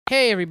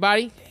Hey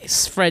everybody,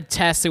 it's Fred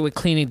Tastic with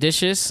Cleaning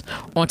Dishes.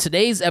 On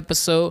today's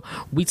episode,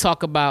 we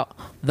talk about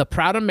The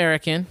Proud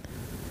American,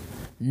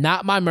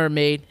 Not My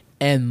Mermaid,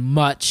 and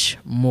much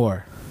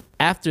more.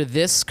 After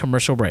this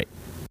commercial break.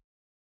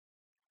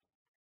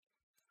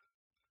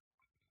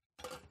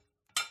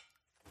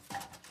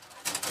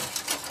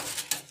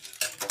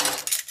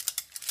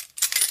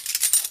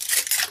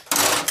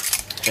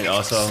 And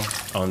also,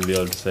 I want to be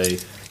able to say,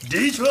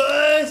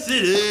 Detroit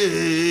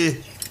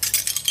City,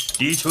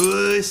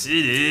 Detroit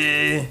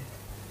City,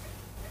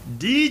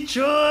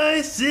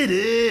 Detroit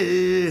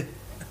City.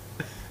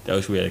 I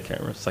wish we had a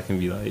camera so I can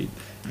be like,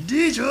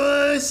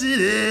 Detroit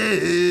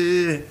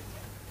City.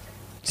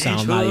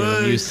 Sound not even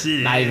amused,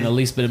 not even the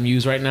least bit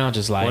amused right now,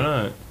 just like. Why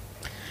not?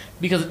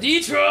 Because of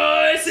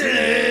Detroit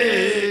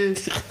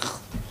City.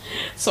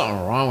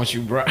 Something wrong with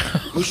you, bro.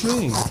 What you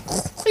mean?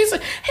 He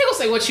gonna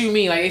say what you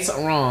mean, like ain't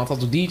something wrong. I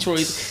talked to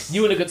Detroit.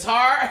 You and the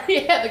guitar?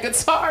 Yeah, the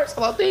guitar.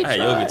 So I Hey,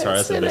 your guitar,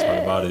 that's the best part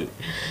about it.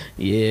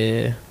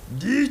 Yeah.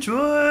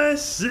 Detroit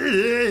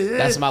City.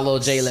 That's my little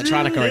J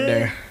Electronica right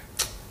there.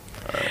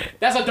 Alright.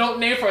 That's a dope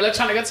name for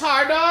electronic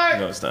guitar, dog.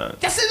 No, it's not.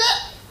 That's it.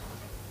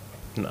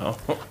 No.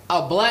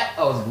 Oh, black.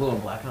 Oh, it's blue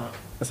and black, huh?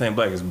 This ain't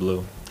black, it's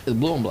blue. It's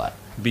blue and black.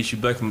 Beat you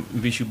black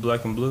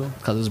and blue?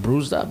 Cause it's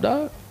bruised up,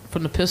 dog.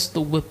 From the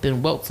pistol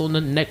whipping, welts on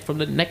the neck, from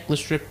the necklace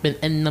stripping,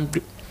 and I'm.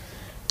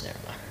 Never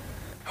mind.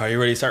 Are you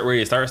ready to start?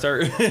 Ready to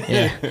start?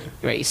 Yeah.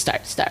 Ready?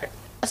 Start.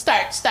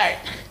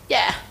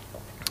 Yeah.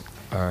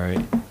 All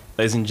right.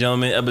 Ladies and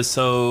gentlemen,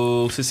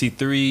 episode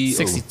 63.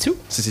 62.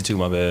 62,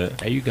 my bad.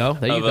 There you go.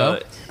 There you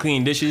go.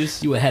 Clean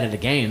dishes. You ahead of the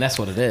game. That's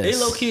what it is.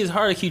 Hey, low key, it's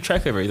hard to keep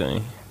track of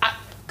everything.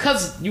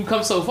 Cause you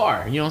come so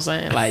far. You know what I'm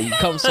saying? Like, you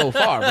come so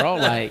far, bro.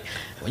 Like,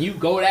 when you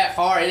go that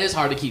far, it is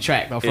hard to keep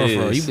track. No, for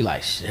real. You be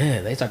like,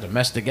 shit, they start to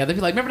mesh together. Be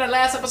like, remember that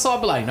last episode?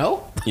 I'd be like,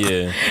 no.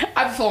 Yeah.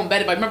 I be feeling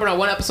bad. But remember that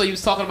one episode you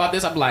was talking about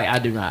this? I'd be like, I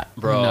do not.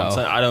 Bro, no.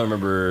 I don't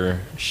remember.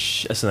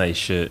 That's nice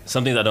shit.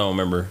 Some things I don't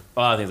remember. A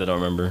lot of things I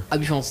don't remember. I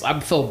be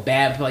feel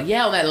bad. Be like,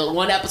 yeah, on that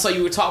one episode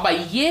you were talking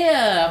about,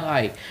 yeah. I'm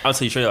like, I'll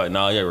tell you straight, like,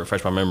 nah, you gotta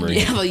refresh my memory.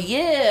 yeah, like,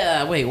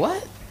 yeah. Wait,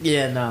 what?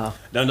 Yeah, no.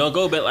 Don't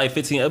go back like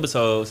 15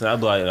 episodes and I'll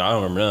be like, I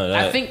don't remember none of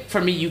that. I think for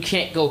me, you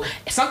can't go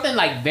something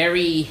like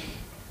very.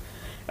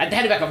 Like they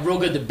had to be like a real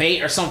good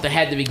debate or something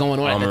had to be going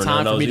on at the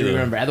time for me to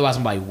remember. Otherwise,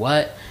 I'm like,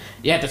 what?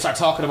 You have to start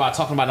talking about.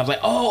 And I was like,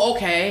 oh,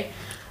 okay.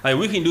 Like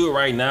we can do it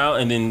right now,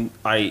 and then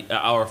an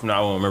hour from now,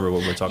 I won't remember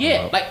what we're talking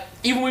about. Yeah, like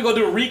even when we go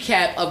do a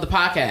recap of the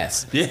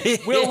podcast,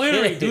 we'll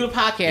literally do the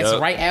podcast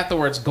right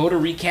afterwards. Go to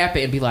recap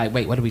it and be like,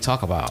 wait, what did we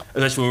talk about?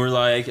 Especially when we're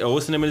like, oh,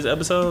 what's the name of this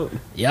episode?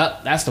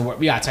 Yep, that's the word.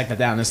 We gotta take that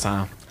down this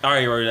time. All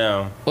right, write it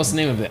down. What's the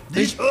name of it?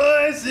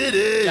 Detroit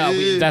City.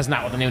 No, that's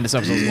not what the name of this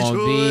episode is going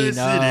to be.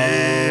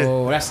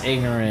 No, that's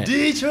ignorant.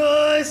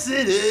 Detroit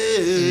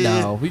City.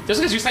 No, just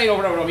because you say it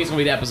over and over don't mean it's going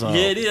to be the episode.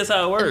 Yeah, it is. That's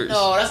how it works.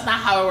 No, that's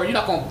not how it works. You're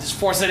not going to just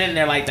force it in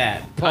there like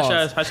that. How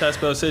should I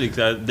spell city?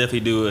 Because I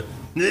definitely do it.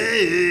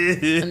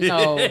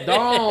 No,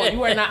 don't.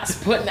 You are not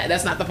putting that.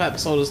 That's not the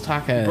episode of this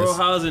podcast. Bro,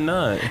 how is it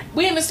not?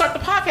 We didn't even start the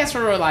podcast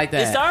for real like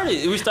that. It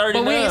started. We started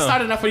But now. we ain't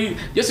started enough for you.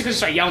 Just because you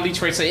start yelling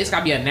Detroit City, it's got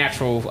to be a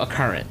natural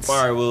occurrence. All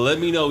right, well, let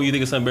me know what you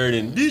think of something better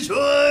than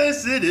Detroit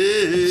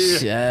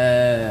City.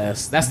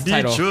 Yes. That's the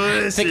title.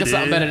 Detroit Think of City.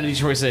 something better than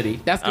Detroit City.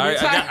 That's the All right,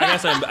 title. I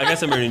got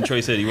something better than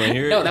Detroit City. You want to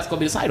hear it? No, that's going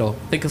to be the title.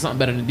 Think of something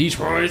better than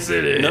Detroit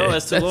City. No,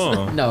 that's too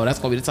long. No, that's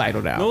going to be the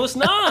title now. No, it's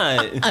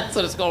not. That's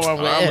what it's going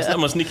on with. I'm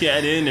going to sneak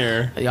that in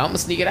there. Yo, I'm going to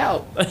sneak it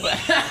out. Like,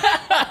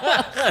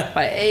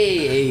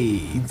 hey.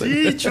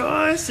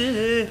 Detroit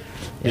City.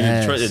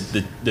 Yes.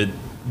 Detroit, the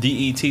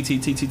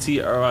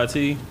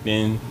DETTTTTRIT,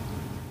 then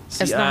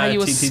That's not how you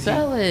would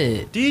spell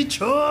it.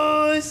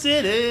 Detroit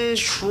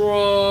City.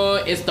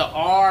 Troy. It's the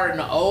R and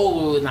the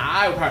O and the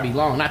I would probably be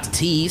long, not the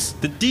T's.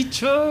 The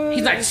Detroit.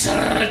 He's like,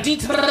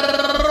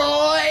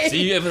 Detroit.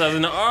 See, you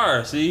emphasizing the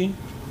R, see?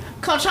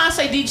 Come trying to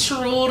say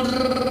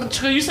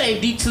Detroit. You saying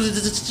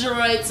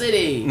Detroit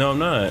City. No, I'm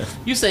not.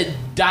 You said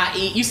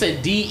 .e. You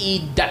said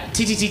DE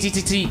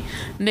 .t.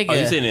 Nigga. Oh,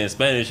 you saying it in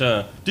Spanish,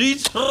 huh?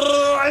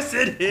 Detroit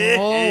City.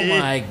 Oh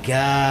my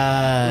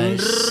gosh.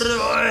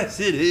 Detroit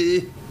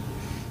City.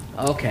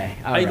 Okay.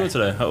 How you doing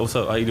today? What's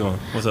up? How you doing?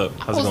 What's up?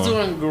 How's I it was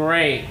going? doing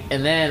great,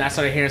 and then I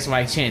started hearing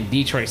somebody chant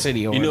Detroit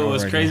City over You know and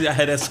what's over crazy? again. I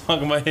had that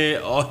song in my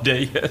head all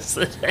day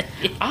yesterday.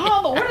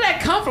 Oh, where did that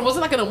come from? Was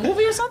it like in a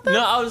movie or something?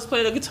 No, I was just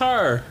playing the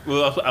guitar.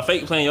 Well, I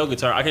faked playing your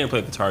guitar. I can't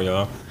play guitar,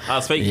 y'all. I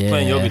was fake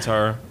playing your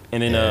guitar,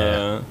 and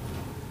then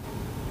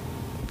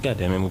God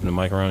damn it, moving the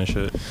mic around and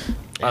shit.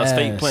 I was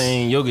fake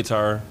playing your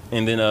guitar,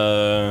 and then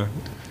I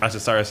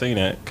just started singing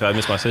that because I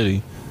miss my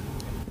city.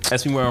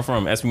 Ask me where I'm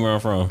from. Ask me where I'm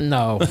from.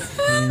 No,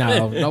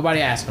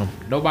 nobody asked him.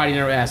 Nobody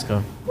never asked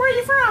him. Where are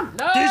you from?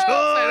 No,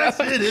 Detroit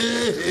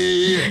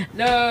City.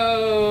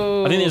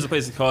 no. I think there's a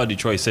place called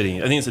Detroit City.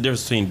 I think it's the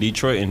difference between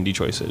Detroit and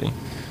Detroit City.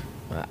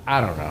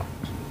 I don't know.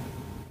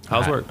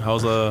 How's work?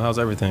 How's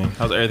everything?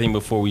 How's everything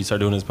before we start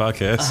doing this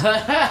podcast?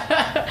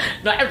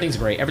 No, everything's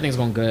great. Everything's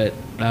going good.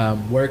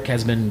 Work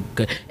has been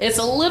good. It's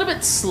a little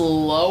bit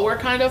slower,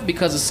 kind of,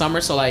 because it's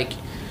summer. So like,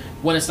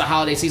 when it's the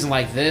holiday season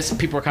like this,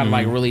 people are kind of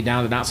like really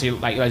down and out. So you're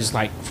like, just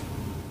like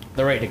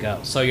they're ready to go.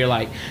 So you're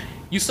like,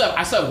 I still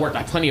have work. I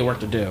have plenty of work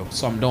to do,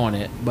 so I'm doing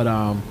it. But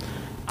I'm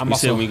you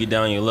also. said when you get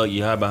down on your luck,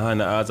 you hide behind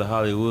the odds of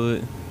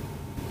Hollywood.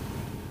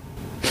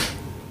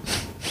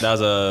 That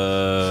was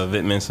a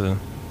Vic Mensa.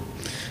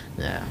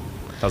 Yeah.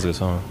 That was a good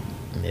song.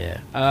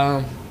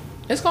 Yeah.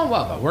 It's going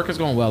well though. Work is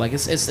going well. Like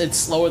it's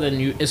slower than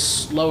it's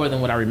slower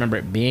than what I remember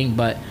it being,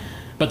 but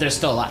there's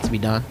still a lot to be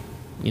done.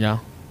 You know.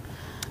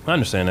 I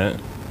understand that.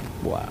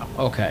 Wow.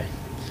 Okay.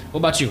 What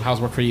about you?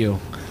 How's work for you?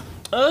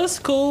 It's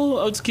cool.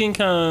 I was getting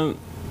kind of,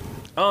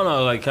 I don't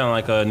know, like kind of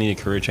like I need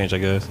a career change, I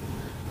guess.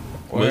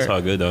 But it's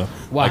all good though.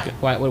 Why? Like,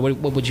 Why?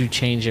 What would you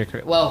change your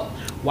career? Well,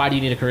 why do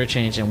you need a career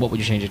change, and what would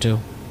you change it to?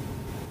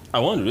 I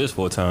want to do this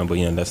full time, but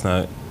that's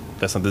not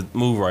the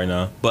move right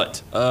now.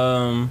 But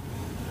I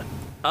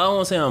don't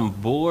want to say I'm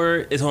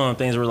bored. It's one of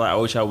the things where like I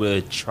wish I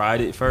would have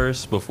tried it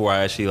first before I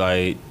actually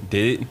like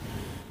did it.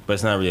 But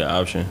it's not really an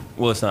option.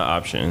 Well, it's not an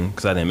option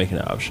because I didn't make it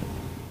an option.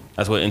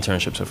 That's what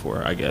internships are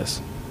for, I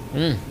guess.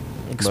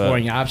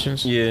 Exploring your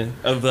options. Yeah,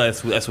 I feel like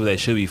that's what they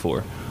should be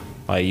for.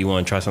 Like you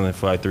want to try something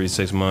for like 3 to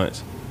 6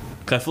 months.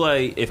 Cause I feel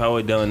like if I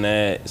would have done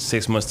that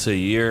 6 months to a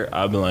year,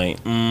 I'd be like,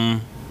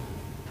 or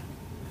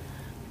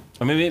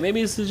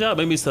maybe it's the job.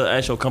 Maybe it's the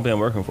actual company I'm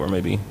working for.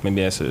 Maybe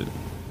that's it.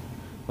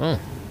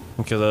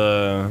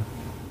 Because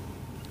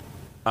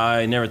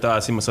I never thought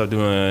I'd see myself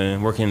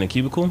working in a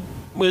cubicle.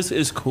 But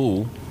it's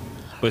cool.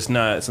 But it's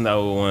not something I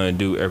would want to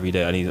do every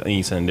day. I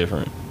need something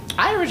different.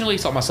 I originally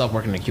saw myself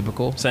working in a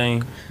cubicle.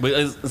 Same. But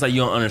it's like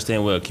you don't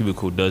understand what a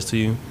cubicle does to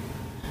you.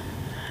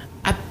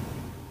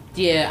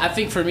 I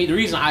think for me, the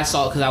reason I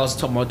saw it, because I was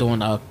talking about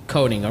doing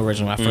coding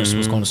originally when I first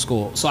was going to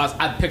school. So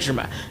I pictured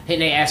and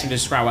they asked me to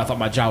describe what I thought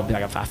my job would be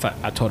like.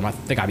 I told them I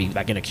think I'd be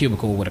like in a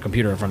cubicle with a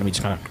computer in front of me,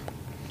 just kind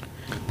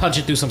of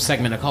punching through some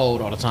segment of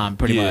code all the time,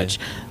 pretty much.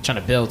 Trying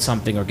to build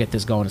something or get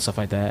this going and stuff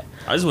like that.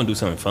 I just want to do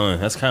something fun.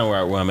 That's kind of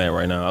where I'm at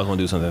right now. I just want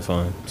to do something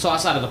fun. So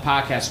outside of the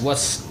podcast,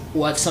 what's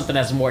something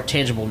that's more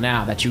tangible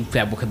now that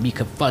could be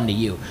fun to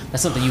you?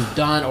 That's something you've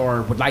done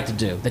or would like to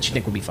do that you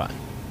think would be fun?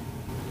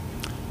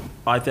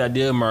 I like the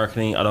idea of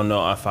marketing. I don't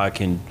know if I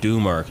can do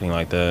marketing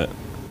like that.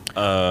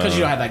 Because you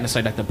don't have like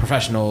necessarily like the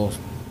professional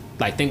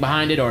like thing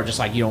behind it, or just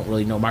like you don't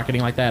really know marketing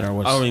like that, or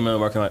what's... I don't really know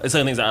marketing like... It's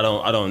certain things that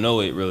I don't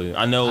know it really.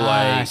 I know like...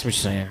 I see what you're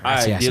saying.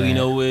 I ideally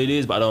know what it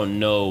is, but I don't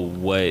know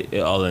what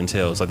it all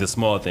entails. Like the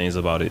small things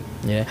about it.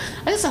 Yeah.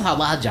 I guess that's how a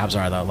lot of jobs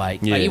are though.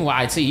 Like even with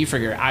IT, you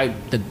figure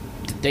the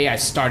day I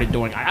started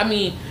doing... I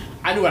mean...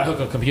 I knew how to hook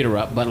a computer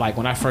up, but like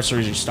when I first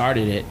originally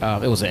started it,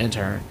 it was an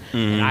intern,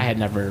 and I had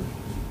never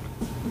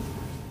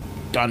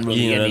done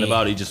really nothing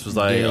about it. He just was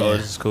like, oh,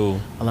 this is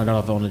cool. I learned all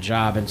of it on the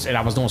job, and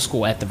I was doing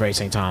school at the very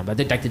same time. I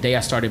think like the day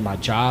I started my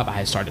job, I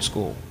had started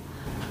school.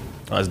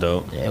 That's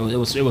dope. Yeah, it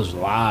was a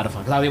lot of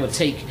fun because I was able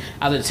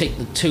to take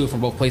the two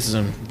from both places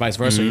and vice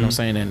versa. You know what I'm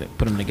saying, and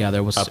put them together.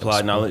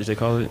 Applied knowledge, they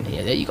call it.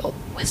 Yeah, there you go.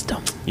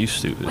 Wisdom. You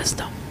stupid.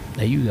 Wisdom.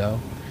 There you go.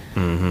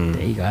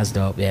 There you go. That's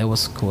dope. Yeah, it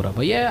was cool though.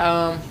 But yeah,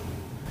 I'm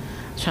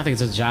trying to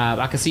think of a job.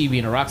 I could see you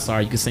being a rock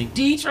star. You could sing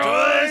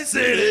Detroit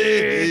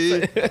City.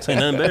 Ain't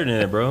nothing better than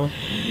that, bro.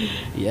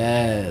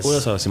 Yes. What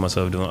else do I see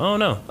myself doing? I don't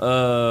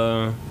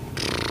know.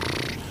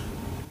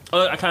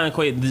 I kind of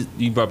equate.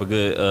 You brought up a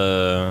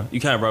good. You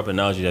kind of brought up an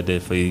analogy that I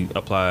did for you.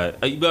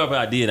 Applied. You brought up an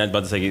idea, and I'm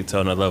about to take it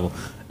to another level.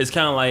 It's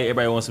kind of like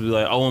everybody wants to be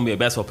like, I want to be a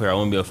basketball player. I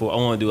want to be a football.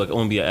 I want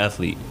to be an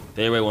athlete.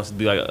 Everybody wants to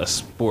be like a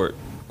sport,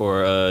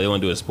 or they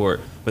want to do a sport,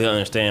 but they don't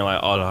understand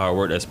like all the hard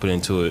work that's put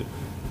into it.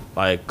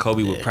 Like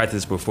Kobe would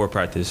practice before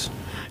practice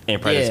and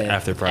practice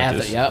after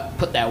practice. Yep,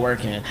 put that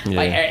work in. Yeah.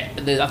 Like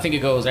I think it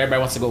goes. Everybody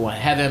wants to go in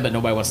heaven, but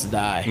nobody wants to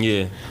die.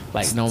 Yeah,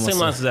 like no one. Same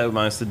lines as that,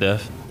 minus the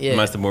death. Yeah,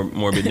 minus the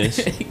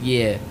morbidness.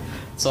 Yeah,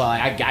 so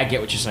I get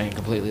what you're saying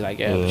completely. Like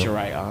but you're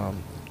right.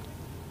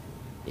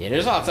 Yeah,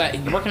 there's a lot of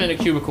that. Working in a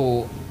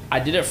cubicle, I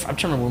did it. I'm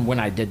trying to remember when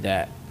I did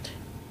that.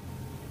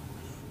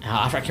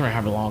 I can't remember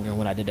how long and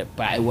when I did it,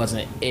 but it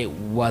wasn't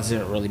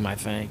really my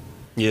thing.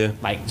 Yeah,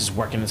 like just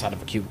working inside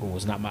of a cubicle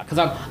was not my, because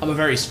I'm a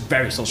very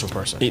very social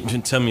person.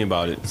 Tell me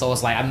about it. So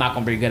it's like I'm not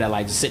gonna be good at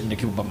like just sitting in the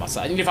cubicle by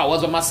myself. Even if I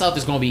was by myself,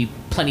 there's gonna be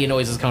plenty of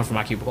noises coming from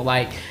my cubicle.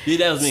 Like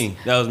that was me.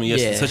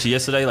 Especially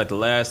yesterday, like the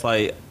last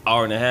like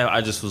hour and a half,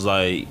 I just was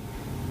like,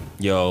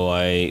 yo,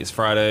 like it's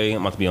Friday.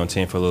 I'm about to be on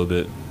 10 for a little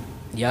bit.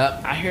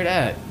 Yep, I hear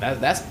that.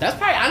 That's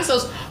probably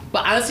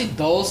honestly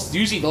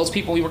those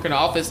people who work in the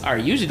office are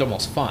usually the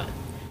most fun,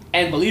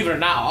 and believe it or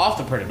not,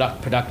 often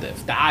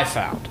productive that I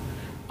found.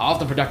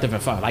 Often productive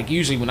and fun. Like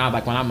usually when I'm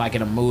like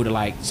in a mood of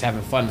like just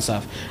having fun and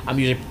stuff, I'm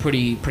usually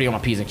pretty on my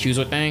P's and Q's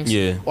with things.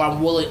 Yeah. Or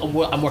I'm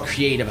more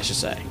creative, I should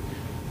say.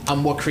 I'm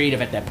more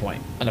creative at that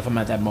point, and if I'm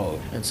at that mode,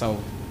 and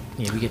so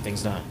we get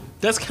things done.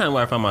 That's kind of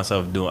what I find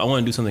myself doing. I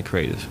want to do something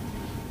creative.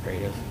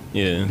 Creative.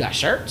 Yeah. You got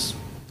shirts?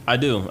 I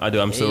do.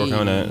 I'm still working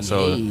on that.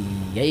 So.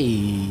 Hey.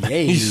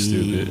 You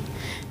stupid.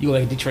 You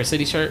like a Detroit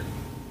City shirt?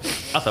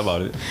 I thought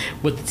about it.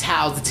 With the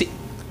towels,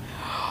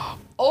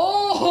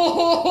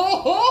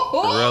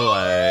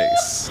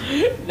 Relax.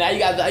 Now you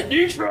got the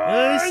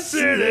Detroit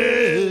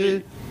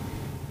City.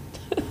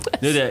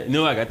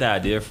 Where I got that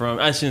idea from?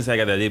 I shouldn't say I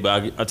got that idea,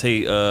 but I'll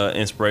take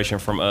inspiration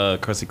from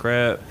Krusty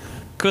Krab.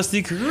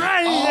 Krusty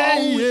Krab.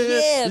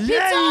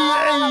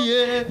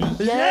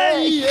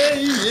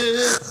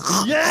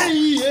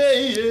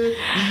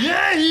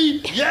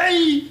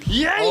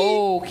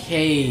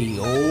 Okay.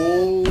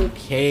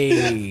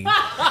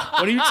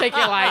 When you take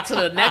it like to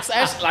the next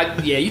echelon,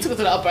 like you took it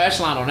to the upper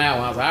echelon on that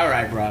one. I was like, all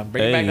right, bro,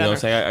 bring it back down.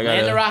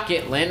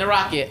 Land the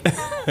rocket.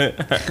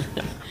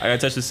 I gotta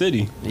touch the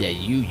city. Yeah,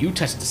 you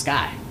touch the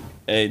sky.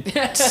 Hey.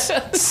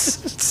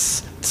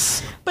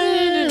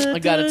 I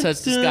gotta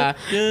touch the sky.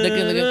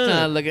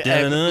 Look at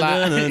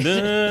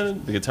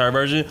the guitar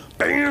version.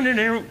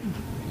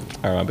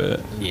 All right, my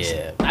bad.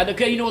 Yeah,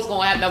 you know what's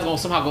gonna happen? That's gonna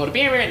somehow go to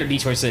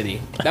Detroit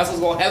City. That's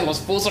what's gonna happen. It's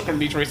full circle to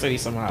Detroit City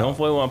somehow. Don't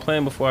play what I'm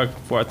playing before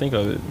I think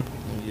of it.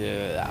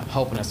 Yeah, I'm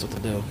hoping that's what to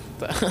do.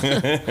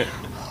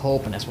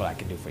 Hoping that's what I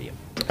can do for you.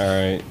 All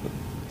right.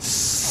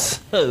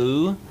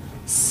 So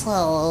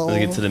let's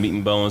get to the meat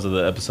and bones of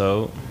the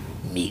episode.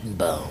 Meat and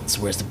bones.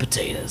 Where's the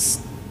potatoes?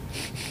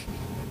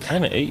 I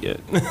haven't ate yet.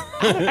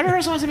 I've never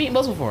heard someone say meat and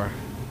bones before.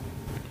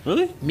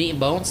 Really? Meat and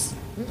bones?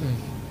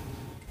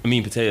 I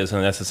mean potatoes,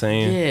 huh? That's the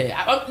same.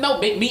 Yeah. No,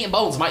 meat and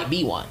bones might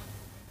be one.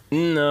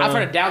 No. I've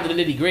heard of down to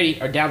the nitty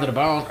gritty, or down to the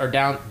bone, or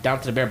down to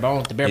the bare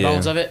bones,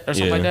 bones of it, or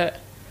something like that.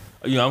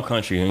 You know, I'm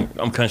country.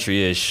 I'm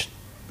country-ish.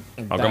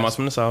 My grandma's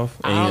from the South.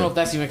 I don't know if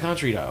that's even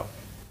country though.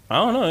 I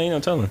don't know. Ain't no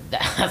telling.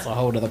 That's a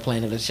whole other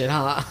planet of shit,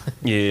 huh?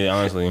 Yeah,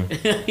 honestly.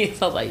 It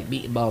sounds like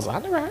meat and bones. I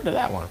never heard of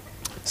that one.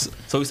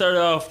 So we started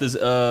off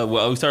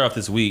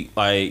this week,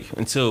 like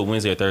until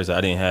Wednesday or Thursday.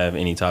 I didn't have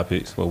any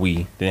topics. Well,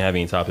 we didn't have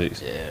any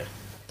topics. Yeah.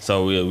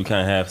 So we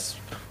kind of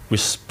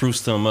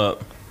spruced them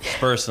up,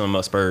 spurred them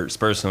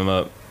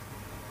up.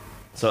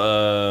 So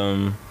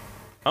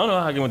I don't know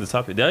how I get with the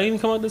topic. Did I even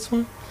come up with this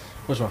one?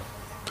 Which one?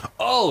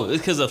 Oh,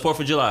 it's because of 4th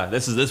of July.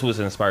 This was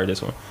inspired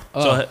this one.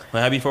 So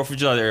happy 4th of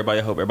July to everybody.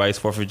 I hope everybody's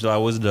 4th of July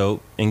was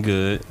dope and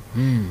good.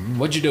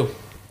 What'd you do?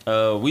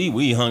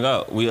 We hung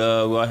out. We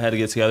all had to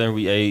get together.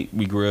 We ate.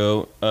 We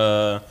grilled.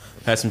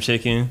 Had some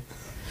chicken.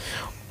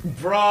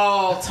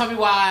 Bro, tell me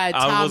why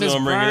Thomas I wasn't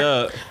gonna bring it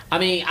up. I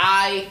mean,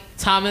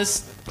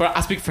 Thomas. Bro,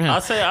 I speak for him.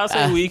 I'll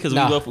say we because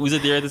we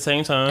was there at the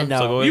same time. No,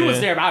 so go you ahead.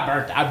 was there, but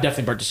I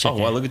definitely burnt the chicken.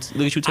 Oh, well, look at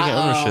you taking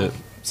ownership.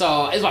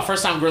 So it's my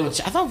first time grilling.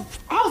 I thought it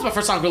was my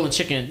first time grilling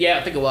chicken. Yeah,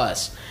 I think it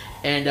was.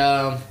 And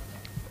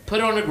put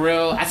it on the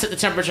grill. I set the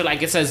temperature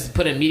like it says.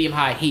 Put it in medium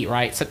high heat.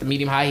 Right. Set the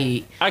medium high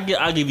heat. I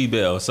give you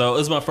bail. So it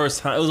was my first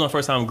time. It was my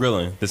first time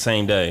grilling the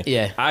same day.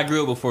 Yeah. I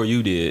grilled before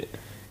you did.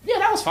 Yeah,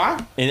 that was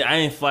fine. And I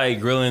didn't like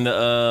grilling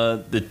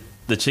the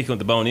chicken with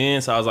the bone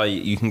in, so I was like,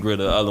 you can grill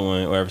the other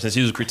one or whatever. Since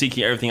you was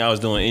critiquing everything I was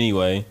doing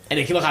anyway. And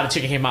then look how the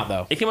chicken came out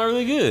though. It came out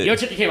really good. Your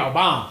chicken came out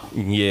bomb.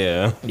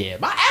 Yeah. Yeah.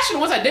 Actually, the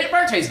ones that didn't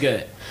burn taste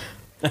good.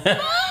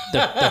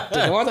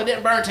 the ones that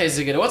didn't burn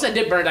tasted good. The ones that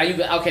did burn,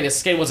 the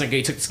skin wasn't good.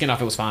 You took the skin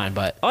off, it was fine.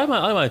 But I like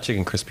my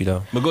chicken crispy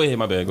though. But go ahead,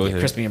 my bad. Go ahead.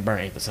 Crispy and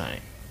burnt ain't the same.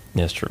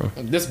 That's true.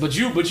 But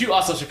you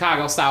also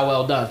Chicago style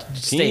well done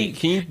steak.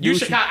 Can you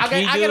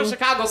I get a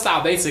Chicago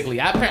style basically.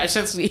 I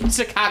essentially eat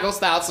Chicago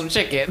style some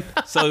chicken.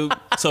 so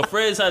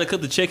Fred decided to cook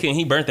the chicken.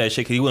 He burnt that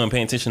chicken. He wasn't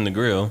paying attention to the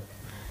grill.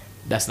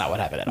 That's not what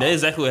happened at all. That's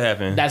exactly what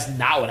happened. That's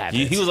not what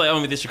happened. He was like, "I'm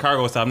gonna get this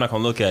Chicago style. I'm not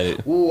gonna look at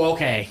it." Ooh,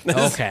 okay.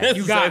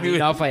 You got me.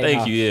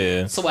 Thank you.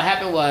 Yeah. So what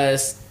happened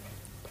was,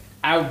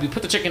 we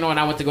put the chicken on.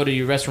 I went to go to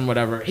the restroom,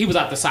 whatever. He was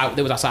out the side.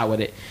 They was outside with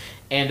it,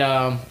 and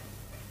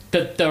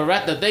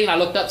the thing I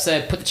looked up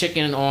said put the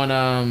chicken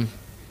on,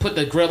 put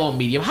the grill on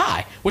medium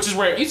high, which is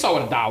where you saw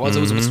what the dial was. It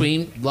was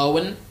between low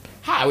and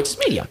high, which is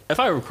medium.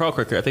 If I recall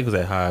correctly, I think it was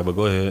at high, but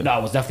go ahead. No,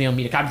 it was definitely on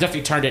medium. I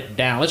definitely turned it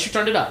down. Unless you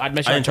turned it up. I'd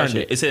make sure I turned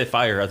it. It said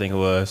fire, I think it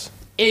was.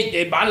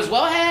 It might as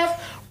well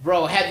have.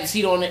 Bro, I had the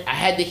heat on it. I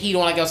had the heat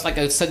on like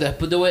I said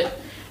to do it.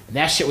 And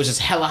that shit was just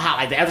hella hot.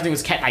 Like everything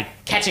was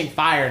catching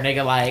fire,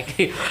 nigga.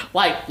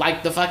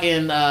 Like the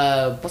fucking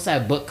what's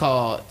that book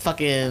called?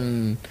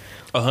 Fucking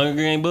A Hunger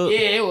Game book? Yeah,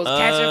 it was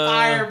catching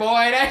fire,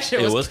 boy. That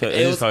shit was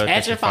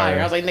catching fire.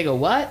 I was like, nigga,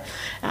 what?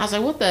 And I was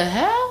like, what the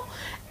hell?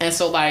 And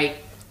so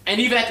and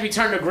even after we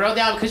turned the grill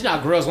down, because you know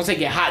how grills, once they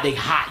get hot, they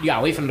hot. You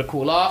gotta wait for them to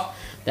cool off.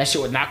 That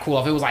shit would not cool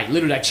off. It was like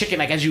literally like chicken,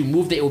 like as you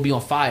moved it would be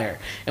on fire.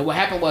 And what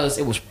happened was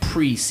it was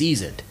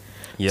pre-seasoned.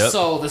 Yep.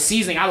 So the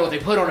seasoning, I don't know what they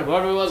put on it, but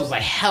whatever it was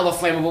like hella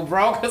flammable,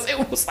 bro. Because it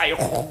was like,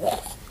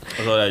 Look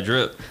at all that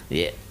drip.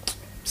 Yeah.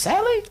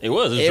 Sadly, it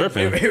was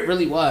dripping. It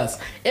really was.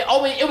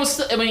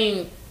 I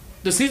mean,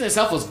 the season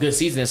itself was good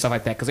seasoning and stuff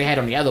like that because they had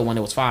on the other one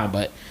it was fine,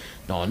 but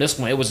no, on this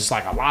one it was just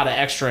like a lot of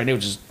extra and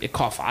it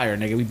caught fire,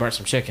 nigga. We burnt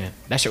some chicken.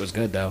 That shit was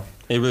good though.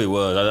 It really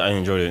was. I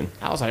enjoyed it.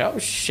 I was like, oh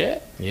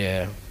shit,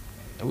 yeah.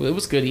 It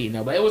was good eating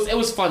though, but it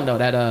was fun though.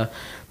 That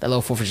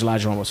little 4th of July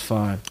joint was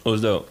fun. It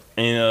was dope.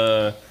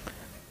 And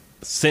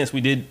since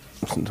we did,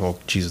 oh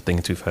Jesus,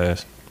 thinking too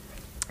fast.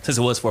 Since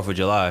it was 4th of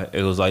July,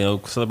 it was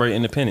like celebrate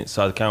independence.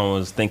 So I kind of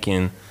was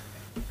thinking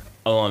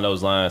along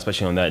those lines,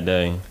 especially on that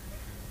day.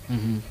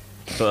 Mm-hmm.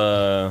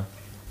 So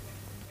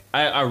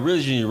I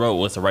originally wrote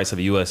 "What's the rights of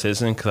a U.S.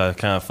 citizen?" because I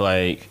kind of feel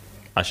like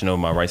I should know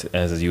what my rights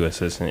as a U.S.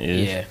 citizen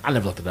is. Yeah, I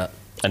never looked it up.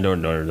 I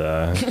don't know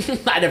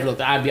that. I never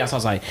looked. I'd be honest. I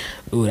was like,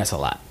 ooh, that's a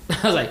lot.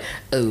 I was like,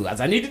 ooh,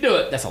 I need to do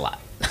it. That's a lot.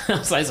 I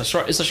was like,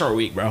 it's a short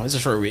week, bro. It's a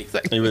short week.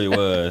 It really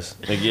was.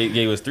 They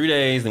gave us 3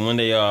 days, then 1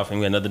 day off, and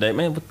we had another day.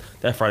 Man,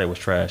 that Friday was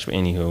trash. But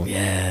anywho,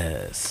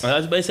 yes.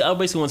 I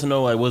basically want to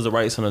know like, what's the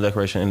rights on the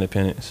Declaration of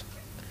Independence?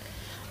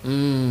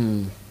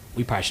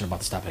 We probably shouldn't have brought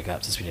this topic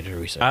up since we did the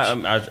research.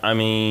 I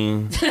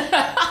mean,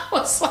 I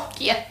was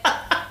like, yeah.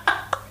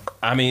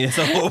 I mean, it's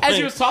a whole As thing.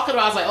 you was talking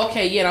about, I was like,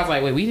 okay, yeah. And I was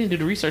like, wait, we didn't do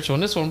the research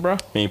on this one, bro. I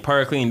mean,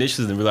 part of cleaning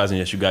dishes and realizing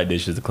that you got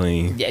dishes to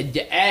clean. Yeah,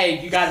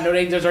 hey, you gotta know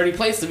there's dirty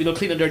plates to be no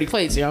clean the dirty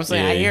plates. You know what I'm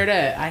saying? Yeah. I hear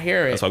that. I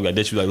hear it. That's why we got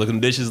dishes. Like, look at them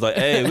dishes. Like,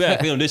 hey, we gotta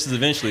clean them dishes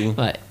eventually.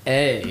 Like,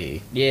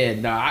 hey, yeah,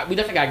 no, we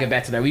definitely gotta get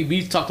back to that.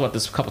 We talked about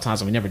this a couple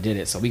times and we never did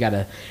it, so we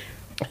gotta.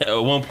 At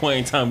one point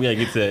in time, we gotta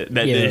get to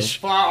that dish.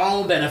 For our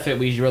own benefit,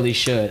 we really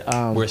should.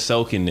 We're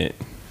soaking it.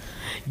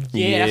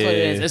 Yeah, that's what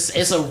it is.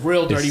 It's a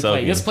real dirty plate.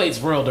 soaking. This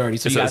plate's real dirty,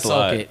 so you gotta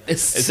soak it.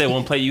 It's that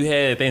one plate you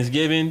had at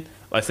Thanksgiving.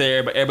 Like, say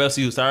everybody else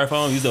used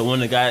styrofoam. You the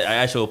one that got an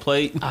actual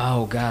plate.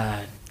 Oh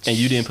God. And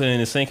you didn't put it in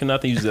the sink or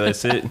nothing. You just let it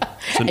sit.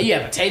 So, And you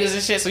have potatoes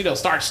and shit, so you don't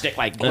starch stick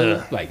like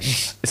glue. Like,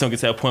 it's gonna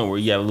get to that point where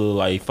you have a little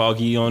like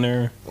foggy on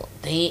there.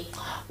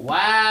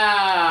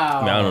 wow.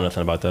 I mean, I don't know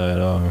nothing about that at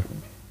all.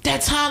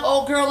 That time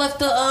old girl left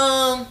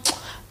the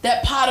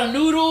that pot of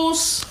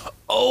noodles.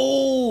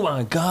 Oh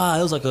my god,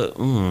 it was like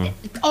a.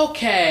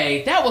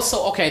 Okay, that was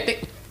so okay.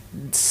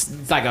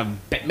 It's like a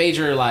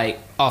major like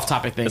off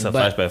topic thing. It's a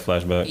but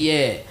flashback.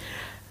 Yeah,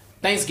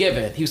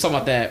 Thanksgiving. He was talking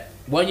about that.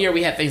 One year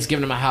we had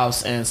Thanksgiving in my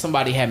house, and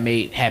somebody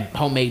had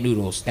homemade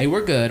noodles. They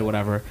were good,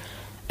 whatever.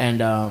 And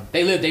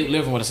they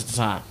lived with us at the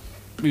time.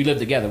 We lived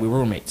together. We were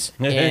roommates.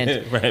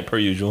 And right, per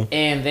usual.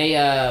 And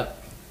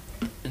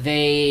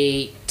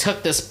they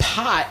took this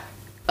pot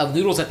of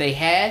noodles that they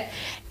had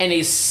and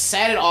they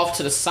set it off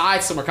to the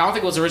side somewhere. I don't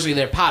think it was originally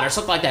their pot or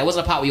something like that. It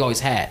wasn't a pot we always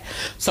had.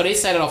 So they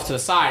set it off to the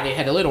side and they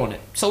had a lid on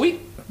it. So we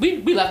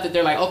left it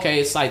there like, okay,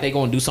 it's like they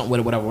gonna do something with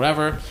it,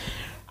 whatever.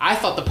 I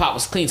thought the pot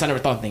was clean, so I never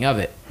thought anything of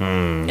it.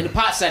 And the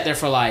pot sat there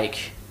for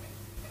like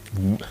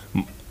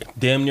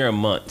damn near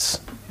months.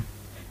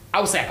 I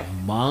would say like a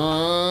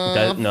month.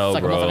 Like bro.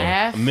 A month and a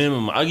half.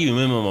 Minimum. I'll give you a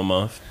minimum a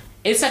month.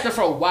 It sat there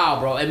for a while,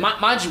 bro. And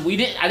mind you,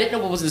 I didn't know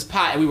what was in this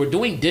pot. And we were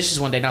doing dishes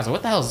one day, and I was like,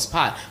 "What the hell is this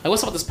pot? Like,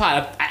 what's up with this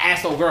pot?" I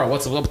asked the old girl,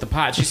 "What's up with the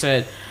pot?" She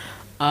said,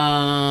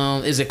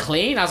 "Is it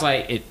clean?" I was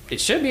like, "It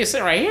should be. It's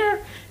sitting right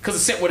here because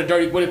it's sitting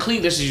where the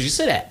clean dishes usually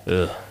sit at."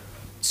 Ugh.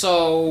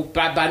 So,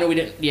 but I knew we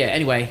didn't. Yeah.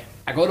 Anyway,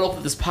 I go to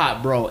open this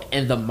pot, bro,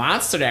 and the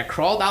monster that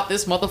crawled out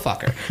this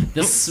motherfucker,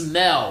 the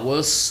smell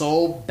was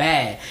so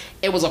bad.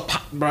 It was a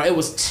pot, bro. It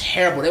was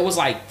terrible. It was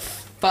like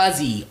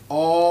fuzzy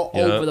all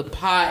over the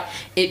pot.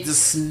 It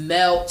just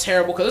smelled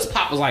terrible because this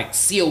pot was like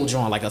sealed,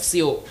 John, like a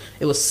seal.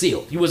 It was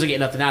sealed. You wasn't getting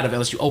nothing out of it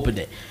unless you opened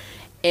it.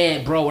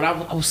 And bro, when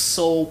I was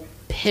so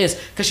pissed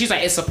because she's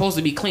like, it's supposed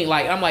to be clean.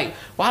 Like I'm like,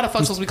 well, how the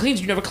fuck supposed to be clean?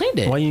 You never cleaned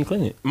it. Why you didn't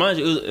clean it? Mind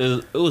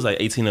you, it was like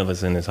 18 of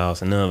us in this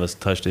house, and none of us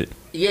touched it.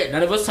 Yeah,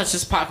 none of us touched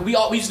this pot. We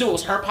just knew it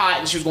was her pot,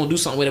 and she was gonna do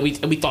something with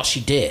it. We thought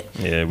she did.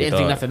 Yeah, we didn't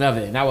think nothing of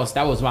it, and that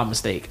was my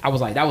mistake. I was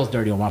like, that was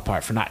dirty on my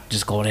part for not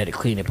just going ahead and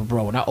clean it. But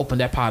bro, when I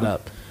opened that pot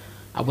up,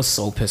 I was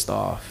so pissed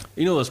off.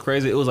 You know what's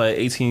crazy? It was like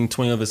 18,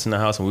 20 of us in the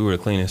house, and we were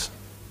the cleanest.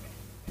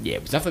 Yeah,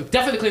 it was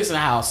definitely the cleanest in the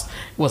house. It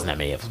wasn't that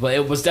many of us, but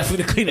it was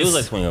definitely the cleanest. It was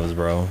like 20 of us,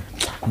 bro.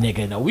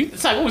 Nigga, no,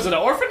 it's like, what was it, an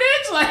orphanage?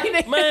 Like,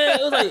 nigga. Man,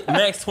 it was like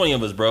max 20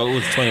 of us, bro. It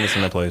was 20 of us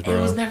in that place, bro.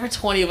 It was never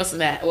 20 of us in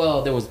that.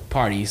 Well, there was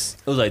parties.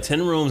 It was like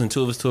 10 rooms and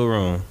 2 of us to a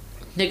room.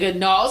 Nigga,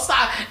 no,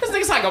 stop. This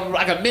nigga's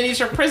like a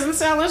miniature prison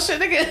cell and shit,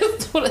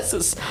 nigga. What is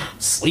this?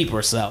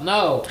 Sleeper cell.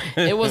 No.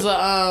 It was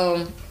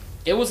at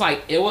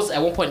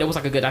one point there was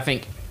like a good, I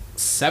think,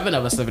 7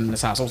 of us living in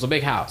this house. It was a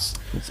big house.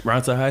 It's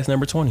round to the highest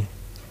number 20.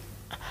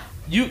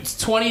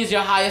 20 is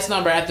your highest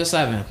number after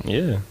 7.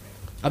 Yeah.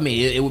 I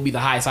mean, it would be the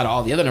highest out of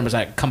all the other numbers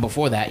that come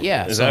before that.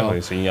 Yeah.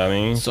 Exactly. So you know what I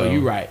mean? So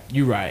you're right.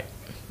 You're right.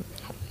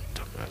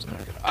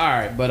 All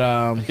right,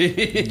 but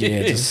he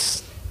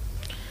just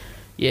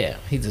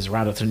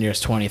rounded up to the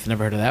nearest 20th.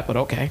 Never heard of that, but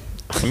okay.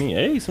 I mean,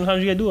 hey,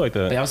 sometimes you gotta do like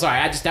that. But I'm sorry.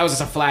 That was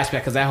just a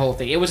flashback because that whole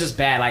thing, it was just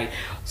bad. Like,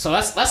 so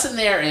lesson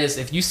there is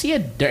if you see a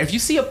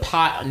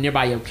pot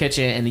nearby your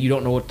kitchen and you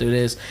don't know what it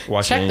is,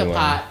 check the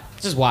pot.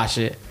 Just wash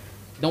it.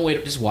 Don't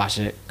wait. Just wash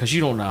it because you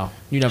don't know.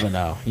 You never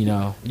know. You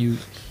know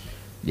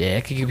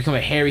it can become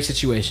a hairy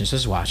situation. So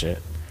just wash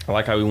it. I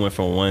like how we went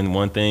from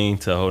one thing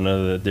to a whole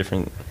nother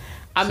different.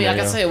 I mean,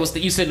 like I said,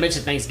 you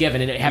mentioned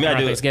Thanksgiving and it happened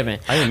around Thanksgiving.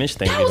 I didn't mention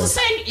Thanksgiving. That was the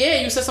same.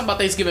 Yeah, you said something about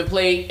Thanksgiving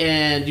plate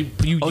and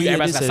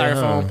everybody's got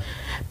styrofoam.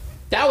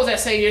 That was that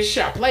same year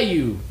shit. I play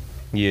you.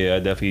 Yeah, I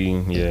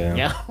definitely. Yeah.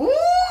 Yeah. Ooh, you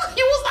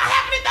was not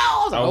having it though.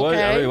 I was like,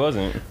 okay. I really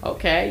wasn't.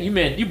 Okay,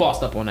 you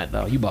bossed up on that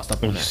though. You bossed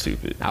up on that.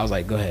 Stupid. I was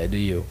like, go ahead, do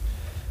you.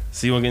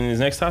 So you want to get in this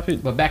next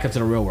topic? But back into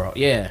the real world.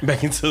 Yeah.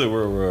 Back into the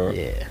real world.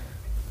 Yeah.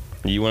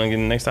 You want to get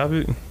in the next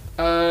topic?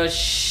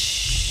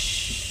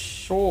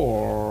 Sure.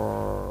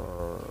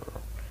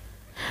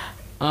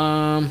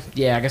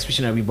 Yeah, I guess we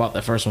shouldn't have bought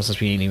that first one since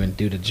we didn't even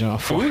do the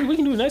jump. We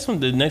can do the next one.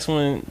 The next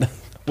one.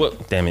 Well,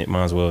 damn it,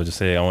 might as well just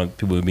say I want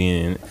people to be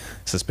in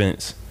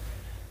suspense.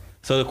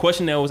 So the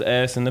question that was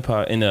asked in the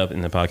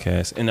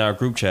podcast in our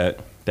group chat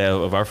that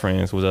of our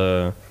friends was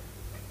are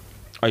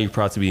you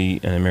proud to be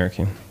an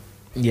American?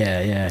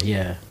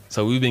 Yeah.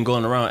 So we've been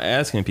going around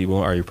asking people,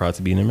 are you proud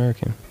to be an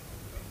American?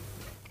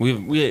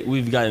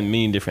 We've gotten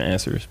many different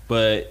answers,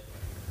 but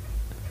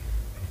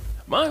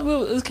it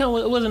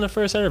wasn't a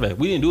fair survey.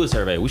 We didn't do a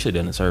survey. We should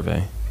have done a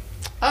survey.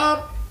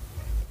 I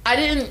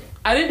didn't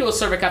do a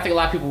survey. I think a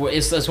lot of people.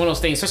 It's one of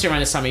those things, especially around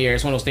this time of year.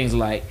 It's one of those things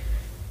like,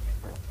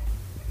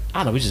 I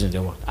don't know. We just didn't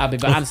do one.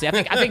 But honestly, I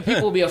think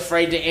people will be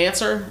afraid to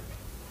answer,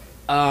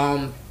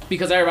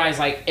 because everybody's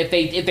like, if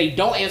they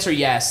don't answer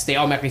yes, they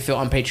automatically feel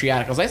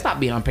unpatriotic. I was like, it's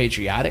not being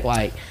unpatriotic.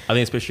 Like, I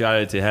think it's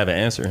patriotic to have an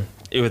answer,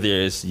 whether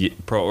it's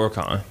pro or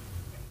con.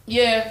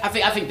 Yeah, I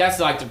think that's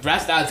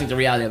the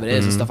reality of it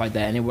is and stuff like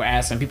that.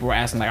 And people were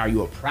asking like, are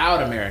you a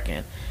proud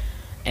American?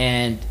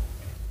 And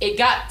it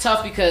got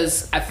tough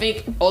because I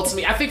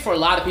think for a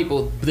lot of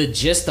people, the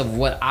gist of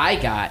what I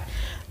got,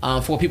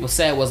 for what people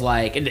said was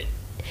like,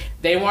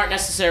 they weren't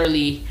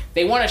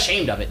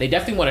ashamed of it. They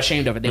definitely weren't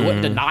ashamed of it. They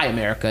wouldn't deny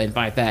America and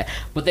like that,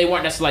 but they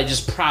weren't necessarily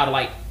just proud of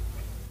like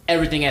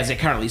everything as it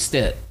currently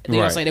stood. You know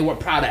what I'm saying? They weren't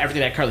proud of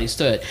everything that currently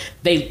stood.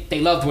 They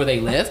loved where they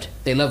lived.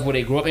 They loved where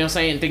they grew up. You know what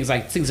I'm saying?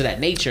 Things of that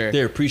nature.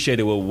 They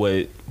appreciated what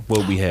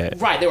we had.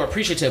 Right. They were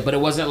appreciative, but it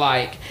wasn't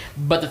like.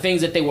 But the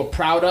things that they were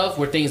proud of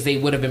were things they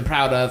would have been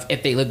proud of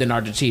if they lived in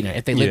Argentina,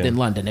 if they lived in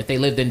London, if they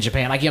lived in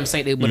Japan. Like, you know what I'm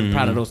saying? They would have been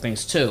proud of those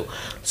things too.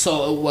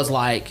 So it was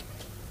like,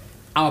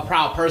 I'm a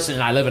proud person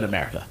and I live in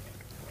America.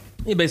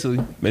 Yeah, basically.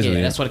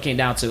 Yeah, that's what it came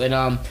down to.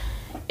 And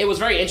it was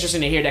very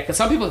interesting to hear that because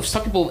some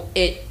people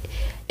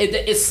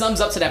it sums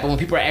up to that, but when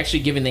people are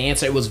actually giving the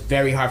answer, it was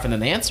very hard for them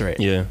to answer it.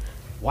 Yeah.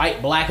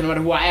 White, black, and no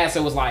matter who I asked,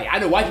 it was like, I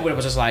know white people that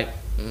was just like,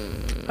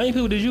 How many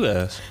people did you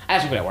ask? I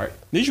asked people at work.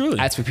 Did you really?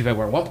 I asked people at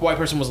work. One white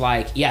person was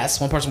like,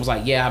 yes. One person was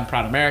like, yeah, I'm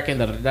proud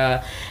American, And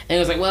it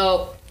was like,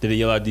 well. Did they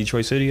yell out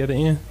Detroit City at the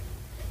end?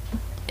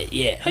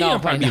 Yeah. How you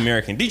proud to be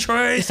American?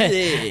 Detroit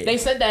City. They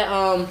said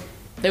that,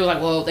 they was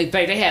like, well,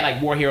 they had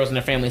like war heroes in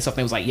their family and stuff.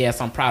 They was like,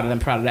 yes, I'm proud of them,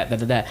 proud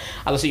of that,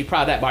 I was like, you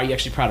proud of that, but are you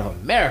actually proud of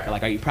America?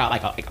 Like, are you proud,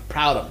 like a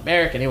proud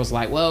American? It was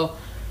like, well,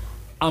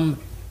 I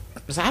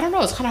don't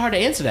know. It's kind of hard to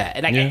answer that.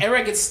 And like,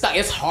 everyone gets stuck.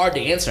 It's hard to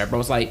answer, bro.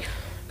 It's like,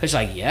 cause she's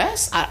like,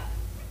 yes, I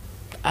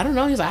don't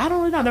know. He's like, I don't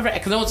really know. Never,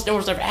 cause no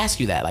one's ever asked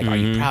you that. Like, are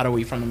you proud of where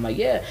you from? I'm like,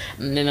 yeah.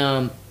 And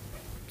then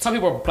some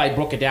people like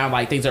broke it down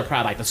like things they're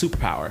proud, like the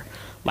superpower.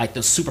 Like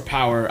the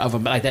superpower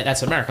of like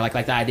that's America, like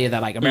the idea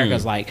that like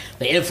America's like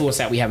the influence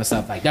that we have and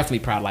stuff. Like definitely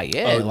proud, like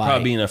like,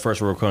 proud being a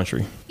first world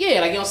country.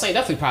 Yeah, like you know what I'm saying,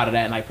 definitely proud of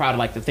that, and like proud of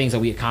like the things that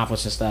we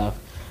accomplished and stuff.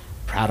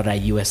 Proud of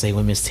that USA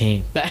women's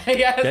team. that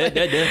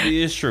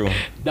definitely is true.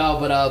 No,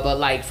 but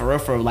like for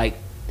real, like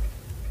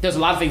there's a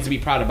lot of things to be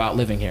proud about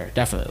living here,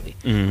 definitely.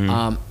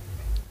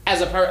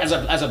 As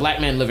a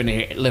black man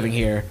living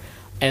here.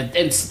 And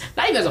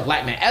not even as a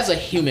black man, as a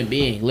human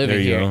being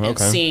living here and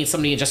seeing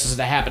some of the injustices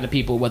that happen to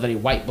people, whether they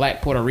white,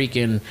 black, Puerto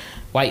Rican.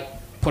 I'll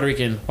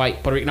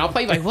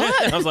play like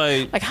what? I was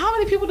like how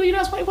many people do you know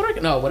as white Puerto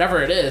Rican? No,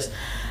 whatever it is,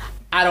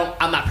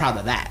 I'm not proud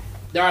of that.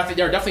 There are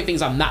definitely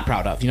things I'm not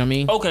proud of. You know what I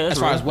mean? Okay. As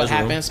far as what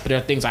happens, but there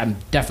are things I'm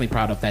definitely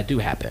proud of that do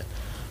happen.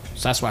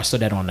 So that's why I stood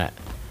that on that.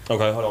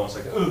 Okay, hold on 1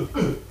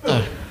 second.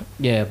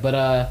 Yeah,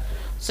 but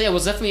so yeah, it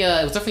was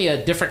definitely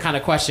a different kind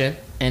of question.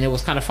 And it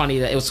was kind of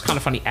funny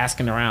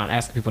asking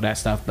people that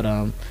stuff, but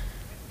and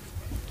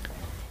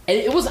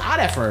it was odd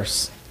at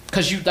first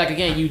because you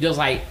just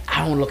like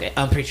I don't look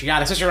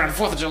unpatriotic, especially around the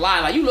 4th of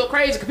July. Like you look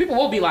crazy because people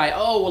will be like,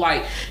 oh,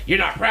 like you're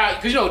not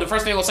proud because the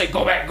first thing they'll say,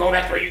 go back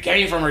where you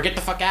came from or get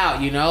the fuck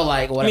out,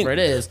 like whatever it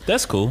is.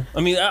 That's cool.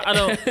 I mean, I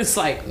don't. It's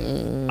like I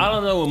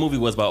don't know what movie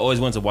it was, but I always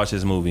wanted to watch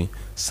this movie.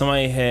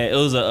 It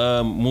was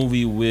a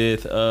movie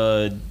with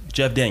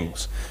Jeff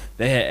Daniels.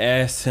 They had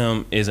asked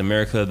him, "Is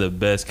America the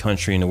best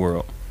country in the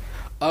world?"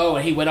 Oh,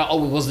 and he went off.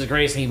 Oh, it was the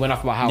greatest. And he went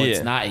off about how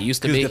it's not. It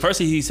used to be. The first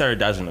thing he started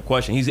dodging the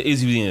question,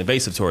 he's being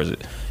evasive towards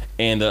it,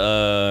 and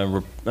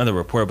not the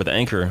reporter, but the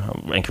anchor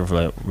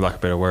for lack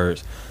of better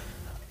words,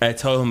 I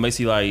told him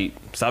basically like,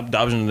 stop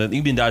dodging.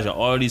 You've been dodging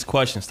all these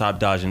questions. Stop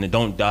dodging it.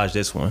 Don't dodge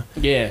this one.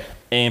 Yeah.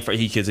 And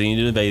he continued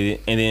to debate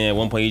it, and then at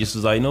one point he just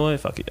was like, you know what,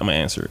 fuck it, I'm gonna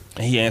answer it.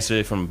 And he answered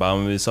it from the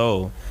bottom of his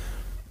soul,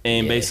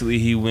 and basically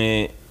he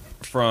went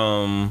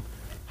from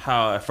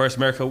how at first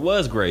America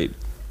was great.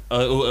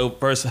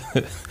 First,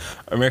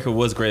 America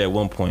was great at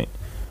one point,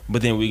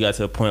 but then we got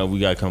to a point where we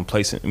got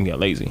complacent and we got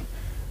lazy,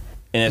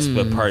 and that's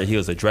what part he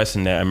was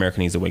addressing, that America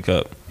needs to wake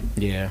up.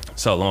 Yeah.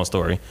 So long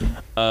story.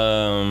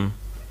 Am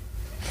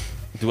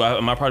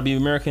I proud to be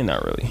American?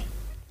 Not really.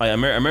 Like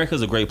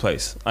America's a great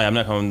place. I'm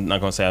not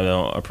gonna say I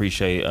don't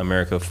appreciate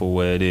America for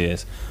what it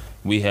is.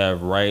 We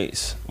have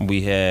rights.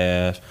 We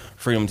have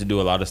freedom to do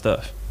a lot of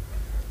stuff,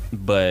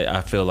 but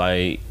I feel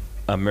like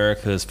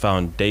America's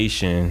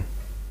foundation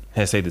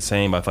has stayed the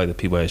same, but I feel like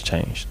the people has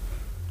changed.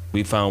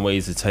 We found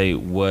ways to take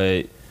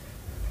what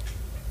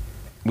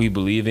we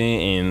believe in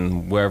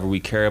and wherever we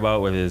care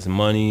about, whether it's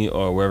money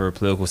or wherever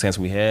political stance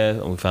we have,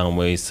 and we found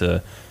ways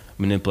to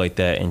manipulate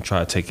that and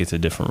try to take it to a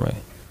different way.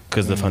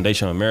 Because the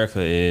foundation of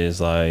America is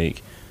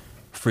like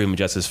freedom and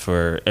justice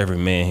for every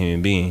man,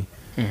 human being.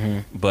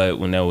 Mm-hmm. But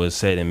when that was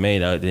said and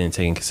made, I didn't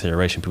take in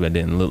consideration people that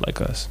didn't look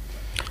like us.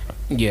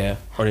 Yeah.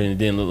 Or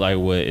didn't look like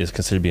what is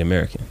considered to be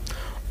American.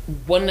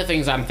 One of the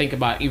things I'm thinking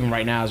about even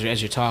right now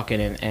as you're talking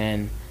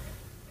and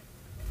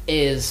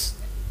is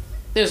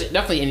there's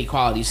definitely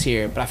inequalities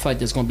here, but I feel like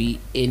there's going to be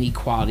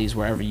inequalities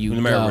wherever you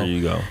no matter where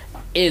you go.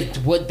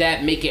 Would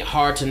that make it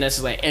hard to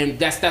necessarily? And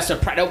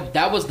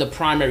that was the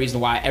primary reason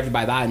why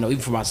everybody that I know,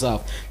 even for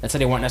myself, that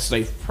said they weren't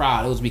necessarily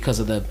proud. It was because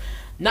of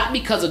not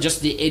because of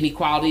just the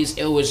inequalities.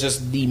 It was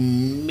just the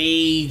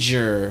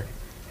major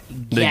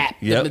gap,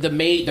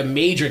 the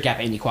major gap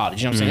in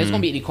inequalities. You know what I'm saying? There's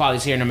gonna be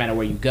inequalities here no matter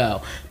where you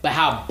go. But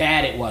how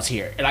bad it was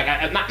here,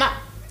 like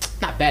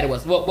not bad it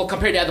was. Well,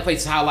 compared to other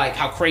places,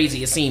 how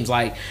crazy it seems.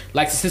 Like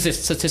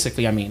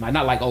statistically, I mean, like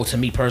not like to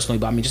me personally,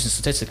 but I mean just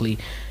statistically,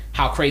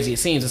 how crazy it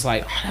seems. It's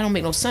like that don't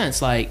make no sense.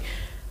 Like,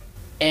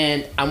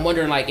 and I'm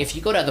wondering like if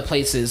you go to other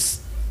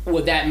places,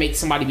 would that make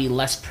somebody be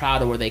less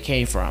proud of where they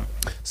came from?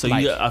 So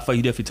I feel like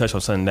you definitely touched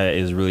on something that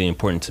is really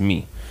important to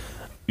me.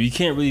 You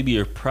can't really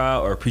be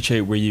proud or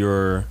appreciate where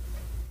you're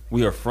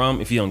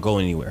from if you don't go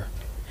anywhere.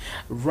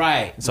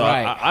 Right. So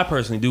right. I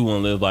personally do want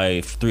to live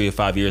like 3 or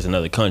 5 years in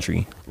another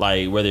country,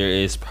 like whether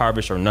it's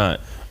impoverished or not,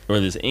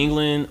 whether it's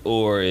England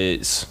or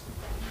it's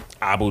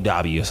Abu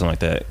Dhabi or something like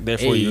that.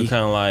 Therefore, you're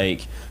kind of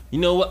like, you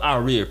know what? I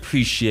really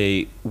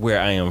appreciate where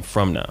I am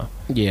from now.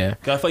 Yeah.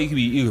 'Cause I feel like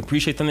you can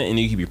appreciate something and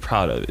you can be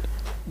proud of it.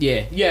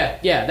 Yeah.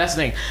 That's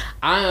the thing.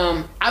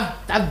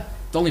 I've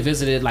only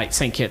visited like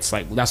St. Kitts.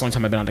 Like that's the only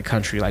time I've been out of the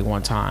country. Like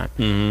one time.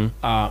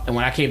 Mm-hmm. And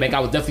when I came back, I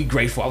was definitely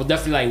grateful. I was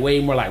definitely like way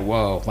more like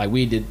whoa. Like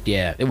we did.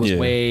 Yeah. It was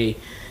way.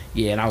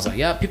 Yeah. And I was like,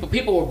 yeah.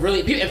 People were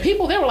really.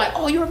 People they were like,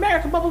 oh, you're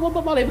American. Blah blah blah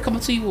blah blah. They would come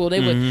up to you. Well,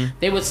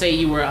 they would say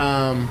you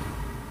were.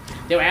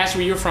 They would ask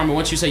where you're from, and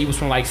once you say you was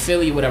from like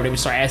Philly or whatever, they would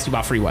start asking you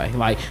about Freeway.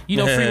 Like, you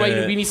know, Freeway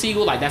to Beanie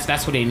Siegel. Like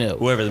that's what they knew.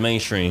 Whoever's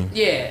mainstream.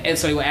 Yeah. And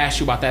so they would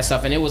ask you about that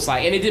stuff, and it was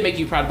like, and it did make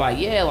you proud. Like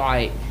yeah,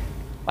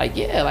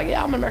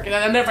 I'm American.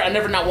 And I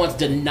never not once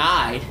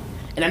denied,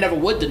 and I never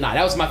would deny.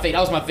 That was my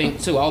thing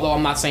too. Although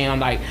I'm not saying I'm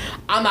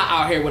not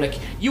out here with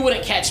you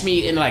wouldn't catch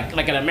me in like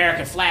an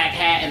American flag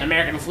hat and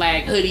American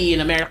flag hoodie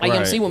and American like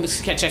right. You know, women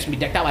catch me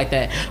decked out like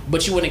that,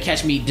 but you wouldn't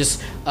catch me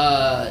just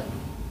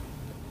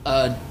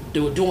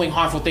doing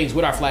harmful things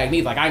with our flag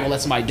neither. Like I ain't gonna let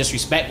somebody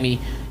disrespect me,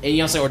 and you know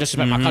what I'm saying, or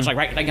disrespect my country.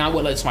 Like I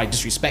wouldn't let somebody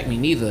disrespect me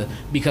neither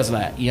because of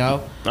that. You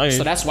know,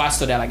 so that's why I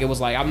stood out. Like it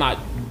was like I'm not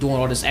doing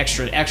all this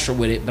extra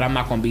with it, but I'm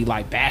not gonna be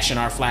like bashing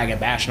our flag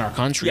and bashing our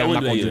country. Yeah, I'm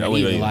not gonna do that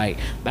either. Like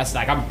that's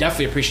like I'm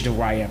definitely appreciative of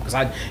where I am because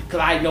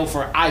I know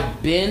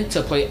I've been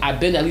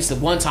at least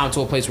one time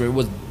to a place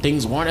where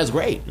things weren't as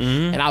great,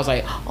 and I was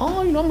like,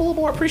 oh, you know, I'm a little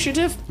more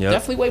appreciative. Yep.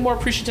 Definitely way more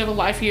appreciative of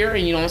life here,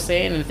 and you know what I'm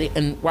saying,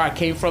 and where I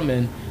came from,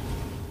 and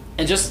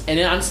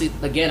then honestly,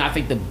 again, I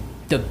think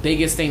the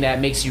biggest thing that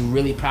makes you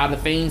really proud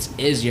of things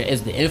is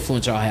the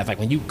influence y'all have. Like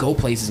when you go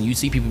places and you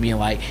see people being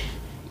like,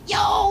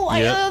 yo,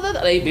 like,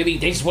 they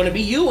just want to be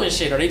you and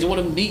shit, or they just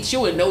want to meet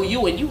you and know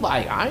you, and you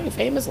like, I ain't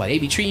famous. Like they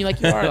be treating you like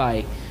you are.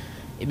 Like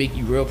it makes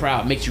you real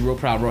proud,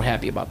 real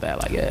happy about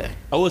that. Like yeah,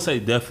 I would say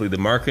definitely the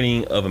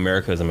marketing of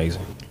America is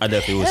amazing. I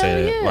definitely would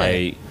say that.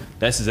 Like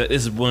this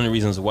is one of the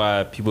reasons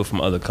why people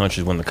from other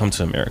countries want to come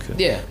to America.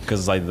 Yeah, because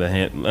it's like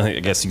I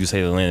guess you could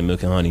say the land of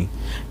milk and honey.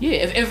 Yeah,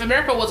 if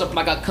America was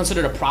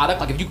considered a product,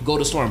 like if you could go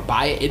to the store and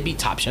buy it, it'd be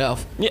top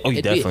shelf. Yeah, it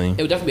would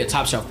definitely be a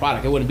top shelf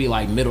product. It wouldn't be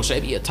like middle shelf.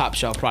 It'd be a top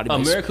shelf product.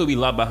 America would be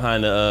locked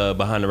behind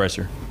the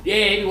register. Yeah,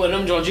 it'd be one of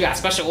them joints. You got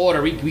special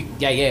order.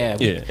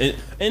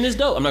 And it's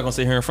dope. I'm not gonna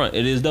say here in front.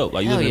 It is dope.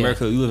 Like you live in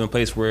America, you live in a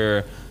place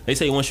where they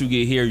say once you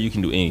get here, you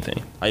can do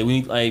anything.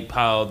 Like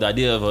how the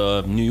idea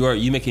of New York,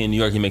 you make it in New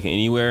York, you make it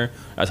anywhere.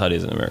 That's how it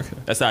is in America.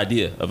 That's the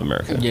idea of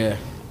America. Yeah.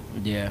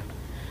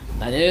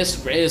 It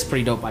is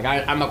pretty dope. Like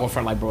I'm not gonna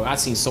front like bro. I've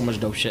seen so much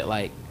dope shit.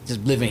 Like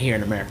just living here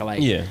in America.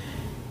 Like yeah.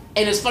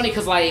 And it's funny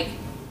because like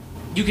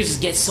you can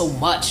just get so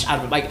much out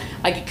of it. Like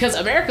because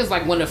America's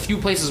like one of the few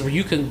places where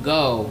you can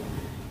go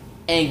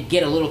and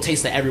get a little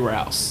taste of everywhere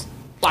else.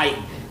 Like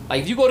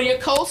if you go to your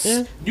coast,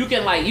 you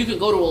can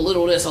go to a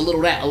little this, a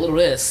little that, a little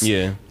this. Yeah.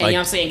 And you know what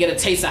I'm saying, get a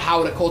taste of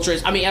how the culture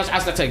is. I mean, as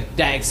to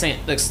that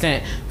extent,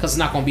 because it's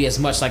not going to be as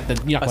much like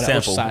you're not going to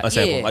a sample.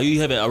 Yeah. Like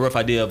you have a rough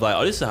idea of like,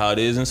 oh, this is how it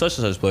is in such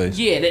and such place.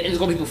 Yeah, and there's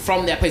going to be people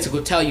from that place who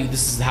will tell you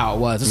this is how it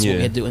was. This is what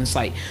we had to do. And it's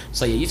like,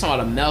 so yeah, you're talking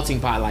about a melting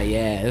pot. Like,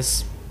 yeah,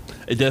 it's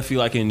definitely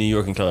like in New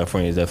York and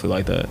California. It's definitely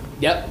like that.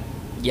 Yep.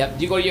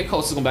 You go to your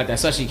coast, it's going to be like that,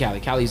 especially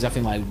Cali. Cali's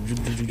definitely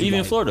like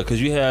even Florida,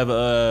 because you have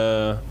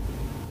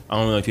I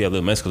don't know if you have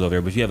little Mexicos over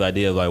there, but you have the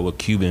idea of like what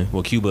Cuba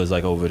is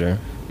like over there,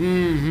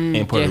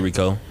 and Puerto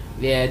Rico.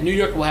 Yeah, New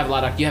York will have a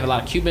lot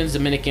of Cubans,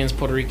 Dominicans,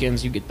 Puerto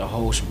Ricans. You get the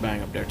whole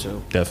shebang up there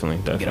too.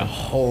 Definitely. You get a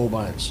whole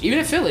bunch. Even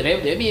in Philly,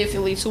 they be in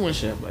Philly too and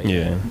shit. Like,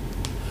 yeah,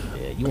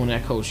 you on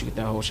that coast, you get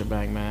that whole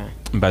shebang, man.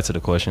 Back to the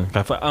question.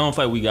 I don't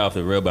feel like we got off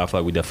the rail, but I feel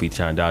like we definitely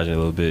trying to dodge it a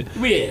little bit.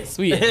 We is.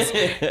 Because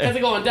they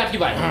go in depth, you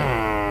like,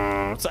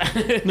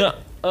 no.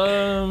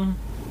 I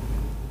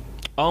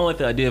don't like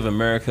the idea of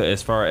America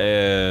as far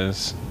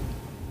as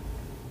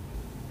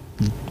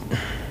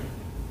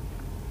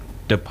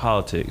the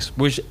politics,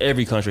 which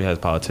every country has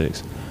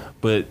politics,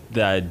 but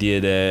the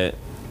idea that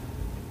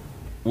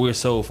we're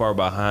so far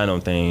behind on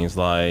things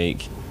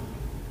like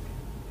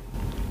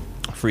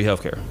free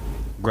healthcare.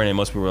 Granted,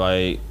 most people are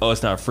like, "Oh,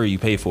 it's not free. You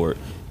pay for it.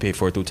 You pay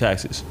for it through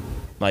taxes."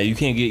 Like you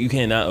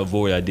cannot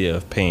avoid the idea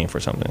of paying for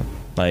something.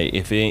 Like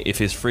if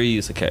it's free,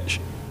 it's a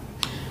catch.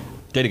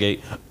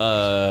 Datagate.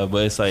 But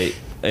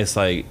it's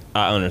like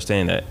I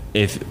understand that.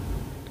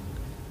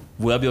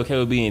 Would I be okay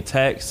with being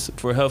taxed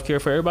for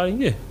healthcare for everybody?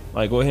 Yeah.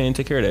 Like go ahead and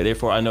take care of that.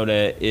 Therefore, I know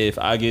that if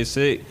I get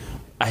sick,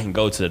 I can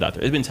go to the doctor.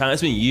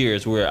 It's been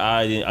years where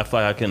I feel like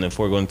I couldn't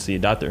afford going to see a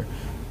doctor,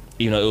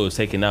 even though it was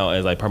taken out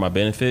as like part of my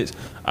benefits.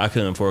 I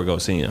couldn't afford to go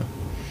see him.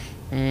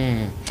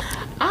 I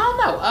don't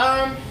know.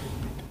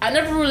 I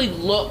never really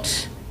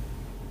looked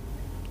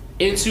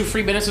into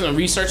free benefits and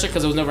researched it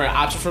because it was never an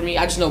option for me.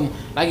 I just know,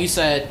 like you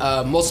said,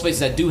 most places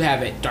that do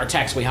have it are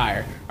taxed way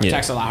higher. Are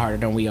taxed a lot harder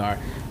than we are,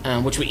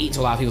 which would eat to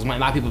a lot of people's mind.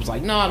 A lot of people's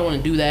like, no, I don't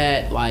want to do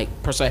that. Like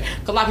per se,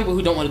 because a lot of people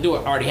who don't want to do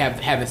it already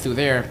have it through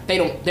there.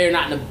 They're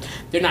not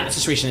in a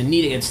situation to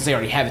need it since they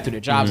already have it through their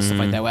jobs and stuff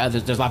like that. Well,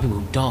 there's a lot of people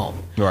who don't.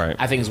 Right.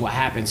 I think is what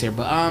happens here.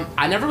 But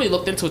I never really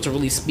looked into it to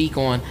really speak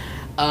on.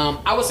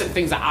 I would say the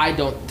thing that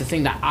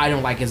I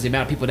don't like is the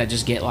amount of people that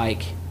just get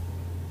like.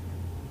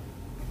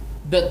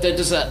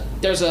 There's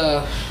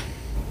a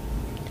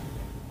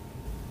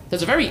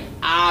very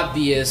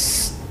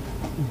obvious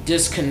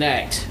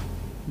disconnect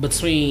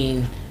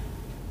between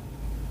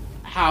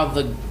how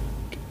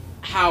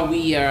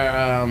we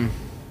are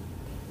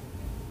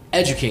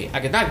educate. I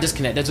could not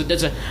disconnect. There's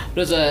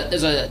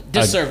a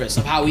disservice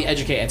of how we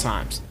educate at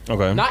times.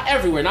 Okay. Not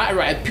everywhere.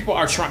 People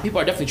are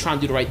definitely trying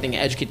to do the right thing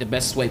and educate the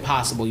best way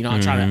possible. You know,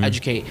 I'm trying to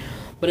educate,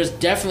 but it's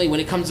definitely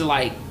when it comes to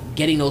like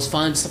getting those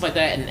funds, stuff like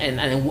that,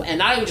 and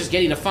not even just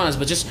getting the funds,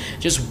 but just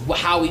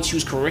how we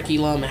choose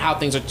curriculum and how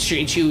things are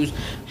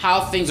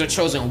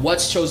chosen,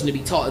 what's chosen to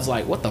be taught is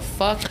like, what the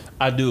fuck?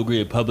 I do agree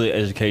that public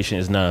education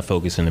is not a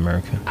focus in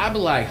America. I'd be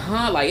like,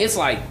 huh? Like it's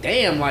like,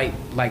 damn, like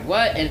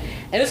what? And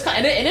it's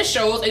kind and it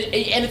shows.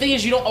 And the thing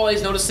is, you don't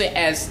always notice it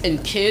as in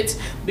kids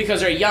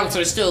because they're young, so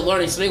they're still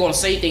learning, so they're gonna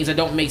say things that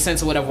don't make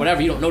sense or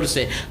whatever. You don't notice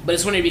it, but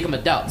it's when they become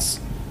adults.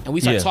 And we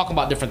start talking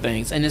about different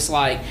things, and it's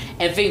like,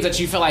 and things that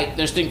you feel like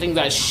there's things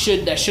that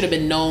should have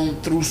been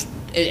known through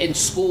in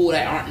school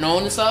that aren't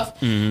known and stuff.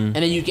 Mm-hmm. And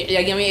then you get,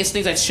 I mean, it's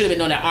things that should have been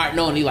known that aren't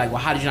known. And you're like,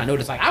 well, how did you not know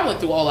this? Like, I went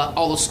through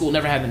all the school,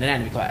 never had an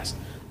anatomy class.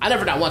 I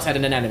never not once had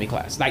an anatomy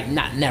class. Like,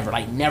 never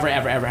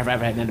ever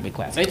had an anatomy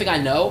class. Anything I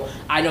know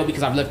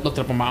because I've looked it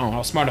up on my own. I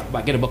was smart enough to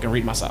like, get a book and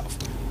read myself.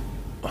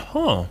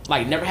 Huh.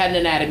 Like, never had an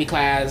anatomy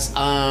class.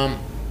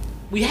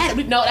 We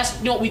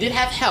did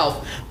have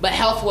health, but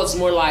health was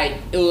more like,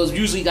 it was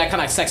usually like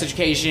kind of like sex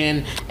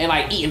education and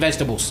like eating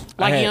vegetables.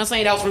 Like, you know what I'm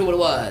saying? That was really what it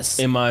was.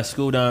 In my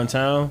school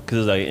downtown, because it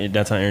was like in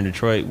downtown in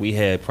Detroit, we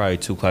had probably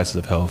 2 classes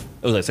of health.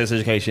 It was like sex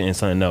education and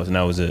something else, and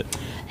that was it.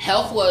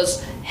 Health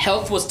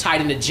was tied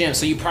in the gym,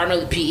 so you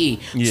primarily PE.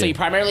 Yeah. So you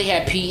primarily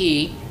had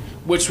PE,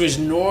 which was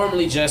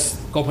normally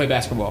just go play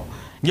basketball.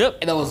 Yep.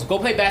 And it was go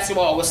play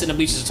basketball or go sit in the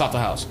bleachers and talk to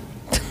the house.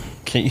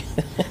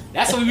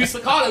 That's what we used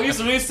to call it. We used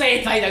to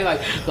say like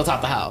go talk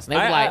to the house. And they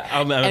were like,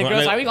 and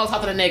girls like, we gonna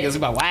talk to the niggas.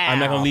 We're like, wow. I'm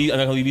not gonna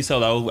leave you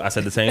solo. I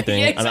said the same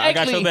thing. Exactly. I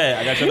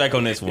got your back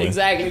on this one.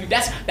 Exactly.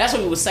 That's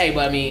what we would say.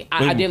 But I mean,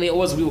 ideally it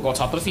was we were gonna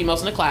talk to the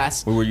females in the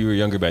class. Where were you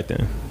younger back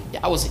then?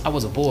 Yeah, I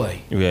was a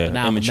boy. Yeah,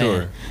 now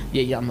immature.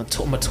 Yeah, I'm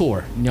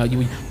mature. You know,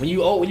 when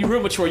you're real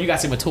mature, you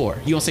gotta say mature.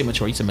 You don't say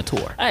mature, you say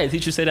mature. I had a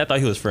teacher say that. I thought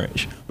he was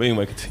French. But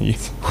anyway, continue.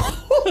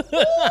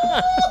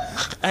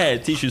 I had a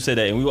teacher say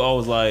that, and we were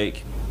always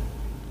like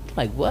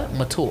what?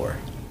 Mature.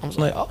 I was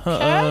like,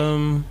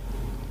 okay.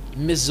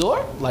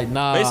 Missour? Like,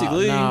 nah.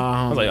 Basically.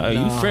 Nah, I was like, are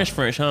you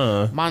French,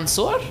 huh?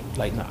 Mansour?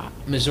 Like, nah.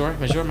 Missour,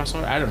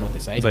 Mansour? I don't know what they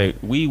say. It's like,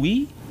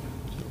 oui.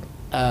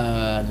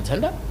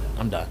 Nintendo?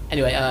 I'm done.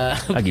 Anyway,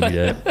 I'll give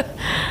you that.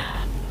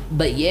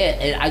 But yeah,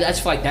 and I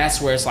just feel like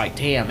that's where it's like,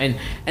 damn. And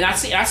I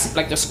see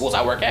like the schools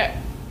I work at,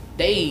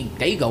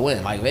 they go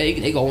in. Like,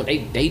 they go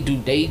in,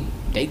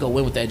 they go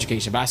in with the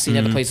education, but I see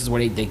other places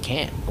where they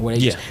can't, where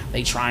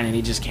they trying and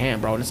they just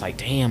can't, bro. And it's like,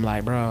 damn,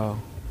 like, bro.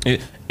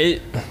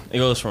 It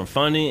goes from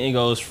funding, it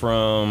goes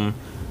from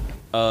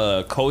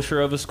culture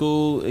of a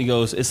school.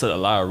 It's a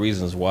lot of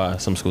reasons why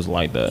some schools are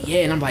like that. Yeah,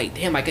 and I'm like,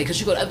 damn, like, because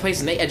you go to other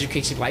places and they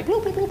educate you like,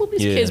 bloop, bloop, bloop, bloop.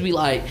 These kids be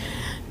like.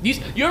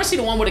 You ever see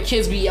the one where the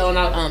kids be yelling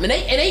out?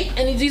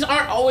 And these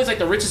aren't always like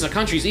the richest of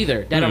countries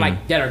either. That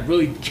are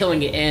really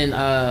killing it in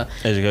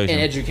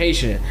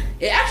education.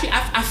 It actually,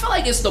 I feel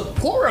like it's the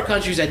poorer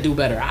countries that do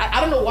better. I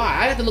don't know why.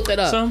 I have to look that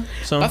up.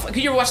 Some. Could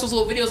you ever watch those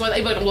little videos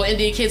like little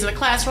Indian kids in the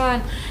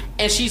classroom?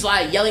 And she's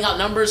like yelling out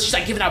numbers. She's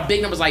like giving out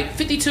big numbers like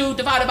 52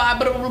 divided by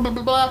blah blah blah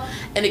blah blah.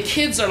 And the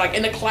kids are like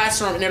in the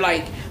classroom and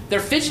they're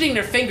fidgeting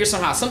their fingers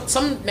somehow.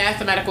 Some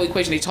mathematical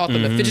equation they taught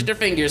them to fidget their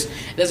fingers.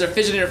 As they're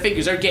fidgeting their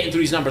fingers, they're getting through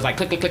these numbers like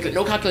click, click, click, click,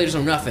 no calculators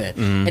or nothing.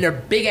 And they're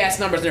big ass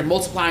numbers. They're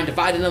multiplying,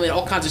 dividing them, and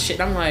all kinds of shit.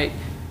 And I'm like,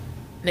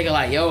 nigga,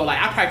 like, yo,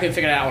 like, I probably couldn't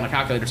figure that out on a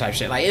calculator type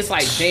shit. Like, it's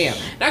like, damn.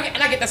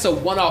 And I get that's a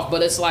one-off,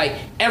 but it's like,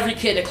 every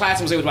kid in the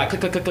class was able to, like,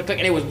 click, click, click, click, click,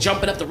 and they was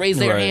jumping up to raise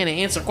their hand and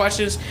answer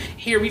questions.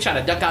 Here, we try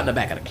to duck out in the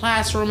back of the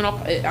classroom and all.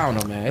 I don't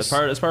know, man. That's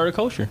part of the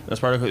culture. That's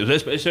part of the culture.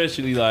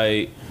 Especially,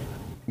 like,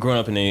 growing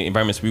up in the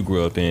environments we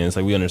grew up in. It's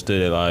like, we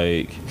understood that,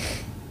 like,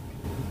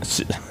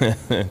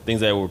 things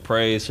that were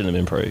praised shouldn't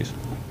have been praised.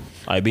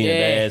 Like, being a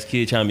badass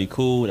kid trying to be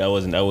cool, that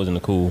wasn't a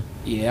cool.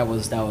 Yeah, that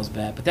was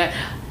bad. But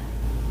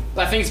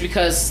I think it's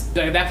because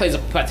that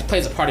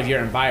plays a part of your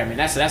environment.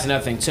 That's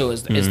another thing too.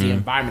 Is the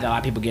environment that a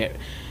lot of people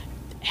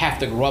have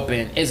to grow up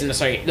in. Isn't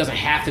necessarily, it doesn't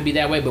have to be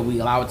that way, but we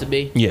allow it to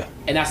be. Yeah.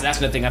 And that's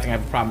another thing I think I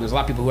have a problem. There's a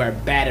lot of people who are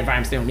bad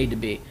environments they don't need to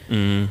be.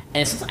 And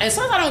sometimes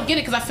I don't get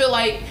it because I feel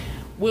like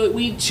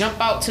we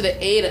jump out to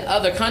the aid of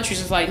other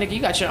countries. It's like, nigga,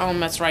 you got your own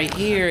mess right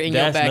here in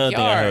your backyard. That's another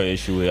thing I have an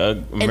issue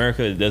with.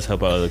 America does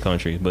help out other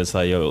countries, but it's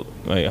like, yo,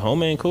 like,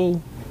 home ain't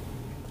cool.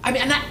 I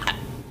mean,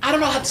 I don't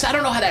know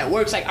how that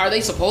works. Like, are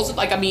they supposed to?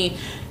 Like, I mean,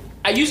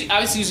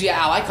 obviously use an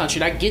ally country,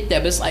 and I get that,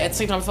 but it's like at the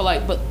same time I feel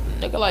like, but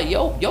nigga, like,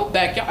 your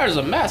backyard is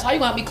a mess. How you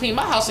gonna have me clean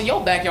my house and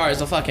your backyard is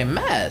a fucking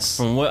mess?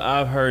 From what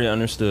I've heard and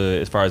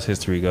understood, as far as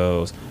history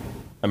goes,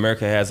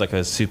 America has like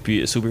a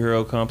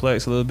superhero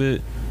complex a little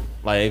bit.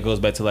 Like, it goes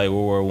back to like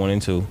World War I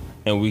and II,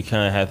 and we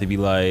kind of have to be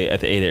like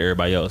at the aid of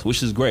everybody else,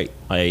 which is great.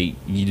 Like,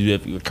 you do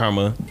that with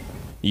karma,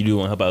 you do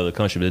want to help out the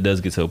country, but it does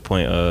get to a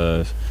point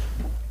of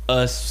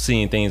us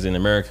seeing things in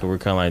America. We're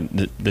kind of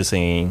like this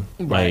ain't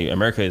right. Like,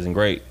 America isn't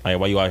great. Like,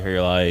 why you out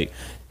here like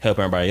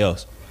helping everybody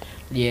else?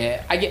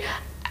 Yeah, I guess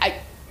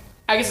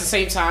at the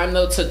same time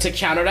though, to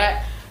counter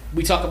that,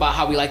 we talk about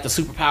how we like the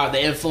superpower,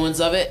 the influence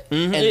of it,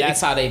 and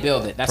that's how they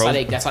build it. That's how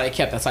they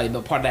kept. That's how they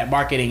build part of that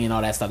marketing and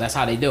all that stuff. That's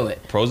how they do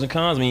it. Pros and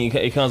cons. I mean,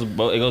 it goes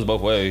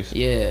both ways.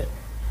 Yeah,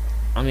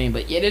 I mean,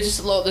 but yeah,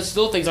 there's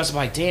little things I'm just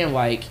like, damn,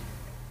 like,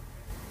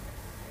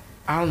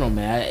 I don't know,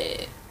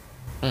 man.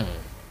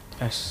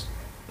 That's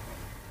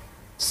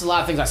a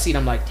lot of things I see, and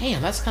I'm like,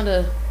 damn, that's kind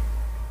of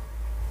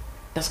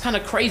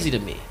crazy to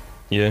me.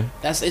 Yeah,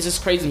 it's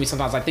just crazy to me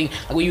sometimes. I think,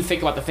 like, when you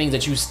think about the things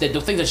that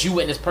you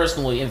witness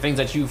personally, and things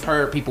that you've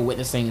heard people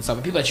witnessing and stuff,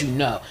 and people that you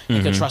know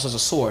you can trust as a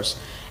source,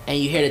 and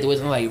you hear that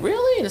and like,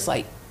 really, and it's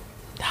like,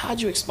 how'd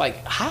you explain?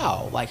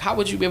 How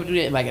would you be able to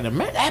do that? Like, in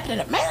America, that happened in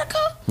America?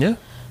 Yeah,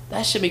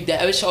 that should make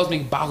that. It shows me,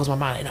 boggles my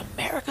mind. In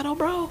America, though,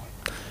 bro.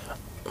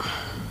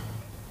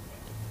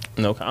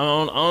 No, I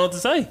don't know what to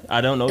say. I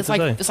don't know what to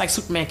say. It's like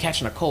Superman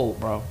catching a cold,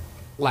 bro.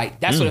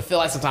 Like, that's what it feels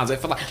like sometimes. It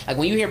feels like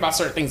when you hear about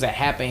certain things that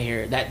happen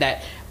here,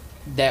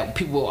 that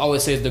people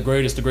always say is the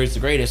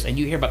greatest, and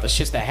you hear about the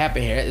shits that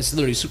happen here, it's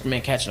literally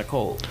Superman catching a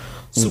cold.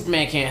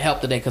 Superman can't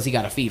help today because he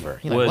got a fever.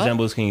 What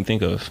examples can you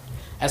think of?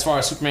 As far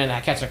as Superman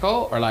catching a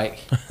cold, or like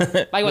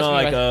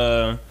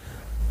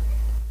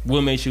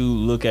what makes you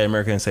look at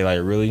America and say, like,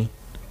 really?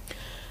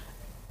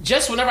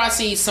 Just whenever I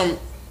see some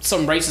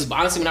racist, but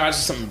honestly, whenever I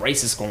see something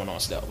racist going on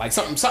still, like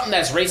something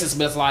that's racist,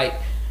 but it's like,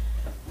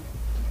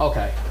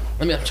 okay.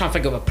 I'm trying to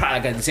think of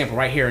an example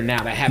right here and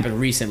now that happened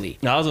recently.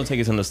 Now, I was going to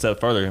take it a step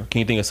further. Can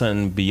you think of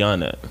something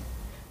beyond that?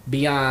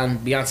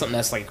 Beyond something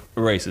that's like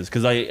racist?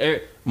 Because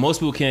like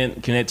most people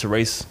can't connect to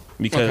race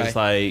because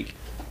like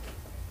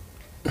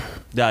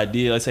the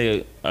idea, let's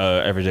say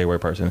everyday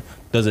white person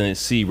doesn't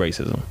see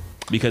racism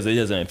because it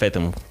doesn't affect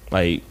them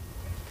like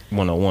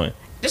one-on-one.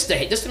 Just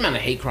the amount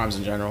of hate crimes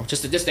in general.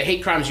 Just the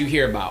hate crimes you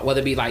hear about, whether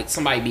it be like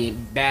somebody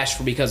being bashed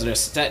for because of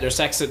their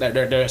sex,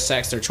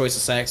 their choice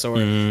of sex, or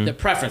their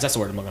preference. That's the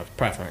word I'm looking for.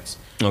 Preference.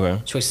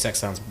 Okay. Choice of sex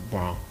sounds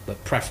wrong,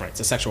 but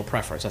preference, a sexual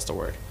preference. That's the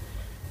word.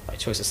 Like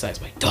choice of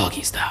sex, like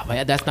doggy style.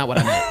 Like, that's not what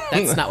I meant.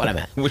 That's not what I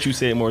meant. What you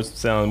said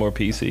sounds more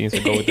PC,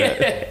 so go with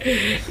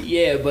that.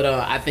 Yeah, but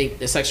I think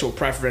the sexual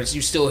preference,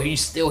 you still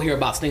hear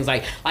about things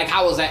like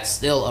how is that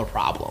still a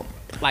problem?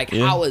 Like,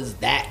 how is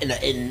that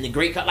in the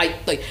great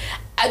like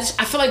I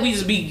feel like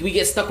we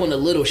get stuck on the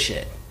little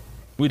shit.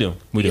 We do.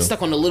 We get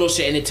stuck on the little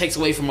shit, and it takes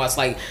away from us.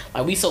 Like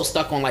we so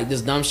stuck on like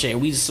this dumb shit,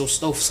 and we just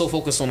so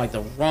focused on like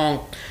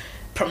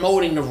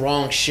promoting the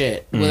wrong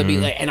shit. Whether it be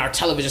like in our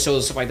television shows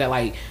and stuff like that.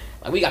 Like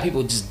we got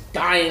people just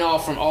dying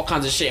off from all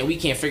kinds of shit, and we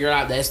can't figure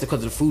out that it's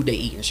because of the food they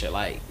eat and shit.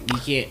 Like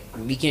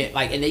we can't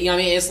like, and you know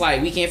what I mean? It's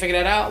like we can't figure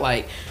that out.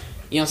 Like,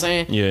 you know what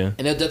I'm saying? Yeah.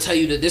 And they'll tell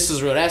you that this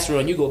is real, that's real,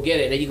 and you go get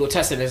it, and then you go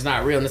test it, and it's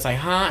not real, and it's like,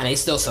 huh? And they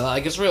still sell it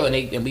like it's real,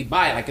 and we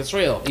buy it like it's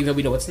real, even though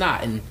we know it's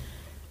not. And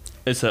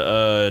it's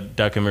a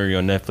documentary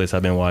on Netflix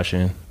I've been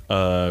watching.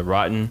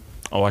 Rotten.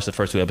 I watched the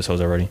first 2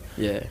 episodes already.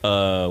 Yeah.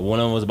 One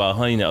of them was about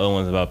honey, the other one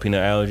was about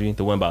peanut allergy.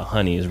 The one about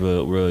honey is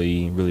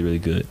really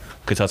good.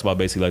 Because it talks about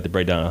basically like the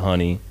breakdown of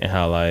honey and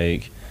how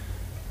like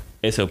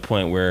it's a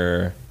point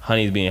where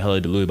honey is being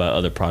hella diluted by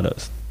other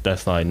products.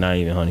 That's like not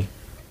even honey.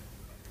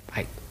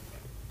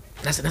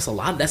 That's a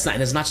lot. That's not.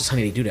 And it's not just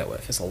honey they do that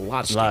with. It's a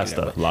lot of shit. A lot of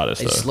stuff.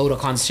 They just load all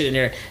kinds of shit in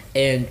there,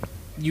 and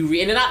you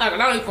read. And not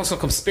only on some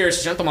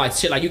conspiracy shit. I'm talking like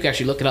shit. Like you can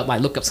actually look it up.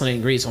 Like look up some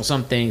ingredients on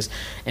some things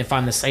and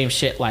find the same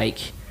shit. Like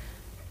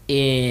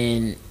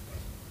in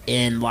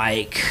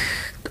like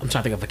I'm trying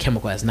to think of a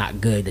chemical that's not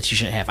good that you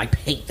shouldn't have. Like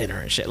paint thinner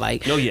and shit.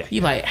 Like oh yeah.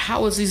 You like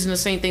how is these in the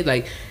same thing?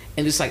 Like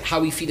and just like how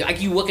we feed it.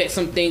 Like you look at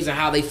some things and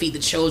how they feed the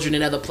children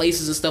in other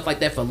places and stuff like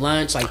that for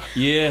lunch. Like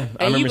yeah,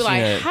 I and remember you be seeing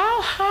like,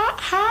 that.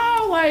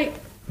 how like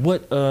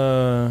What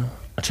I'm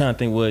trying to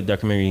think what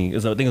documentary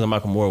is. I think it was a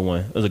Michael Moore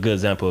one. It was a good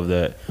example of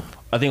that.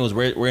 I think it was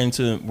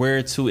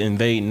where to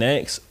invade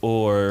next,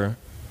 or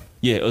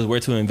yeah, it was Where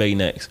to Invade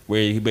Next,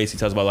 where he basically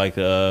talks about like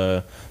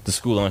the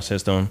school lunch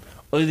system.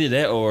 Either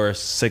that or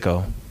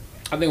Sicko.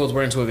 I think it was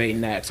Where to Invade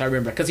Next. I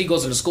remember because he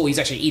goes into school, he's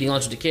actually eating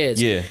lunch with the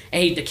kids. Yeah,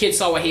 and the kids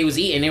saw what he was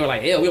eating. They were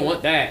like, "Yeah, we don't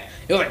want that."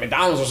 It was like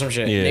McDonald's or some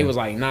shit. Yeah. They was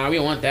like, "Nah, we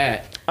don't want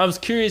that." I was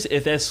curious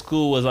if that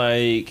school was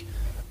like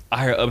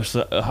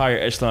a higher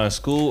echelon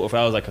school, or if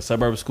I was like a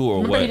suburb school, or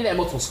Remember what. he did that at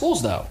multiple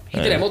schools though. He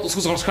did that at multiple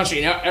schools across the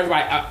country, and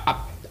everybody,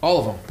 all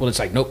of them. Well, it's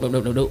like nope.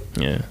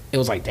 Yeah, It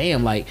was like,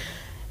 damn, like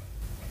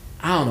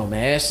I don't know,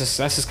 man. That's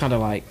just kind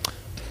of like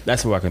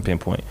that's what I can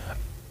pinpoint.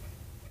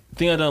 The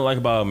thing I don't like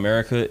about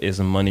America is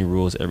money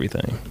rules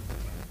everything.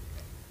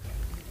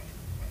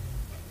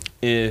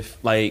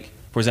 If, like,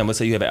 for example, let's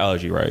say you have an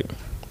allergy, right?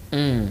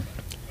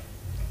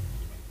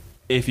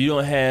 If you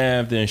don't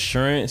have the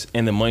insurance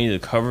and the money to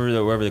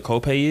cover whatever the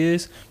copay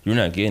is, you're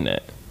not getting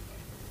that.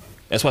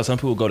 That's why some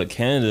people go to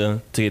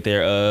Canada to get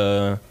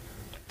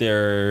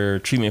their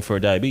treatment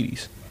for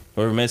diabetes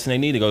or medicine they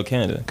need to go to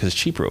Canada because it's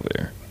cheaper over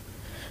there.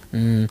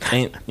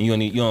 And you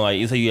don't like,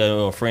 you say you have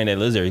a friend that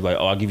lives there, you're like,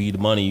 oh, I'll give you the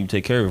money, you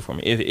take care of it for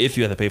me, if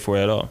you have to pay for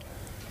it at all.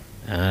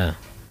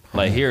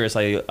 Like here, it's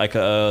like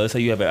let's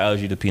say you have an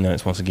allergy to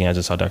peanuts. Once again, I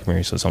just saw a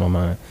documentary, so it's on my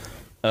mind.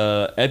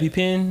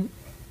 EpiPen,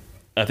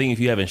 I think if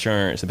you have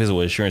insurance, depends on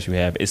what insurance you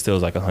have, it still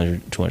is like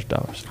 $100, $200.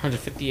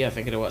 $150. Yeah, I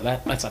think it was.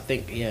 That's I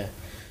think yeah.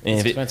 And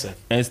It's expensive.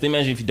 And it's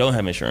imagine if you don't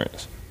have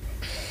insurance.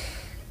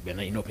 But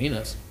now you know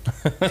peanuts.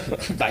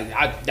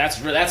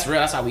 That's real.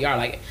 That's how we are.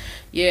 Like,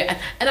 yeah,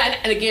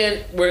 and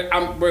again,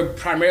 we're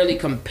primarily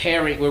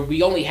comparing.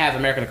 We only have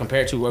America to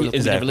compare to. Where we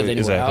never lived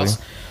anywhere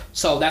else.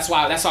 So that's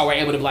why we're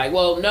able to be like,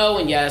 well, no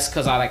and yes,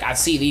 because I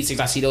see these things,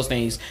 I see those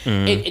things.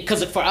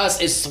 Because for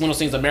us, it's one of those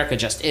things America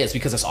just is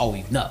because it's all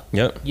we know.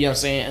 Yep. You know what I'm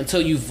saying?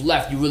 Until you've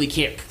left, you really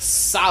can't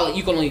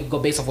you can only go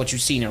based off what you've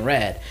seen and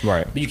read.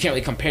 Right. But you can't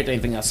really compare it to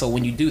anything else. So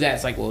when you do that,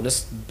 it's like, well,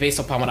 this based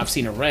upon what I've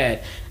seen and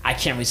read, I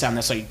can't really say I'm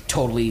necessarily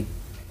totally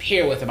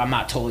here with it. I'm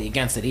not totally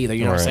against it either.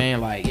 You know what I'm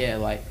saying? Like, yeah,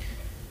 like.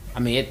 I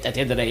mean, at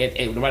the end of the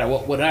day, no matter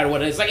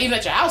what it is, like even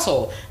at your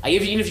household, like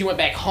even if you went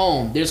back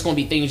home, there's going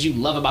to be things you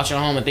love about your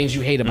home and things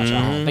you hate about your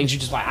home, things you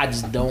just like. I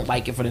just don't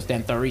like it for this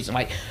damn third reason,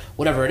 like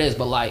whatever it is.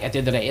 But like at the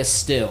end of the day, it's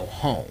still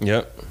home.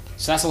 Yep.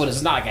 So that's what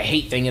it's not like a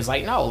hate thing. It's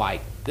like no,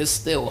 like this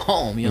still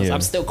home. You know,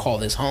 I'm still call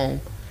this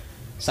home.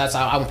 So that's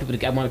how I want people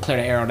to. I want to clear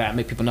the air on that, and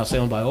make people not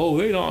saying like, oh,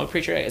 we don't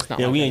appreciate it. It's not.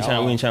 Yeah, like we ain't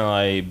trying to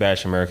like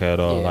bash America at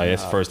all. Yeah, like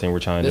that's the first thing we're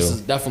trying to do. This is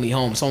definitely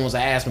home. Someone was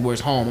to ask me where's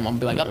home, I'm gonna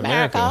be like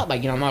America.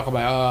 Like I'm not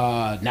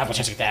gonna be now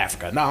to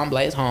Africa. No, I'm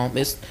like it's home.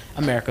 It's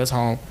America's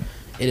home.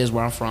 It is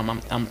where I'm from.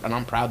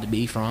 I'm proud to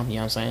be from. You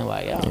know what I'm saying?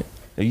 Like yeah.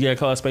 You gotta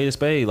call a spade a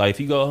spade. Like if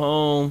you go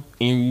home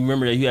and you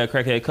remember that you had a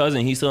crackhead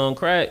cousin, he's still on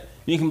crack.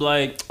 You can be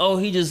like, oh,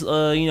 he just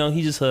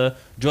a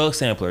drug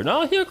sampler.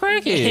 No, he a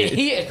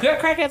crackhead.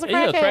 Crackhead's a crackhead.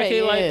 Yeah, a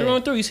crackhead like through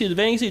and through. You see the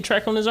vein, you see the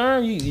track on his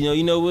arm.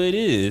 You know what it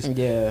is.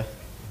 Yeah.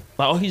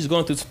 Like, oh, he's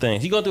going through some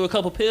things. He going through a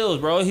couple pills,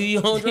 bro. He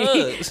on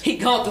drugs. he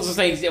going through some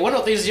things. One of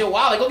those things is your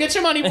wallet. Go get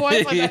your money, boy.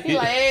 He's like,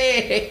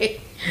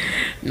 hey.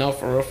 No,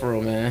 for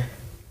real, man.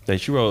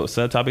 That you wrote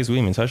subtopics we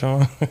even touch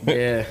on.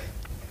 Yeah.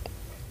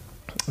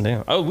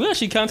 Damn. Oh, we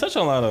actually kind of touched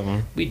on a lot of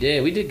them. We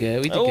did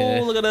good.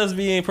 Oh, look at us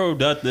being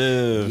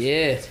productive.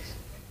 Yeah.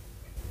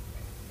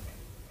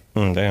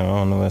 Damn, I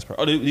don't know that's.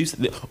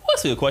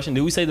 What's the question?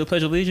 Did we say the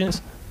Pledge of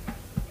Allegiance?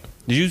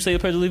 Did you say the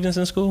Pledge of Allegiance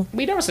in school?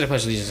 We never said the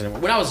Pledge of Allegiance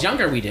anymore. When I was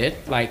younger, we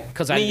did. Like,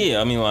 cause I did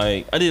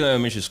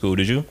elementary school.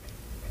 Did you?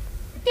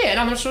 Yeah, and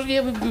I'm sure.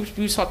 Yeah,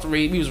 we was taught to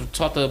read. We was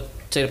taught to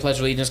say the Pledge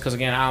of Allegiance because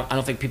again, I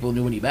don't think people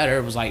knew any better.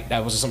 It was like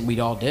that was something we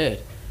all did.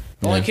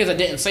 The only kids that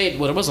didn't say it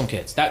were the Muslim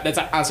kids. That's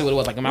honestly what it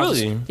was. Like,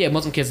 really?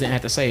 Muslim kids didn't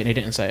have to say it. They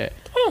didn't say it.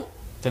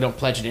 They don't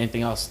pledge to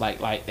anything else. Like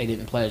they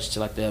didn't pledge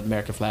to like the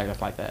American flag and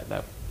stuff like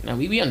that. And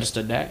we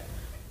understood that.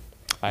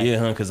 Like,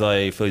 yeah, because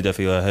like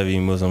Philadelphia a heavy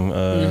Muslim.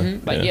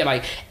 It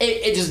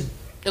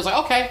was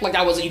like okay, like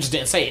that wasn't you just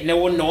didn't say it. No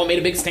one made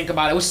a big stink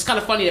about it. It was just kind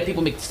of funny that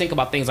people make stink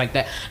about things like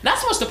that. Not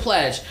so much the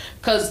pledge,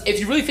 because if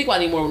you really think about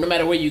it anymore, no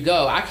matter where you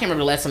go, I can't remember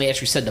the last time they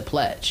actually said the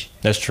pledge.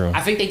 That's true.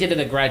 I think they did it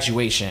at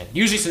graduation.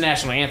 Usually it's the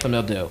national anthem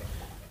they'll do.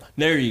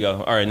 There you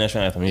go. All right,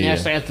 national anthem. Yeah.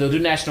 National anthem. They'll do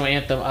national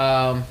anthem.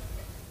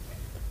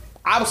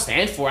 I will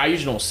stand for it. I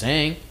usually don't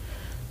sing.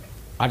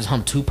 I just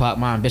hum Tupac.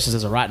 My ambitions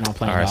is a rotten. I'm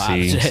playing.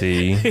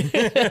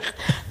 RC.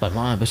 But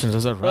my ambitions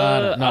is a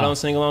rotten. No. I don't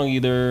sing along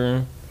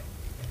either.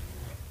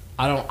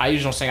 I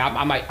usually don't sing.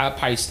 I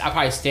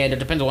probably stand up.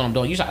 Depends on what I'm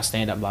doing. Usually I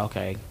stand up. Like,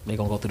 okay, they're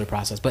gonna go through the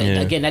process. But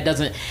again, that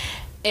doesn't.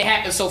 It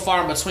happens so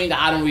far in between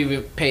that I don't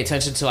even pay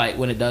attention to like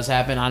when it does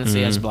happen.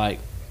 Honestly, it's like,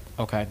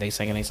 okay, they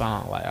singing a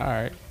song. Like, all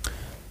right.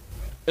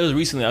 It was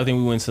recently. I think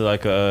we went to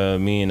like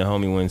me and the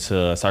homie went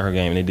to a soccer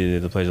game and they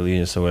did the Pledge of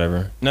Allegiance or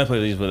whatever. Not Pledge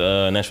of Allegiance,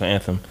 but national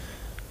anthem.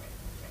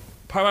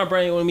 Part of my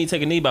brain wanted me to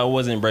take a knee, but I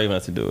wasn't brave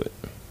enough to do it.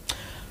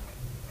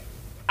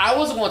 I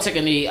wasn't going to take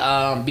a knee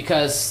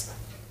because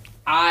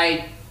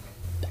I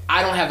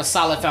don't have a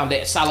solid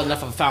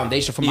enough of a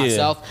foundation for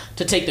myself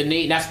to take the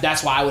knee. And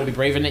that's why I would be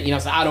brave in it. You know,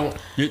 so I don't.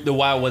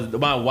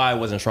 My why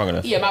wasn't strong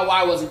enough. Yeah, my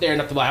why wasn't there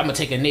enough to be like, I'm gonna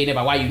take a knee. They're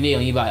like, why you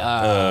kneeling? You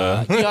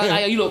like, you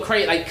know, you look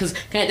crazy, like, because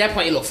at that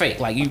point you look fake,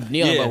 like you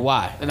kneeling, but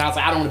why? And I was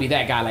like, I don't want to be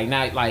that guy. Like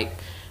now, like.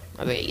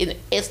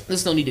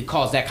 There's no need to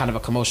cause that kind of a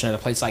commotion at a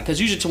place like, because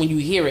usually when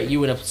you hear it,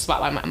 you in a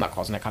spotlight. I'm not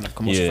causing that kind of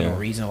commotion for no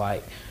reason.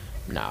 Like,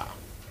 nah,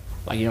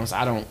 like, you know what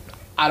I'm saying?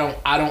 I don't.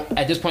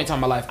 At this point in time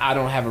in my life, I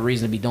don't have a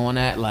reason to be doing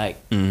that. Like,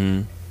 you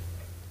know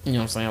what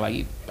I'm saying?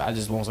 Like, I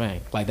just won't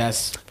say. Like,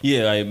 that's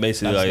like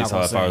basically like that's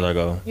how far as I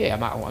go. Yeah,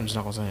 I'm just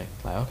not gonna say it.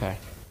 Like, okay.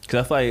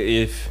 Because I feel like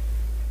if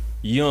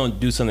you don't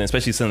do something,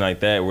 especially something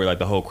like that, where like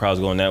the whole crowd's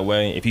going that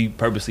way, if you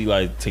purposely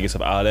like take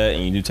yourself out of that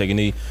and you do take a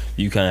knee,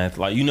 you kind of have to,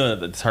 like, you know,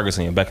 that the target's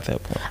on your back at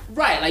that point.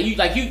 Right,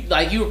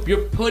 you're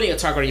putting a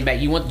target on your back.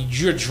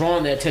 You're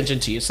drawing the attention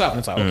to yourself. And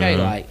it's like, okay,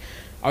 like,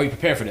 are you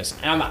prepared for this?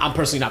 And I'm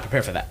personally not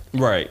prepared for that.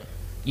 Right.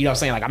 You know what I'm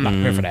saying? Like, I'm not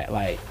prepared for that.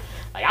 Like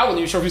I wasn't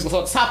even sure if we was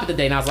gonna stop it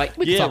today, and I was like,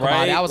 we can talk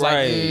about it. I was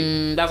like,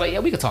 yeah,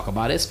 we could talk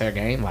about it. It's fair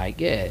game. Like,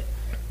 yeah,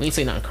 we ain't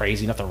say nothing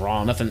crazy, nothing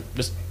wrong, nothing.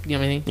 Just, you know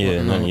what I mean?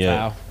 Yeah, nothing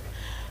yet.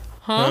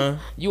 Huh?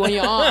 You on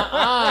your No,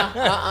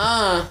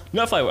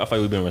 I feel like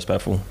we've been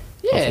respectful.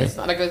 Yeah, it's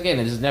not like, again,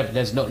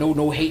 there's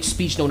no hate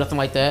speech, no nothing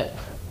like that.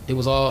 It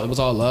was all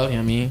love. You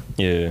know what I mean?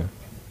 Yeah.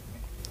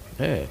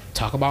 Yeah.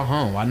 Talk about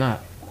home. Why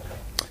not?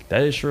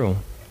 That is true.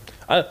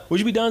 Would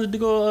you be down to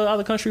go out of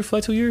the country for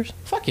like 2 years?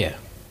 Fuck yeah.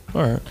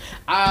 All right.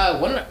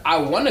 I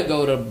want to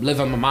go to live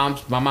on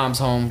my mom's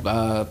home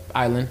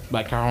island,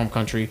 like her home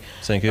country.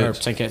 St.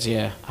 Kitts. St. Kitts.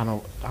 Yeah. I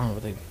don't know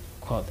what they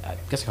call it. I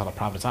guess they call it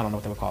Providence. I don't know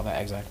what they would call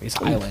that exactly. It's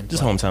an island.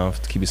 Just hometown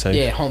to keep it safe.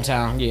 Yeah,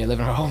 hometown. Yeah, live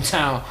in her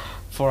hometown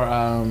for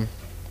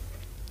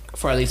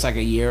at least like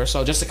a year or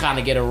so, just to kind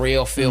of get a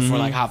real feel for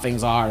like how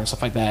things are and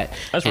stuff like that.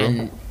 That's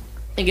real.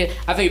 I think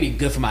it'd be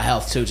good for my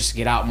health too, just to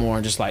get out more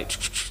and just like,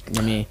 you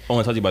know what I mean. I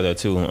want to talk to you about that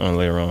too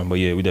later on, but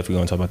yeah, we definitely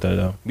gonna talk about that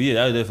though. But yeah,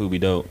 that would definitely be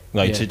dope.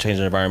 Like to change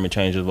the environment,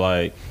 change of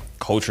like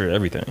culture,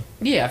 everything.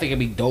 Yeah, I think it'd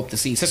be dope to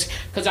see, because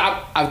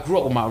I grew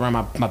up with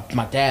around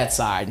my dad's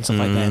side and stuff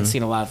like that, and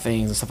seen a lot of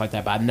things and stuff like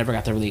that. But I never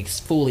got to really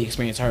fully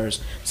experience hers,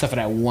 except for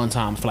that one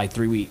time for like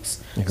 3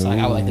 weeks. So like,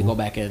 I would like to go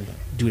back and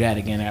do that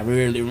again. I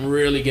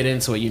really get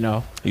into it, you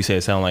know. You say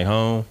it sound like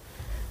home.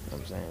 You know what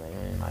I'm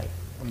saying, like,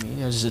 I mean,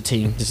 you know, just a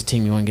team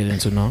you want to get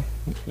into, no?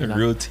 You know?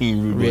 Real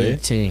team, real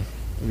team.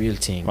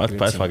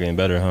 That's fucking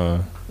better, huh?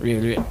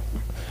 Real.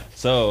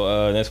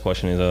 So next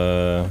question is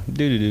I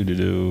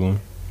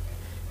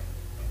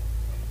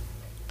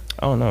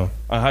don't know.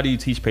 How do you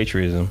teach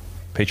patriotism?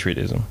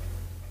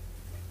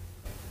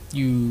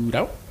 You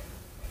don't?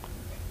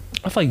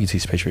 I feel like you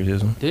teach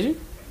patriotism. Did you?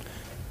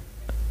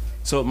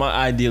 So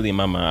ideally in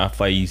my mind, I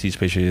feel like you teach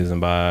patriotism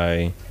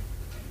by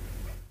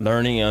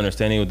learning and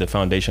understanding what the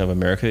foundation of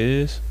America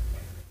is,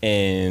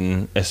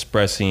 and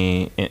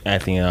expressing and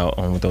acting out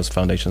on what those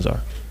foundations are.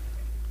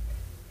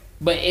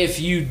 But if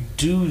you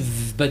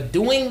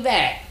doing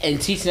that and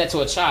teaching that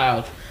to a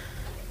child,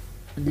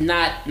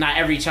 not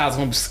every child's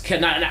gonna.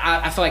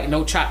 I feel like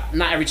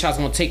not every child's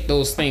gonna take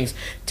those things,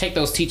 take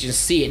those teachings,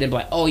 see it, and be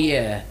like, oh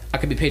yeah, I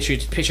could be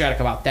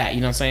patriotic about that.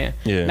 You know what I'm saying?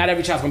 Yeah. Not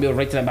every child's gonna be able to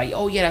relate to that. Like,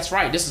 oh yeah, that's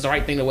right. This is the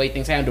right thing, the way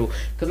things handle.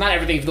 Because not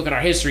everything. If you look at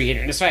our history, and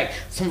in fact,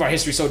 some of our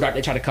history is so dark,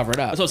 they try to cover it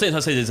up. That's what I'm saying. I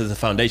say this is the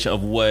foundation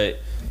of what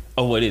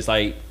it is.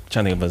 Like,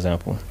 trying to think of an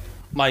example,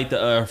 like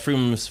the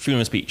freedom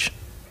of speech.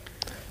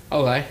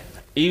 Okay.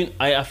 Even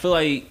I feel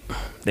like,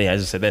 I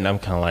just said that, and I'm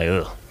kind of like,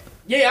 ugh.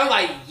 Yeah, I'm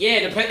like,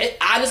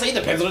 honestly, it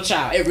depends on the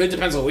child. It really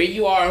depends on where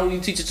you are, who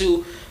you teach it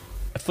to.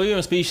 Freedom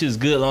of speech is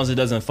good as long as it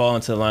doesn't fall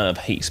into the line of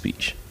hate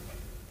speech.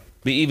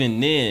 But even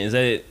then,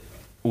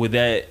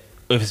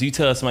 if you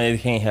tell somebody they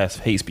can't have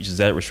hate speech, is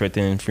that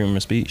restricting freedom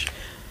of speech?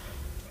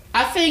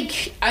 I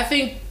think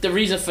the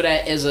reason for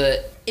that is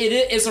a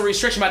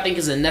restriction, but I think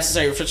is a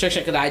necessary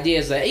restriction, because the idea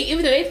is that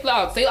even though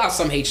they allow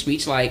some hate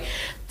speech, like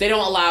they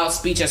don't allow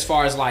speech as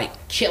far as like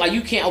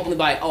you can't openly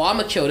be like, oh, I'm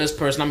gonna kill this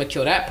person, I'm gonna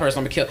kill that person,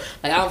 I'm gonna kill,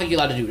 like, I don't think you're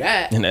allowed to do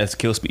that. And that's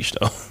kill speech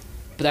though.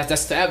 But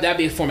that'd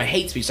be a form of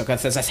hate speech, so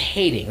that's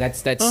hating.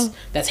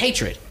 That's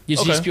hatred.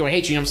 You're just pure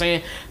hatred. You know what I'm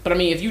saying? But I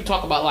mean, if you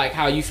talk about like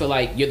how you feel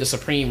like you're the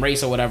supreme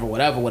race or whatever,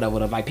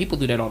 like people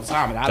do that all the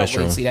time, and I don't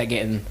really see that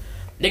getting.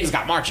 Niggas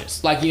got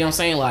marches, like, you know what I'm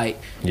saying, like,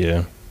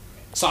 yeah.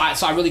 So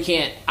I really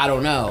can't. I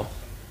don't know.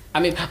 I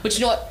mean, but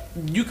you know what?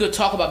 You could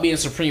talk about being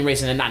supreme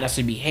race and then not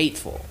necessarily be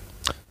hateful.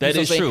 That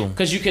is true.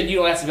 Because you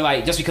don't have to be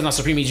like, just because I'm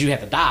supreme means you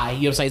have to die. You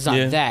know what I'm saying?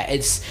 It's not that.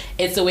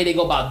 It's the way they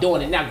go about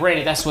doing it. Now,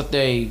 granted, that's what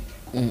they.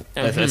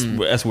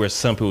 That's where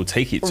some people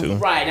take it to.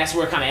 Right, that's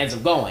where it kind of ends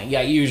up going.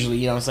 Yeah, usually,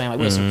 you know what I'm saying? Like,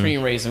 we're the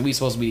supreme race and we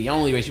supposed to be the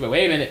only race. You're like,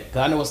 wait a minute,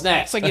 because I know what's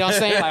next. Like, you know what I'm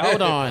saying? Like,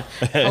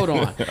 hold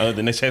on.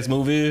 The next chance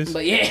move is?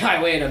 But yeah,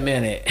 like, wait a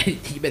minute.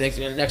 You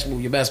better next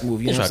move, your best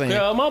move. You know what I'm saying?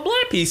 All my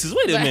black pieces.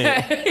 Wait a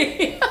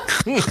minute.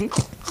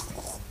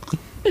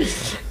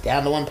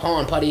 Down to one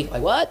pawn, putty.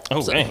 Like, what?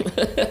 Oh, dang.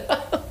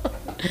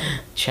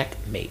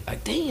 Checkmate.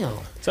 Like, damn.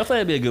 So I feel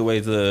like that'd be a good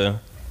way to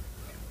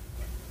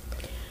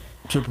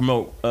to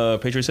promote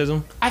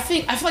patriotism? I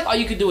feel like all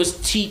you could do is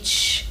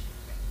teach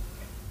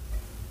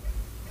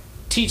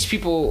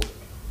people.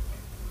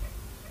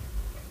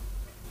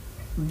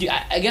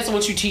 I guess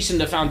once you teach them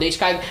the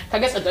foundation, I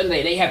guess at the end of the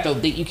day they have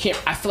to. You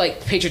can't. I feel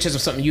like patriotism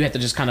is something you have to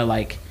just kind of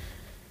like.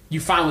 You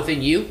find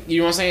within you. You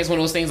know what I'm saying? It's one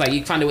of those things like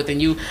you find it within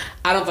you.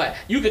 I don't think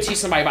you could teach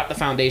somebody about the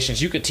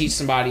foundations. You could teach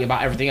somebody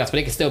about everything else, but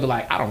they could still be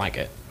like, I don't like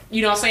it.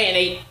 You know what I'm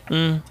saying?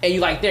 And you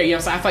like there. You know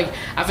what I'm saying?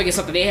 I think it's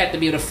something they have to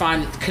be able to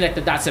find, connect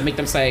the dots, and make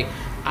them say,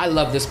 I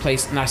love this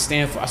place, and I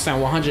stand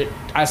 100.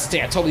 I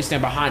totally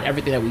stand behind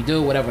everything that we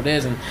do, whatever it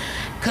is, and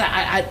cause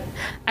I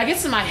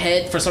guess in my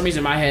head, for some reason,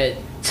 in my head,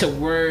 the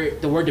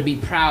word to be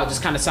proud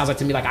just kind of sounds like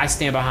to me like I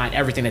stand behind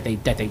everything that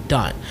they've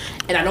done,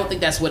 and I don't think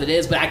that's what it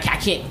is, but I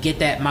can't get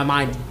that my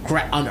mind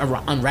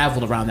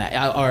unraveled around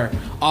that or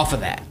off of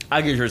that.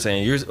 I get what you're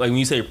saying. You're like when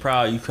you say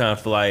proud, you kind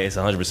of feel like it's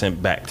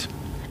 100% backed.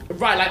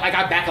 Right, like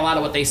I back a lot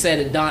of what they said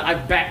and done. I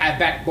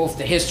back both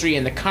the history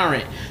and the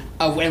current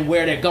of and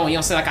where they're going. You know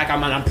what I'm saying?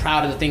 Like I'm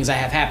proud of the things that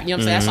have happened. You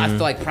know what I'm saying? That's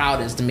what I feel like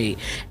proud is to me.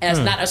 And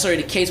it's not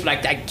necessarily the case,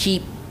 but I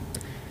keep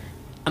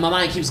my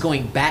mind keeps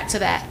going back to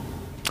that.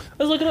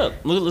 Let's look it up.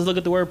 Let's look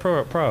at the word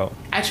proud.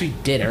 I actually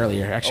did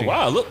earlier. Actually, oh,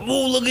 wow!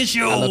 Look at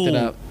you. I looked it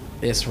up.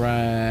 It's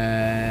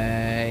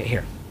right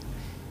here.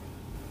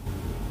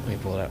 Let me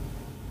pull it up,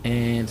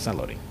 and it's not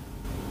loading.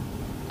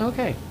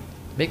 Okay,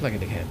 big like a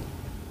dickhead.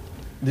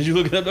 Did you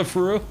look it up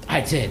for real?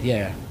 I did,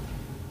 yeah.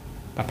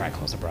 I probably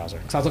closed the browser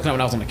because I was looking at it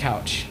when I was on the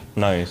couch.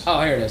 Nice. Oh,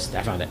 here it is.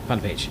 I found it.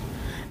 Found the page.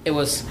 It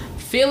was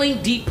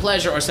feeling deep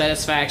pleasure or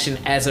satisfaction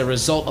as a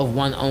result of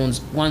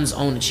one's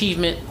own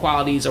achievement,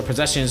 qualities, or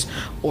possessions,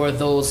 or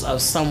those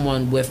of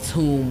someone with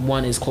whom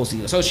one is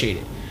closely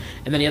associated.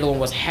 And then the other one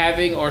was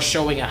having or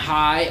showing a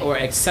high or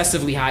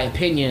excessively high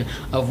opinion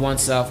of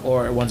oneself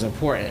or one's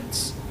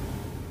importance.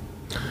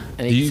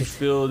 And do you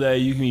feel that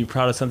you can be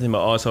proud of something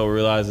but also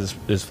realize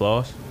its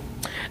flaws?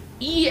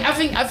 Yeah,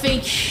 I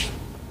think.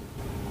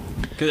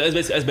 Because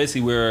that's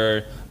basically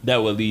where that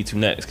would lead to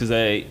next. Because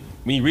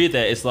when you read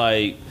that, it's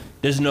like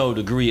there's no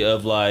degree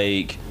of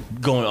like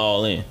going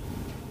all in.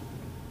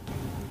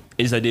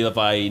 It's the idea of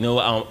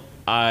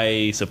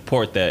I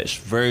support that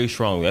very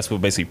strongly. That's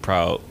what basically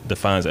proud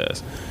defines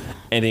as.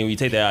 And then when you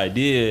take that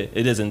idea,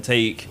 it doesn't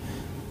take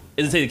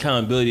the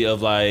accountability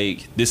of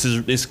like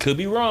this could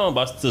be wrong,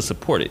 but I still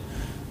support it.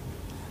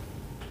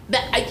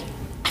 I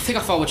think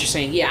I follow what you're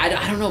saying. Yeah,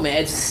 I don't know,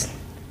 man.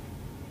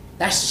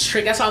 That's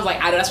tricky. That's why I was like,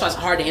 that's why it's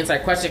hard to answer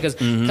that question because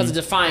to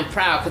define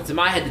proud. Because in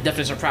my head, the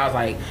definition of proud is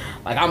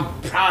like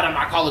I'm proud of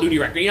my Call of Duty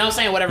record. You know what I'm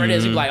saying? Whatever it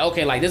is, you'd be like,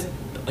 okay, like this.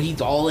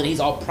 He's all in. He's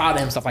all proud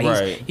of himself.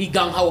 Like he's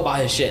gung ho about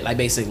his shit. Like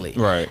basically.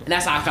 Right. And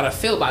that's how I kind of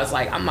feel about it. It's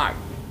like I'm not.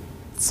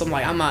 So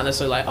I'm not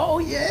necessarily like, oh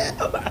yeah,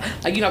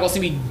 like you're not gonna see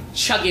me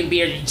chugging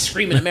beer and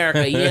screaming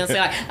America. You know what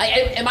I'm saying?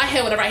 Like in my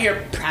head, whenever I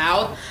hear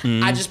proud,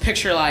 I just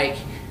picture like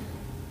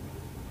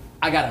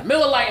I got a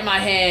Miller Lite in my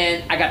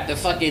hand. I got the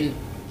fucking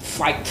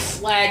like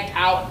flagged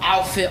out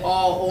outfit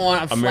all on.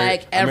 I'm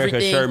flagged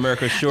everything. America shirt,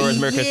 America shorts,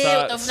 America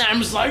socks. I'm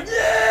just like,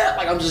 yeah,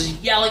 like I'm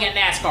just yelling at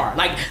NASCAR.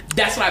 Like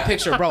that's what I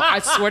picture, bro. I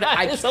swear to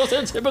it's so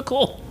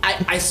typical.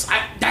 I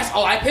that's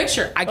all I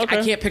picture. I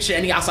can't picture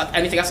anything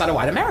outside of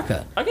white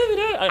America. I give you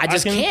that. I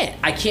just can't.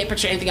 I can't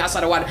picture anything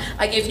outside of white.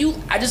 Like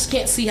I just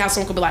can't see how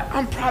someone could be like,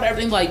 I'm proud of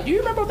everything. Like, do you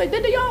remember what they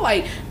did to y'all?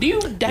 Like, have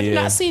you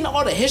not seen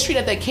all the history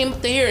that they came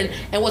up to here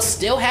and what's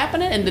still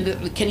happening?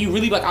 And can you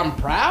really be like, I'm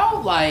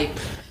proud? Like.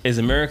 Is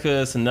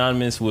America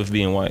synonymous with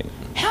being white?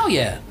 Hell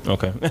yeah.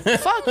 Okay.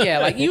 Fuck yeah.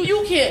 Like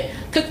you can't.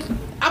 Cause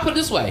I put it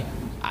this way: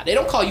 they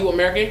don't call you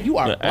American. You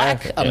are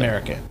Black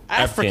American,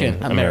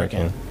 African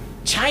American,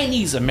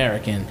 Chinese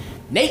American.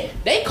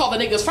 They call the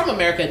niggas from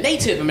America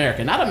Native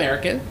American, not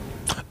American.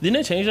 Didn't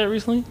they change that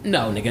recently?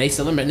 No, nigga, they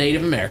still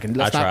Native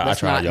American. I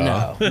tried,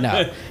 y'all.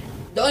 No.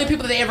 The only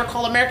people that they ever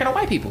call American are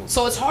white people.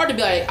 So it's hard to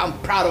be like, I'm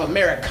proud of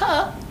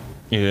America.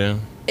 Yeah.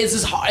 It's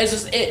just hard.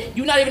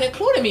 You're not even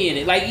including me in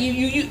it. Like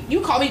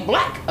you call me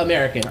Black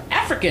American,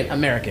 African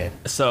American.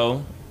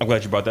 So I'm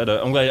glad you brought that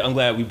up. I'm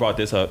glad we brought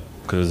this up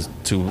because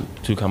two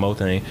combo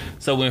thing.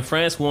 So when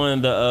France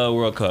won the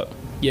World Cup,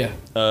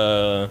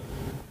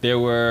 there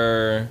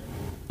were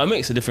a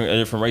mix of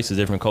different races,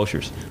 different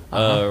cultures.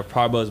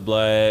 Parba's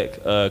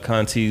Black,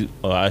 Conti.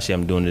 Oh, actually,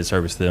 I'm doing this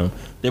service to them.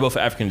 They're both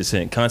African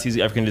descent. Conti's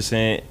African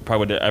descent,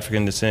 Parba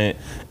African descent,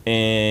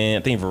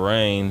 and I think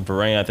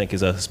Varane I think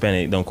is a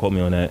Hispanic. Don't quote me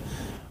on that.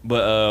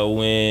 But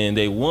when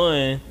they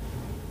won,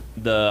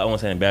 I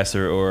won't say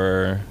ambassador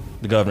or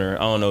the governor, I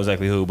don't know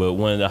exactly who, but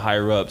one of the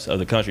higher ups of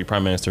the country,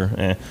 prime minister,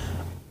 and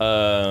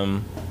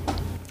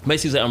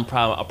basically said, I'm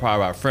proud of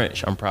our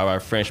French. I'm proud of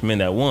our French men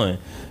that won.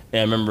 And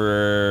I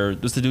remember,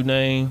 what's the dude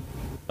name?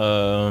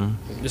 The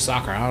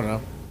soccer, I don't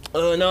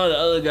know. No, the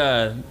other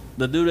guy,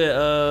 the dude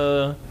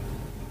that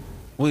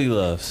Willie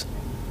loves,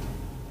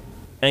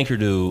 anchor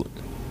dude.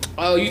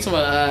 Oh, you talking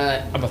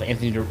about? I'm about to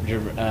Anthony. Not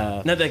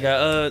that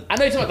guy. I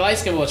know you're talking about the light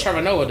skin,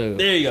 Trevor Noah dude.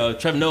 There you go,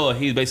 Trevor Noah.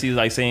 He's basically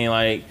like saying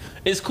like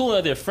it's cool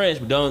that they're French,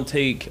 but don't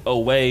take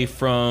away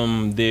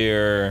from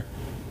the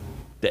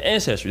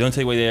ancestry. Don't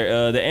take away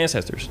their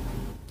ancestors.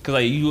 Because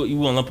like you want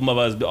to lump them up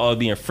as all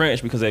being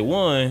French because they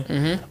won,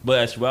 but in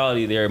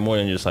actuality they're more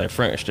than just like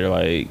French. They're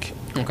like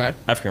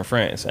African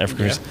France,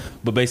 Africans. Yeah.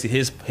 But basically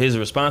his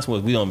response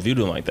was, we don't view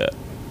them like that.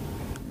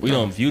 We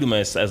don't view them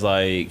as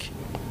like,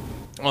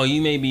 oh,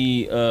 you may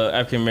be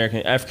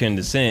African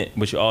descent,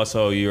 but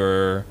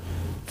you're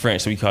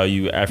French, so we call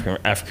you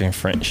African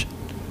French.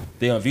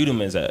 They don't view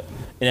them as that,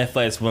 and I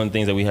feel like it's one of the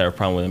things that we have a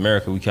problem with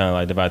America. We kind of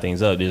like divide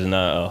things up. There's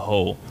not a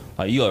whole.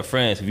 Like you are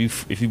France.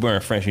 If you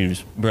burn French, you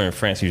just burn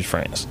France. You just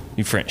France.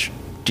 You French.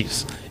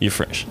 Jesus, you're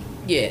French.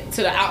 Yeah,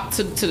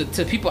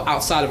 to people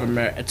outside of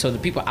America. To the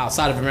people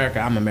outside of America,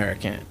 I'm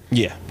American.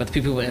 Yeah. But the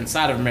people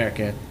inside of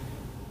America,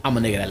 I'm a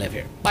nigga that live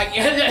here. Like,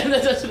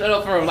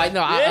 like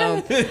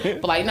no,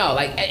 but like no,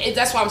 like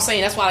that's why I'm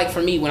saying. That's why, like,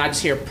 for me, when I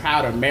just hear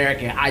proud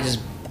American, I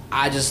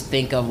just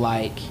think of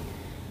like.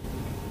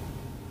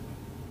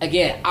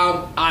 Again,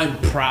 I'm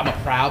proud. I'm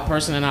a proud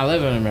person, and I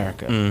live in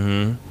America.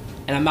 Mm-hmm.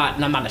 And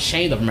I'm not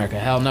ashamed of America.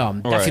 Hell no,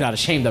 I'm definitely not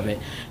ashamed of it.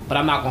 But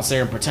I'm not gonna sit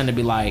here and pretend to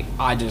be like,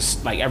 I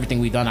just like everything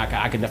we've done. I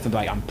can definitely be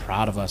like, I'm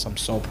proud of us. I'm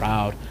so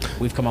proud.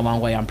 We've come a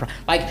long way. I'm proud.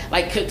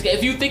 Like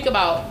if you think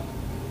about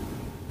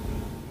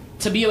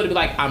to be able to be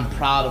like, I'm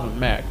proud of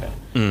America.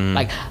 Mm.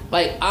 Like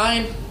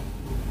I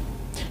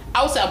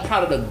would say I'm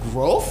proud of the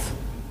growth.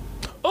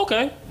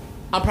 Okay.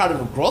 I'm proud of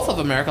the growth of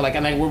America, like,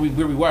 and like where we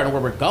were and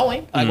where we're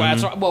going. Like,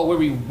 where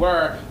we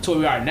were to where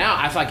we are now.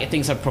 I feel like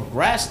things have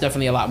progressed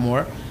definitely a lot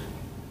more.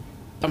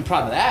 I'm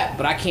proud of that,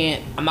 but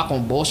I'm not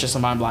gonna bullshit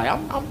somebody and be like,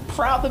 I'm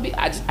proud to be.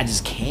 I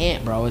just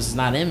can't, bro. It's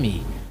not in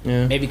me.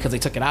 Yeah. Maybe because they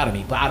took it out of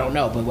me, but I don't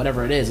know. But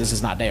whatever it is, this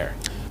is not there.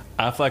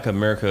 I feel like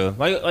America,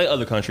 like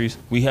other countries,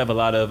 we have a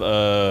lot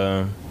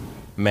of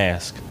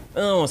mask. I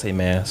don't want to say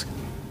mask.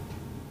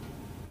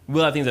 We have a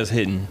lot of things that's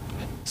hidden.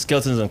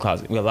 Skeletons in the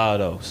closet. We have a lot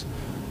of those.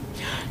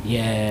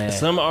 Yeah.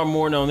 Some are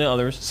more known than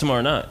others. Some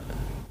are not.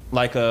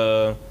 Like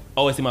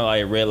always think about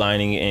like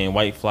redlining and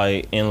white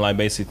flight and like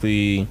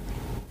basically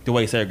the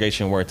way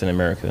segregation worked in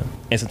America,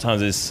 and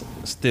sometimes it's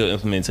still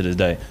implemented to this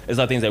day. It's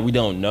like things that we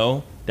don't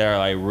know that are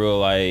like real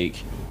like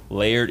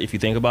layered if you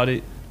think about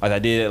it. Like I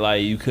did,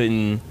 like you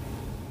couldn't.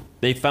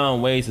 They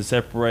found ways to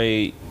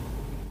separate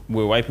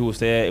where white people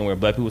stay at and where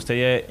black people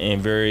stay at in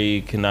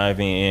very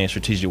conniving and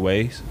strategic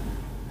ways.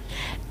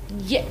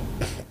 Yeah.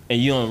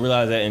 And you don't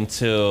realize that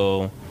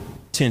until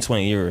 10,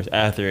 20 years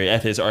after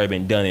it's already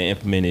been done and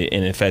implemented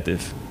and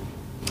effective.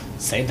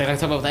 Same thing I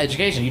talk about with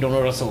education. You don't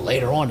know until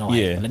later on in life.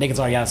 Yeah. When the niggas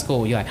already out of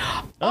school, you're like,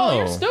 oh,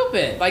 you're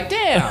stupid. Like,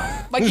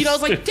 damn. Like, you know,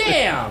 it's like,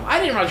 damn. I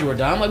didn't realize you were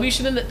dumb. Like, we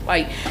shouldn't,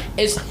 like,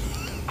 it's,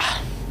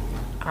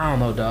 I don't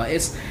know, dog.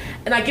 It's,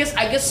 and I guess.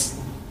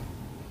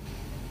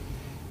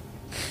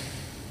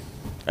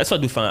 That's what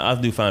I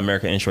do find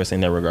America interesting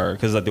in that regard.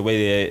 Because, like, the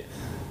way that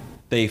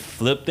they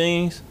flip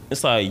things,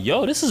 it's like,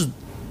 yo, they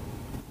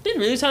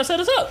really trying to set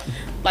us up.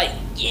 Like,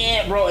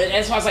 yeah, bro. And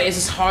that's why I say it's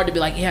just hard to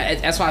be like, yeah,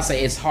 that's why I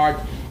say it's hard.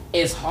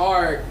 It's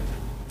hard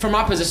from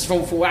my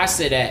position, from where I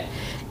sit at.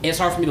 It's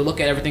hard for me to look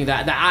at everything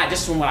that I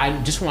just from what I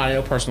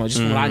know personally, just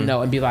from what I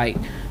know, and be like,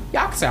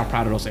 yeah, I can say I'm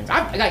proud of those things.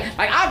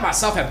 I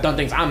myself have done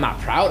things I'm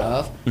not proud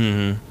of.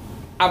 Mm-hmm.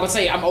 I would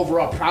say I'm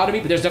overall proud of me,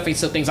 but there's definitely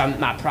still things I'm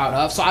not proud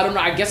of. So I don't know.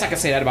 I guess I can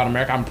say that about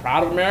America. I'm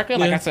proud of America.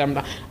 Like I said,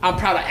 I'm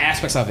proud of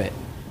aspects of it.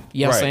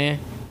 You know what I'm saying?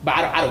 But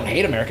I don't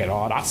hate America at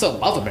all. I still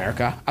love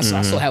America. I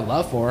still have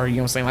love for her. You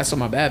know what I'm saying? Like, still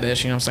my bad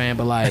bitch. You know what I'm saying?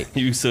 But like,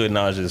 you still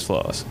acknowledge his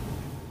flaws.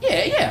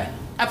 Yeah.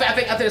 I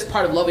think it's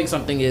part of loving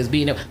something is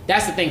being.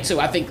 That's the thing too.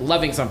 I think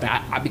loving something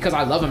because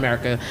I love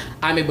America,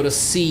 I'm able to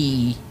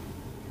see.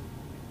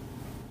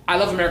 I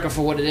love America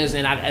for what it is,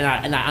 and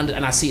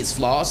I see its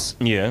flaws.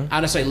 Yeah. I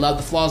don't necessarily love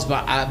the flaws,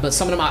 but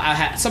some of them I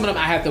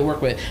have to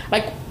work with.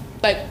 Like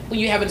when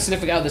you have a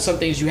significant other, some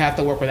things you have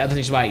to work with. Other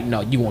things you're like,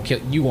 no, you won't kill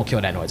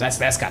that noise.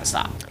 That's gotta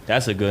stop.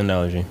 That's a good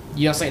analogy. You know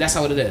what I'm saying? That's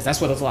how it is. That's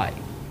what it's like.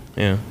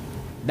 Yeah.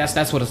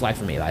 That's what it's like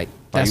for me. Like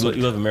you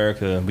love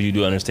America, but you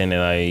do understand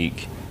that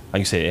like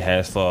you said, it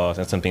has flaws,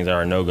 and some things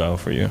are a no-go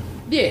for you.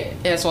 Yeah,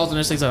 it has flaws, and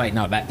there's things that like,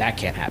 no, that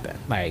can't happen.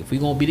 Like, if we're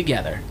going to be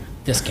together,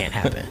 this can't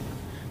happen.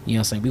 You know what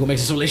I'm saying? We're going to make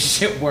this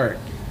relationship work.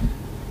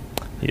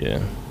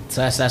 Yeah.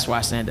 So that's where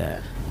I stand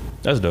at.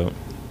 That's dope.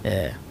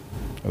 Yeah.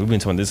 We've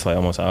been talking this for like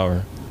almost an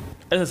hour.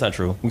 That's not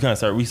true.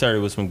 We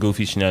started with some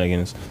goofy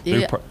shenanigans.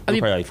 Yeah, probably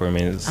like 4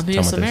 minutes. I mean,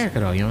 it's America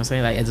though. You know what I'm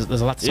saying? Like,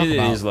 there's a lot to talk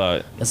about. It is a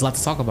lot. There's a lot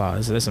to talk about.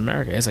 It's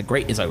America. It's a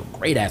great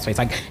ass place.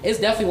 Like, it's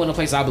definitely one of the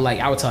places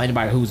I would tell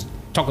anybody who's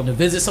talking to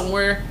visit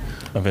somewhere.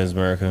 Visit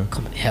America.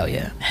 Hell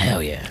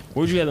yeah.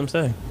 Where'd you have them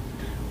stay?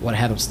 What, I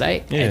had them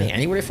stay? Yeah.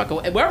 Anywhere they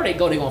fucking, wherever they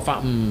go, they gonna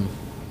find.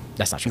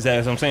 That's not true.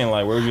 Exactly what I'm saying.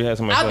 Like, where would you have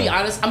somebody? I'll be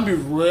honest. I'm gonna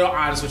be real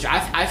honest with you.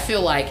 I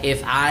feel like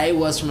if I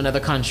was from another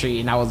country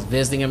and I was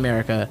visiting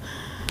America,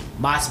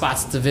 my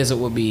spots to visit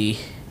would be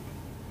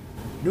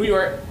New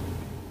York.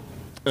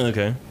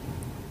 Okay.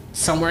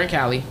 Somewhere in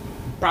Cali.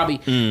 Probably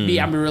I'm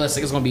be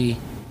realistic. It's gonna be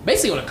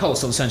basically on the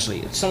coast. So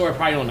essentially, somewhere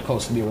probably on the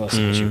coast to be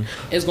realistic with you.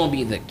 It's gonna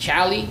be the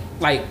Cali.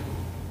 Like,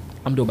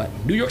 I'm doing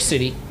about New York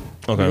City.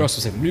 Okay.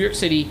 New York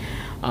City.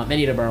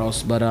 Any of the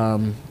boroughs, but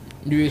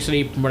New York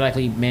City, more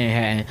likely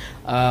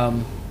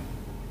Manhattan.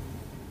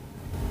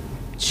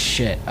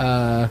 shit.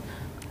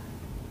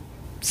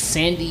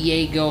 San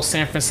Diego,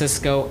 San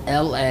Francisco,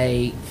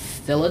 L.A.,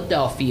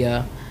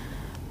 Philadelphia,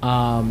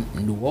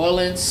 New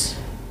Orleans.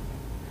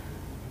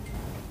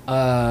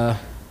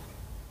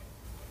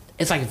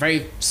 It's like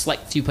very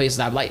select few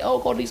places I'm like, oh,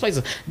 go to these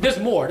places. There's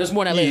more on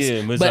that list.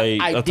 Yeah, but like,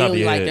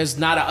 ideally, like, there's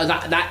not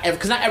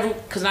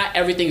not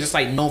everything's just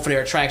like known for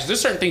their attractions. There's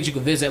certain things you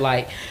can visit.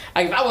 Like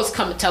if I was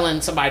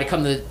telling somebody to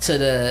come to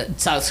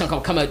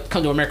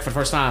America for the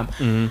first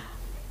time,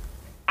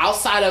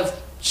 outside of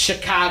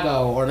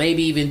Chicago or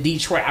maybe even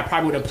Detroit, I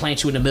probably would have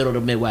planted you in the middle of the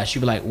Midwest.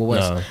 You'd be like, well,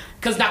 what's...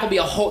 Because not gonna be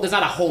there's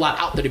not a whole lot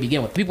out there to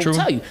begin with. People will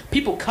tell you.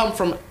 People come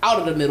from out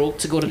of the middle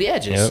to go to the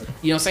edges. Yep. You know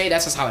what I'm saying?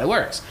 That's just how it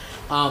works.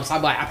 So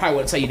I'm like, I probably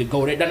wouldn't tell you to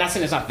go there. I'm not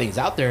saying there's not things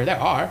out there. There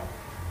are.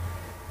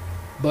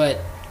 But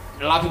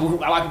a lot of people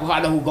who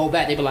I know who go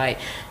back, they be like,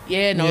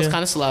 it's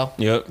kind of slow. Yep.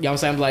 You know what I'm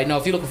saying? I'm like, no,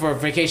 if you're looking for a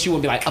vacation, you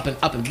wouldn't be like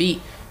up and beat.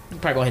 You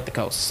probably gonna hit the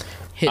coast.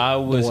 I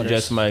would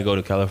suggest somebody go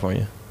to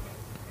California.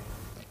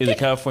 Is it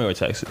California or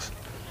Texas?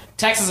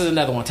 Texas is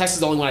another one. Texas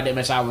is the only one I didn't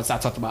mention. I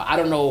talked about. I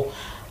don't know.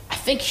 I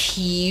think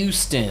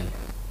Houston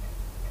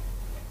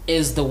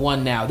is the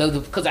one now.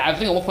 Because I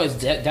think at one point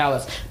it's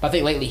Dallas, but I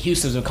think lately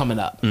Houston's been coming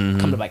up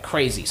like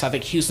crazy. So I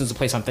think Houston's the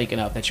place I'm thinking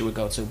of that you would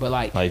go to. But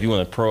like if you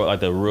want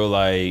the real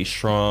like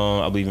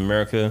strong, I believe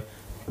America,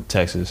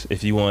 Texas.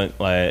 If you want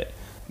like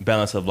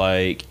balance of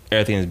like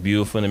everything is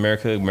beautiful in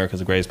America, America's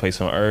the greatest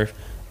place on earth,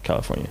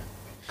 California.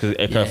 Because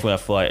California, I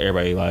feel like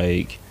everybody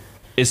like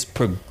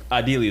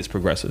ideally it's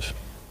progressive.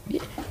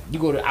 Yeah. You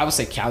go to, I would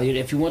say Cali.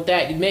 If you want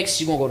that mix,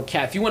 you're gonna go to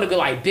Cali. If you want to go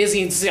like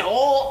busy and say,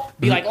 all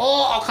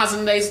kinds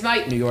of days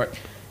night, New York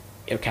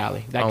or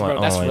Cali. That's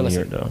realistic. New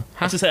York, though.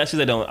 Huh? I should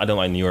say I don't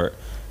like New York.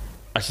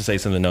 I should say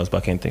something else,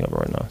 but I can't think of it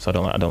right now. So I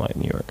don't like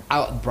New York.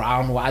 I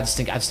don't know why. I just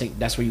think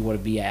that's where you want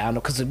to be at. I don't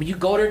know, because when you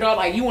go there, dog,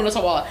 like you want to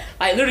talk about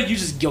like literally you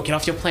just get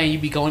off your plane, you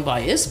be going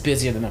like it's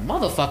busier than a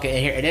motherfucker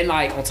in here, and then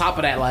like on top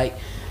of that, like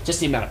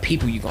just the amount of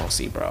people you gonna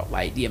see, bro.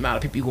 Like the amount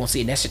of people you gonna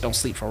see, and that shit don't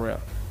sleep for real.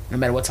 No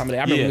matter what time of day.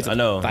 I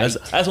know. Like,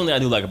 that's one thing I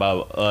do like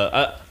about.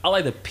 I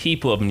like the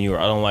people of New York.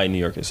 I don't like New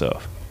York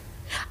itself.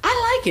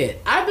 I like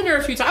it. I've been there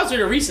a few times. I was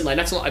there recently.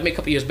 That's I made a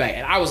couple years back,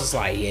 and I was just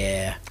like,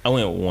 yeah. I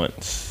went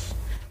once.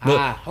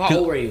 How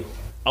old were you?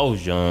 I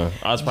was young.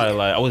 I was probably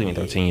I wasn't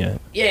even 13 yet.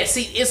 Yeah.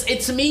 See,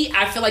 it's to me.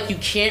 I feel like you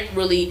can't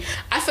really.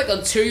 I feel like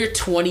until you're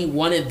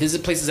 21 and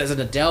visit places as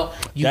an adult,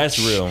 that's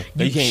real.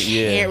 You can't.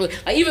 Yeah. Really,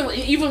 like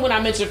even when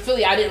I mentioned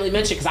Philly, I didn't really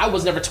mention because I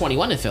was never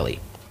 21 in Philly.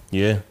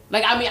 Yeah.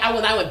 Like, I mean,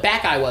 when I went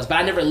back, I was, but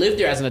I never lived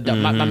there as an adult.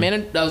 My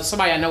man,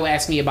 somebody I know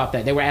asked me about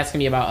that. They were asking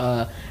me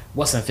about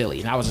what's in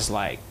Philly, and I was just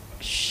like,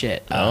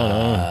 shit. I don't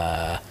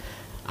know.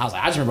 I was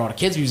like, I just remember all the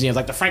kids' museums,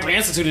 like the Franklin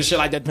Institute and shit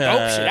like that.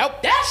 Dope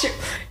shit. That shit.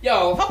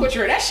 Yo, fuck what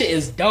you're. That shit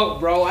is dope,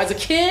 bro. As a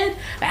kid,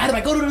 I had to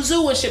like go to the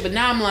zoo and shit, but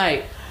now I'm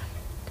like,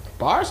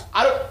 bars?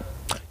 I don't.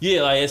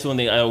 Yeah, like that's one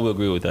thing I will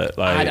agree with that.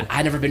 Like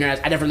I never been there.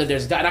 I never lived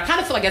there, and I kind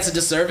of feel like that's a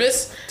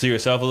disservice to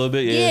yourself a little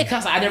bit. Yeah,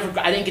 because I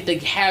didn't get to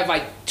have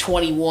like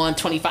 21,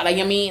 25. Like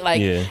I mean,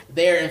 like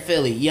there in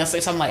Philly. You know,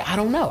 so I'm like, I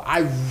don't know.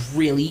 I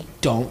really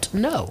don't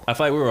know. I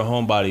feel like we were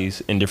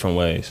homebodies in different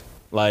ways.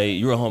 Like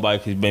you were a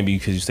homebody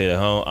because you stayed at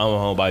home. I'm a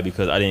homebody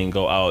because I didn't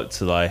go out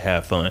to like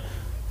have fun.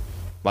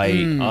 Like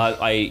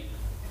I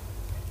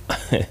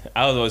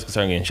was always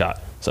concerned getting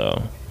shot.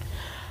 So.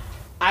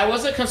 I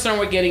wasn't concerned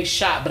with getting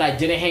shot, but I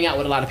didn't hang out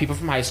with a lot of people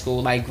from high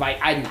school. I think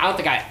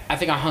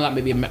I hung out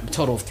maybe a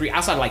total of 3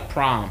 outside of like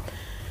prom.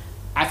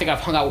 I think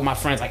I've hung out with my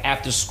friends like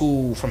after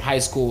school from high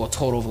school a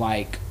total of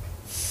like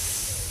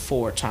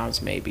 4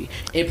 times maybe.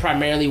 It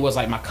primarily was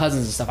like my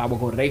cousins and stuff. I would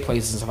go to their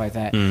places and stuff like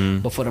that.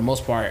 But for the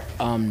most part,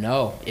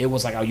 no. It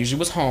was like I usually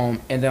was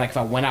home, and then like if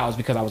I went out, it was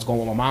because I was going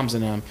with my moms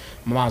and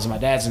my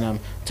dads and them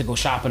to go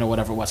shopping or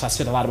whatever it was. So I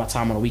spent a lot of my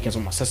time on the weekends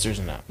with my sisters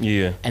and them.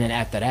 Yeah. And then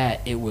after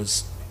that, it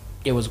was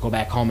go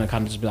back home and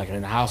kind of just be like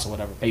in the house or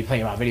whatever, maybe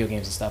playing my video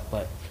games and stuff,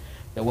 but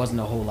there wasn't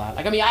a whole lot.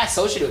 Like, I mean, I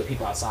associated with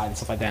people outside and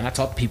stuff like that, and I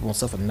talked to people and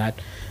stuff and that,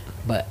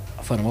 but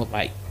for the most,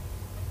 like,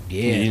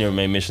 yeah. You never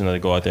made mission to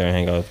go out there and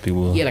hang out with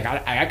people? Yeah, like,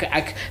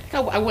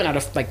 I went out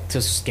of, like,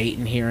 to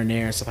skating here and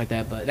there and stuff like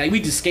that, but, like, we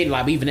just skated a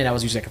lot, but even then, that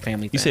was usually, like, a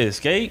family thing. You said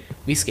skate?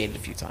 We skated a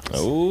few times.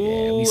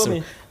 Oh,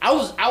 yeah, I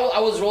was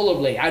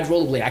rollerblade. I'd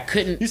rollerblade. I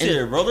couldn't. You said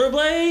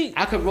rollerblade?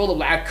 I could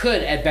rollerblade. I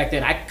could at back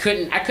then. I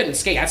couldn't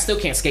skate. I still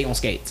can't skate on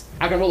skates.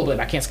 I can rollerblade, but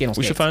I can't skate on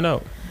skates. We should find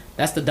out.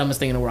 That's the dumbest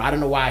thing in the world. I don't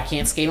know why I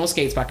can't skate on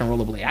skates, but I can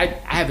rollerblade. I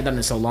haven't done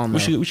this so long,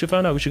 though. We should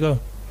find out. We should go.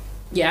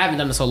 Yeah, I haven't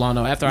done this so long,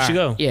 though. After I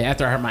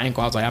hurt my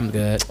ankle, I was like, I'm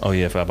good. Oh,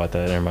 yeah, I forgot about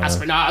that. Never mind. This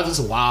was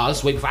a while. This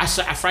was way before.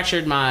 I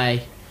fractured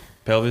my...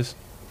 pelvis?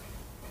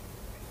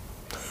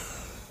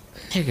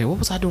 Nigga, what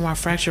was I doing when I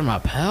fractured my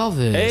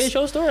pelvis? Hey, it's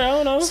your story.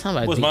 I don't know.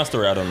 What's my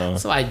story? I don't know.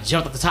 So I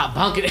jumped up the top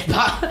bunk and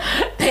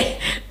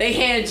they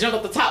hand jumped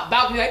up the top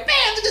balcony like,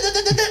 bam!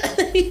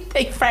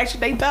 They fractured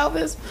their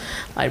pelvis.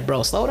 Like,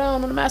 bro, slow down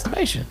on the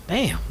masturbation.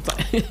 Damn.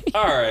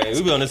 All right,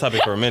 we've been on this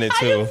topic for a minute,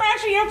 too. How you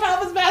fracture your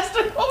pelvis,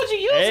 master? What would you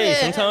use Hey,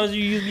 sometimes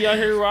you be out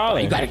here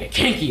rolling. You gotta get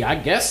kinky, I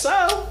guess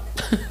so.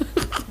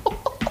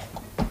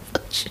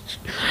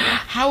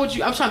 How would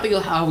you? I'm trying to think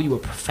of how you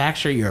would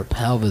fracture your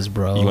pelvis,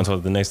 bro. You want to talk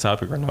about the next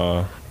topic or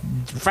no?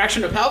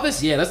 Fracture the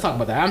pelvis? Yeah, let's talk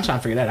about that. I'm trying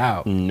to figure that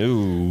out.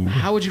 No.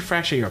 How would you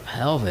fracture your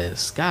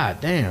pelvis?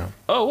 God damn.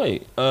 Oh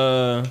wait.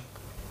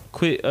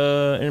 Quick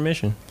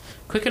intermission.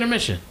 Quick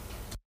intermission.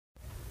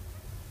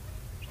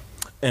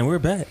 And we're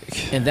back.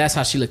 And that's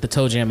how she licked the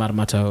toe jam out of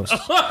my toes.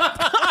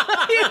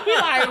 You'd be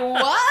like,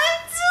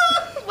 what?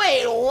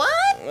 Wait,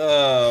 what?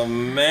 Oh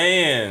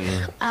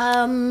man.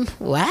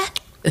 What?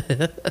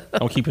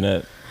 I'm keeping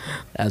that.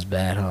 That's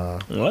bad, huh?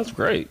 Well, that's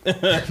great.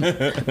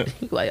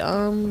 Like,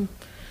 I think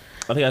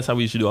that's how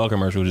we should do all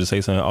commercials. Just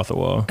say something off the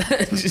wall.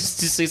 just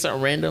say something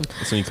random.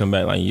 So you come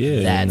back like,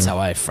 yeah. That's how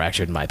I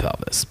fractured my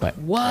pelvis. But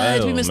what?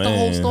 Hell, we missed the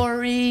whole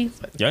story.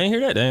 Y'all ain't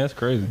hear that? Dang, that's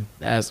crazy.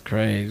 That's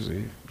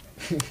crazy.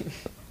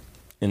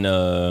 In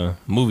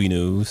movie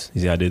news, you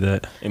see how I did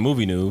that? In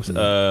movie news,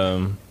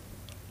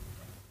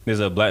 there's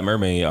a black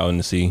mermaid out in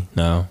the sea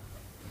now.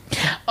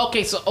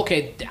 Okay,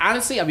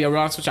 honestly, I'll be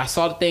honest with you. I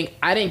saw the thing.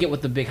 I didn't get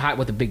what the big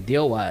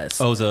deal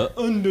was. Oh, it's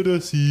under the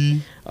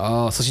sea.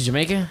 Oh, so she's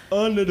Jamaican?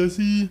 Under the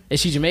sea.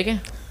 Is she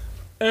Jamaican?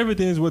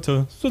 Everything's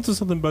water.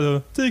 Something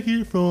better. Take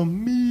it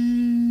from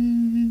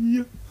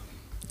me.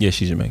 Yeah,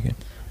 she's Jamaican.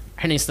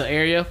 Her name's still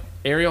Ariel.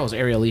 Ariel is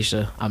Ariel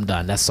Alicia. I'm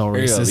done. That's so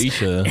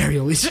racist.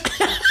 Ariel Alicia.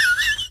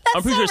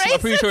 I'm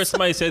pretty sure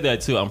somebody said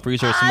that too. I'm pretty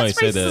sure somebody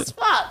said that. As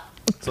fuck.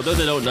 So those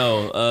that don't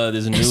know,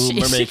 there's a new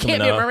mermaid she coming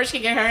can't be a out. mermaid. She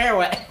can get her hair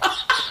wet.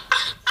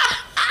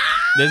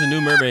 There's a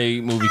new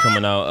mermaid movie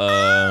coming out.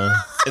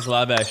 It's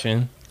live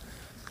action.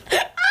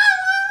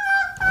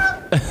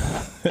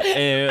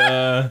 And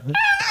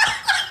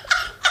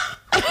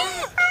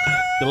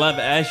the live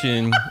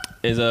action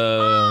is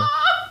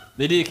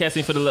they did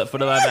casting for the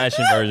live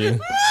action version.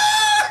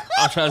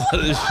 I'm trying to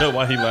tell this show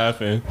why he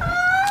laughing.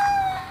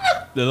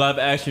 The live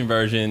action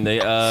version, they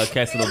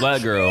casted a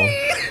black girl.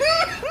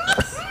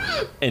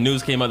 And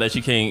news came out that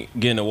she can't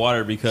get in the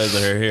water because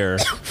of her hair.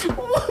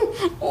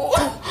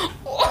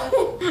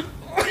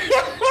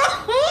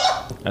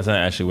 That's not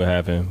actually what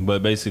happened,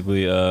 but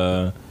basically,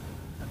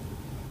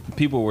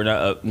 people were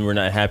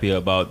not happy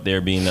about there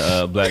being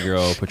a black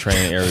girl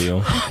portraying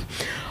Ariel.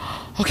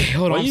 Okay,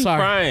 hold on. Why I'm you sorry.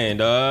 crying,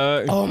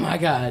 dog? Oh my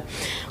god.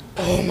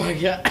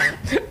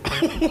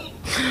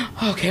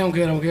 Okay, I'm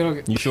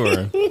good. You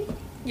sure?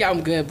 Yeah,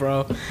 I'm good,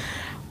 bro.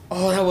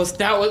 Oh, that was.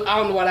 I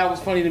don't know why that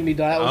was funny to me,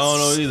 dog. I don't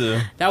know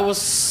either. That was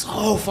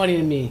so funny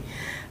to me.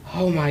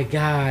 Oh my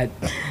god.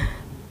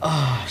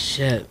 Oh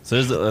shit. So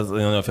I don't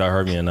know if y'all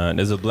heard me or not.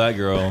 There's a black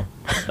girl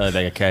that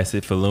got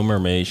casted for Little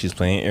Mermaid. She's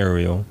playing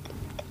Ariel,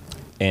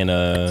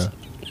 and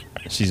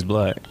she's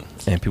black,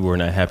 and people were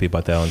not happy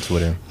about that on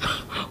Twitter.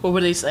 What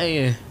were they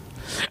saying?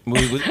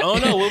 Oh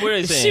no, what were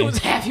they saying? She was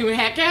half human,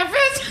 half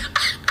catfish.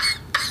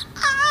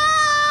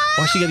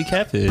 Why she gotta be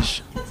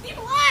catfish?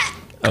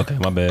 Okay,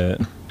 my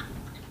bad.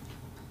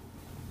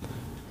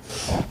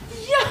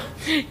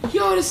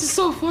 Yo, this is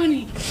so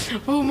funny.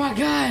 Oh my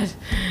god.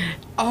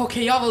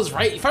 Okay, y'all was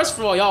right. First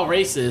of all, y'all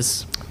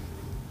racist.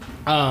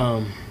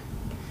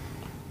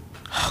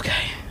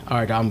 Okay. All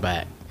right, I'm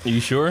back. Are you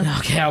sure?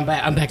 Okay, I'm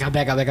back. I'm done.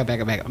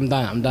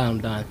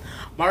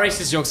 My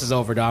racist jokes is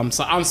over, dog.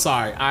 I'm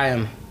sorry. I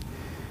am.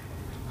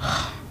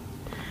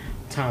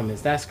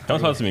 Thomas, that's crazy. Don't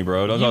talk to me,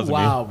 bro. Don't talk to me.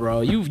 Wow,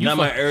 bro. You not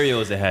my Ariel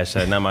is a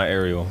hashtag. Not my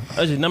Ariel.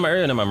 Actually, not my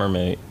Ariel. Not my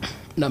mermaid.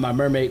 Not my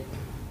mermaid.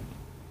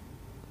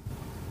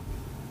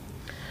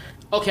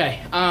 Okay.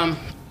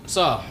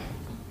 So.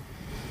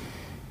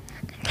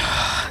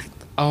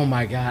 Oh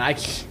my god. I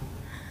can't.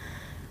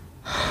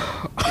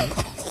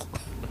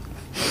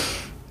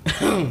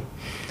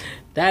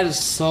 That is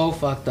so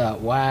fucked up.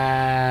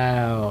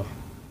 Wow.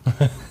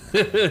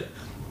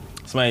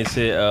 Somebody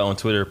said on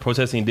Twitter,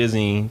 protesting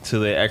Disney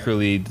till they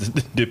accurately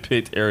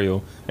depict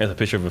Ariel as a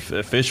picture of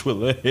a fish with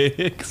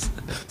legs.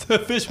 It's a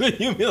fish with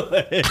human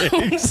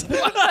legs.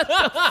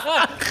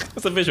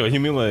 It's a fish with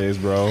human legs,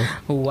 bro.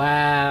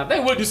 Wow. They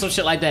would do some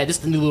shit like that.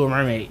 Just the new Little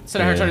Mermaid.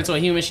 Instead of her turning into a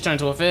human, she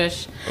turned into a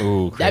fish.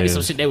 Ooh, that'd be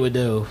some shit they would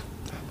do.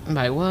 I'm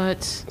like,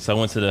 what? So I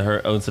went to the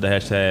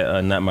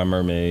hashtag not my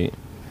mermaid.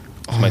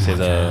 Somebody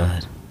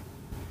says,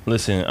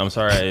 listen, I'm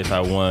sorry if I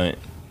want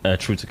a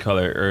true to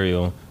color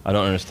Ariel. I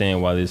don't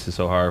understand why this is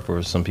so hard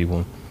for some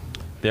people.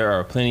 There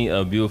are plenty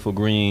of beautiful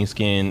green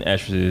skinned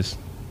actresses.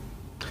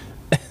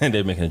 And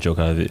they're making a joke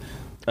out of it.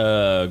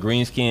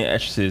 Green skinned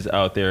actresses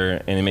out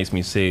there, and it makes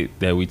me sick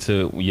that we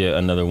took yet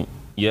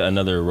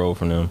another role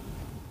from them.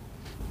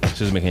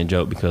 Just making a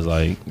joke because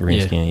like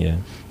green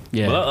skin,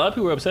 yeah. But a lot of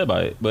people were upset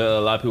by it, but a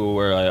lot of people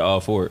were like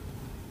all for it.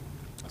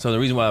 So the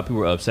reason why people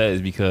were upset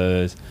is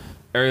because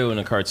Ariel in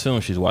the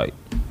cartoon, she's white.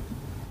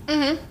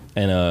 Mm-hmm.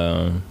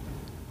 And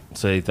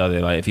so they thought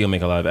that like if you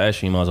make a live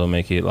action, you might as well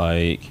make it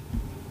like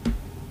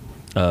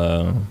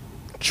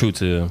true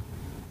to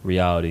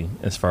reality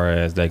as far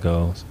as that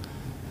goes.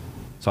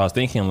 So I was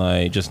thinking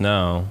like just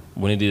now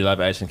when they did the live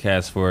action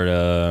cast for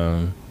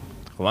the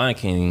Lion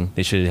King,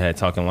 they should have had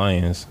talking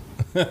lions.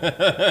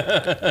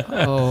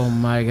 Oh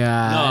my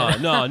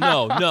god. No.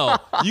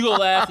 You gonna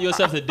laugh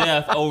yourself to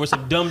death over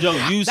some dumb joke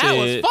you said. That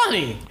was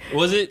funny.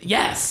 Was it?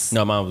 Yes.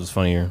 No, mine was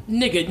funnier.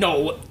 Nigga,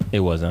 no. It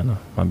wasn't. No,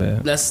 my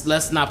bad.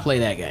 Let's not play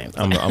that game.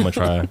 I'm gonna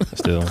try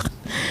still.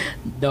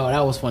 No,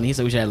 that was funny. He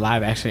said we should have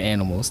live action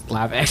animals,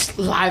 live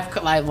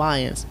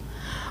lions.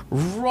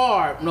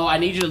 Roar! No, I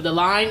need you. The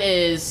line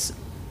is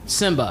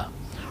Simba.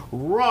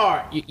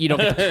 Roar! You don't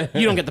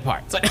get the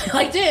part. It's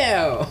like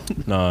damn.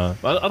 Nah,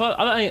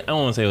 I don't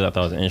want to say what I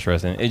thought was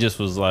interesting. It just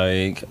was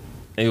like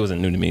it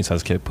wasn't new to me, so I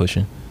just kept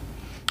pushing.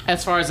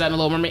 As far as that in the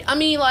Little Mermaid, I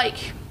mean,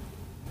 like,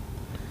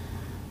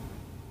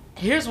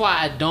 here's why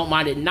I don't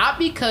mind it. Not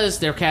because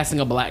they're casting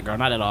a black girl,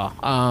 not at all.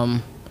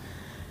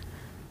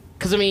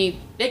 Because I mean,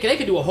 they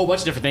could do a whole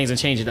bunch of different things and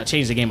change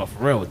the game up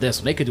for real with this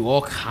one. They could do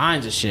all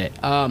kinds of shit.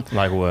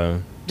 Like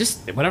what?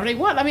 Just whatever they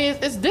want. I mean,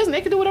 it's Disney.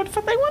 They can do whatever the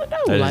fuck they want to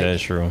do.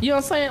 That's true. You know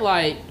what I'm saying?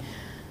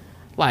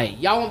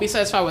 Like y'all won't be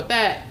satisfied with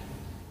that.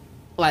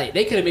 Like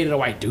they could have made it a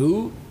white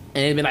dude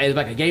and it'd been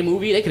like a gay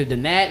movie. They could have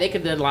done that. They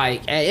could have done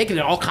they could have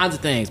done all kinds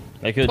of things.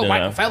 They could have put done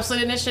Michael that. Phelps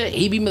in this shit.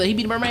 He be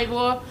the mermaid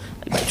boy.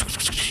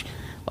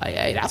 Like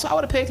hey, that's what I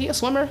would have picked. He a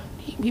swimmer.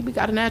 He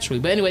got it naturally.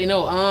 But anyway,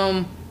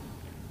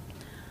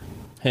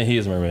 Hey, he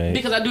is mermaid.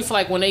 because I do feel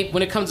like when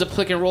it comes to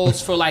picking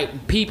roles for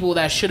like people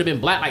that should have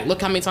been black, like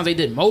look how many times they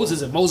did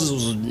Moses and Moses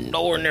was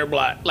nowhere near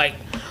black. Like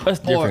That's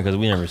different because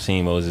we never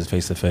seen Moses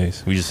face to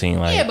face. We just seen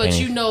like yeah, but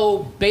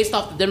paintings. based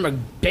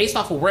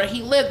off of where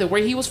he lived and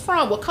where he was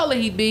from, what color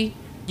he'd be,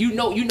 you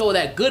know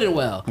that good and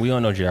well. We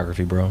don't know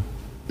geography, bro.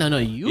 No,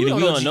 Either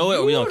we don't know it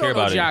or we don't care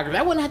about it. geography.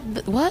 I wouldn't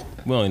have what?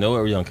 We only know it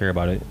or we don't care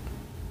about it.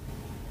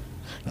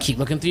 Keep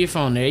looking through your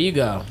phone. There you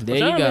go. There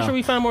you I'm trying to go. make sure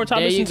we find more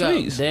topics and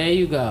tweets. There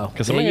you go.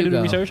 Because somebody got to do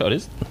the research. Oh,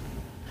 this.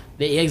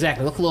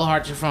 Exactly. Look a little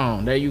hard at your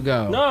phone. There you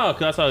go. No,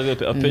 because I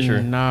saw a picture.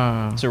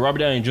 Nah. So Robert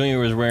Downey Jr.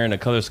 was wearing a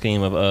color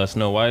scheme of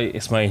Snow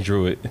White. Somebody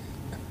drew it.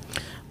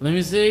 Let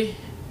me see.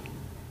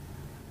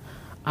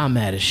 I'm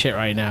mad as shit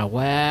right now.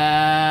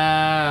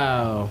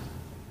 Wow.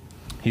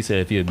 He said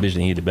if he a bitch,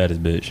 then he the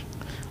baddest bitch.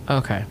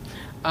 Okay.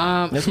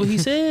 That's what he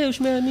said. What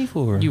you mad at me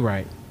for? You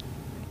right.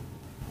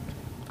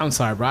 I'm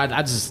sorry, bro.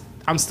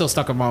 I'm still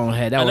stuck in my own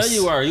head. I know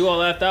you are. You all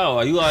laughed out.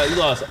 You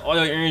lost all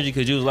your energy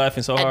because you was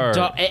laughing so hard.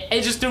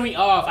 It just threw me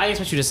off. I didn't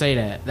expect you to say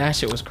that. That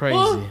shit was crazy.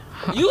 Well,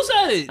 you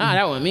said it.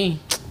 That wasn't me.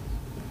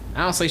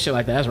 I don't say shit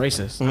like that. That's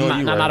racist. No,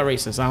 I'm not a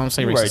racist. I don't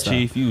say racist right, stuff.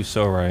 Chief. You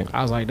so right.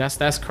 I was like,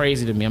 that's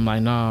crazy to me. I'm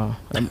like, nah.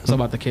 It's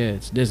about the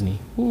kids. Disney.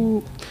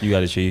 Ooh. You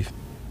got it, Chief.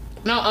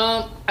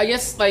 No, I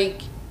guess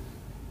like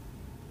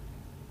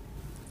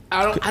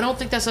I don't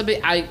think that's a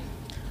bit.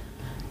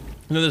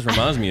 You know, this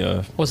reminds me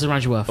of What's it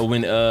remind you of?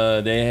 when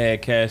they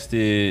had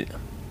casted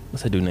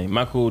what's that dude name?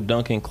 Michael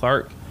Duncan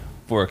Clark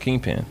for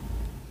Kingpin,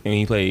 and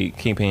he played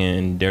Kingpin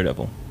in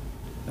Daredevil,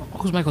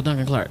 Who's Michael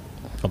Duncan Clark?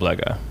 a black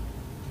guy,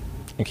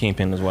 and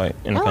Kingpin is white.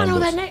 In the I don't know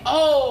comic that books. name.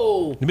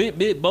 Oh, The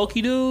big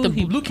bulky dude.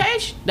 the Blue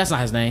Cage? That's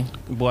not his name.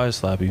 Boy, I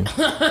slap you.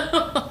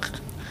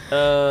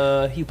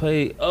 He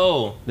played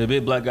the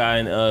big black guy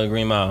in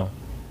Green Mile.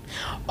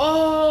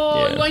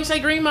 Oh, Yeah. you ain't say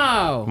Green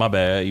Mile. My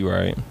bad. You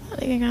right. I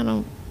think I got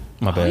him.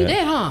 My Oh, bad. he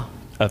did, huh?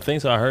 I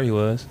think so. I heard he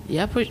was.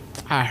 Yeah,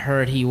 I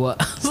heard he was.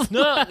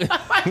 No, I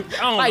don't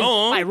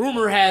know. like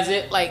rumor has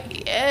it,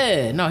 like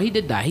yeah, no, he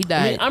did die. He I,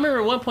 died. mean, I remember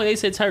at one point they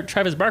said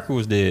Travis Barker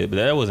was dead, but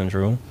that wasn't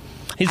true.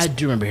 I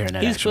do remember hearing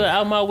that. He's Actually. split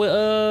out out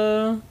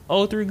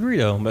with 03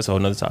 Greedo. That's a whole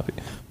nother topic.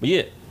 But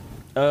yeah,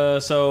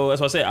 so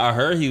that's what I said. I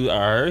heard he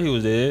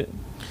was dead.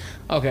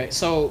 Okay,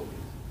 so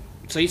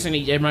you saying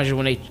it reminds you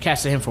when they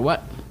casted him for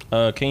what?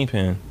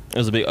 Kingpin. There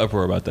was a big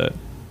uproar about that.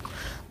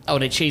 Oh,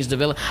 they changed the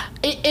villain.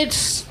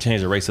 It's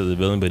Changed the race of the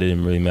villain, but it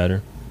didn't really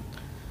matter.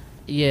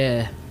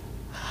 yeah.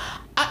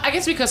 I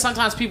guess because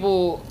sometimes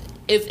people,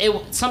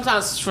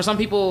 sometimes for some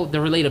people the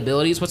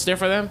relatability is what's there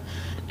for them,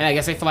 and I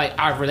guess they feel like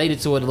I've related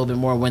to it a little bit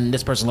more when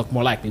this person looked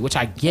more like me, which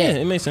I Yeah, get.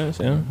 it makes sense.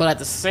 Yeah. But at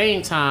the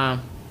same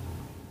time,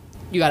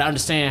 you got to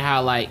understand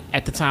how, like,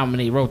 at the time when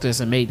they wrote this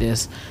and made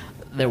this,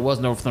 there was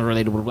no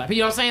relatable to black people.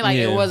 You know what I'm saying? Like,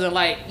 Yeah. it wasn't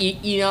like,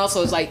 you know,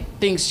 so it's like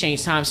things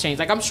change, times change.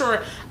 Like, I'm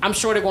sure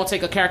they're going to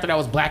take a character that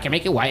was black and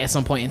make it white at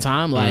some point in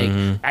time.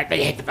 Like,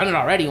 they have done it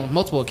already on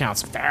multiple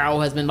accounts. Pharaoh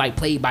has been, like,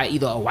 played by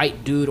either a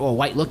white dude or a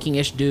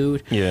white-looking-ish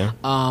dude. Yeah.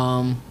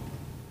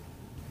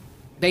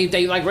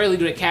 They like rarely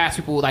do they cast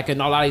people like in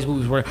a lot of these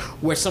movies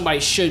where somebody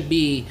should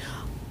be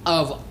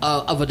of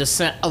a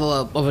descent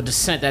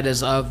that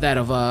is of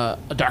a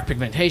dark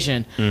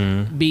pigmentation,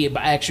 be it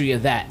actually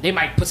of that. They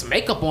might put some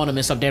makeup on them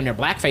and some damn near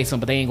blackface them,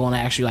 but they ain't going to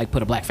actually like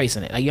put a black face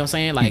in it. Like, you know what I'm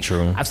saying? Like,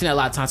 True. I've seen that a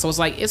lot of times. So it's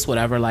like it's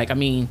whatever. Like, I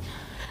mean,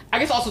 I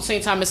guess also at the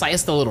same time it's like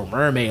it's the Little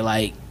Mermaid.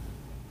 Like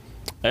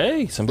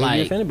Hey, some people Like-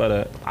 get offended by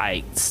that.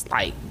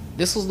 like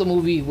this was the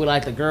movie with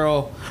like the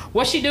girl.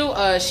 What she do?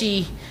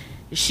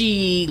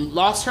 She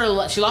lost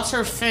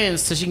her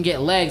fins so she can get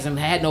legs and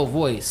had no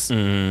voice.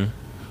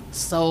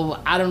 So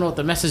I don't know what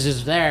the message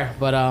is there,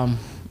 but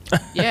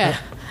yeah,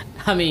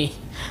 I mean,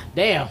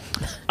 Damn.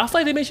 I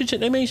feel like they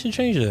made you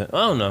change that. I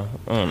don't know.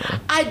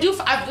 I do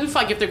feel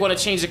like if they're going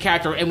to change the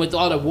character and with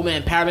all the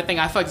woman empowerment thing,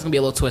 I feel like there's going to be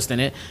a little twist in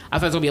it. I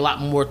feel like there's going to be a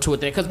lot more to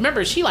it there. Because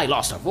remember, she like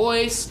lost her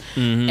voice.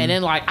 And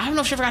then like, I don't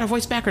know if she ever got her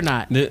voice back or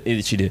not.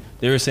 She did.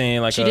 They were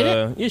saying like, she did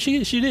it? Yeah,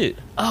 she did.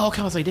 Oh,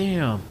 okay. I was like,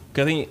 damn.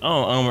 Cause I think, I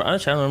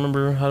don't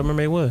remember how the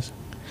mermaid was.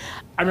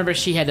 I remember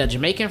she had a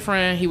Jamaican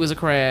friend. He was a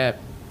crab.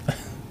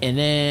 And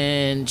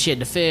then she had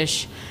the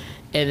fish.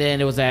 And then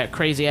there was that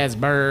crazy ass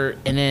bird.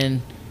 And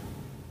then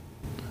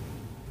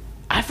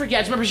I forget.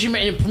 I just remember she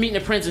meeting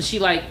the prince, and she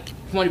like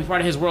wanted to be part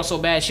of his world so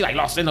bad. She like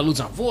ended up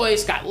losing her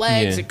voice, got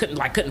legs, and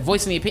couldn't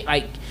voice any opinion,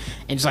 like,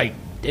 and just like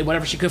did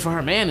whatever she could for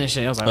her man and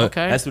shit. I was like,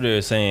 okay. That's what they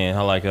were saying.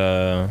 How like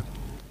I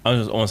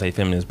want to say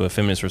feminists, but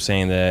feminists were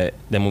saying that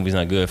movie's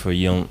not good for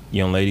young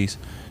ladies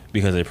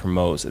because it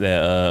promotes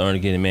that in order to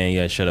get a man, you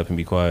gotta shut up and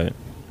be quiet.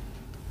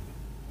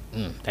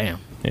 Damn.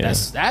 Yeah.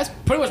 That's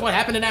pretty much what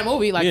happened in that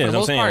movie. Like, yeah, for the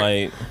most part.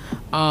 Like,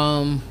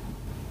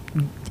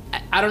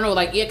 I don't know,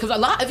 like, yeah, because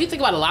if you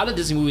think about it, a lot of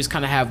Disney movies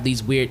kind of have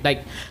these weird,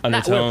 like,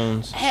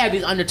 undertones. Have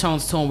these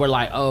undertones to them where,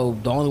 like, oh,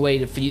 the only way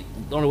to, like, you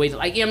know what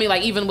I mean,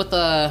 like, even with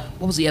what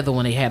was the other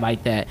one they had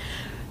like that?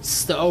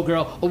 It's the old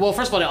girl. Well,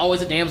 first of all, they're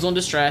always a damsel in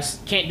distress.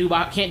 Can't do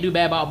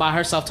bad by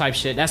herself type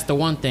shit. That's the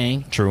one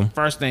thing. True.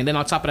 First thing. Then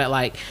on top of that,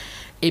 like,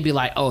 it'd be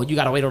like, oh, you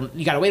gotta wait on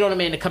a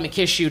man to come and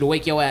kiss you to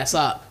wake your ass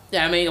up.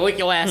 Yeah, I mean, wake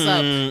your ass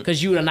up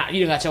because you done got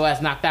your ass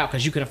knocked out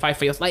because you couldn't fight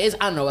for yourself. Like,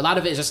 I don't know. A lot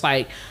of it is just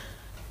like,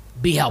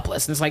 be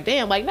helpless, and it's like,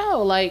 damn, like,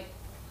 no, like,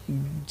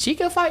 she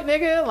can fight,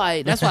 nigga.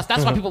 Like, that's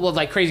why people was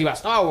like crazy about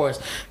Star Wars,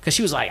 because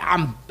she was like,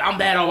 I'm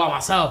bad all by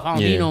myself. I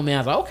don't need no man. I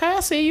was like, okay, I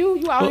see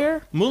you out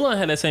here. Mulan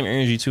had that same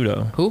energy too,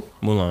 though. Who?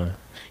 Mulan.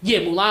 Yeah,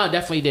 Mulan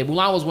definitely did.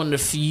 Mulan was one of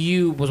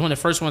the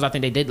first ones I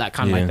think they did like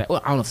kind of like that.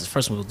 Well, I don't know if it's the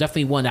first one. It was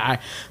definitely one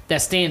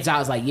that stands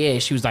out as like, yeah,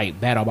 she was like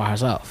bad all by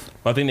herself.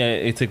 Well, I think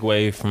that it took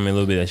away from a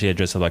little bit that she had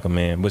dressed up like a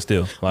man, but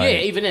still. Like, yeah,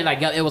 even then,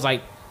 like, it was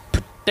like,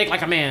 think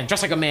like a man,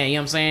 dress like a man, you know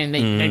what I'm saying?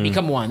 They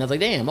become one. I was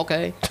like, damn,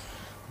 okay.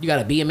 You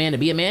gotta be a man to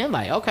be a man?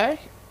 Like, okay.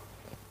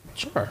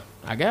 Sure.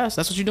 I guess.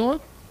 That's what you're doing?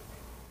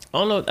 I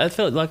don't know. I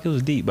felt like it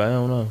was deep, but I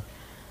don't know.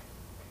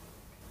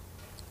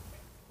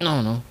 I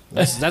don't know.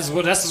 That's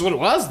what it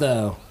was,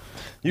 though.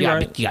 You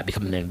gotta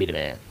become a man and be the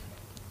man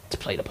to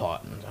play the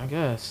part, I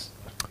guess.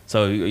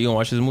 So you gonna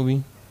watch this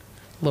movie?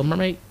 Little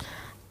Mermaid?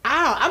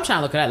 I'm trying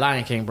to look at that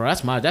Lion King, bro.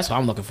 That's what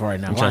I'm looking for right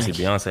now. I'm trying to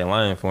see Beyonce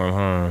lying for him,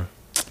 huh?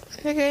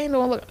 Nigga, ain't no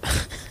one look.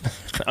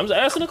 I'm just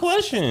asking a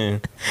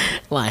question.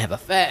 Lion have a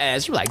fat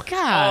ass. You're like,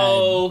 God.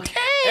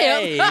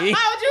 Okay. Damn. How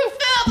would you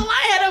feel the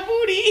lion had a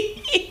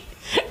booty?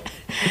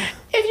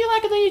 If you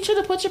like it, then you should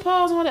have put your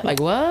paws on it. Like,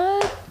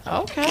 what?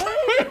 Okay.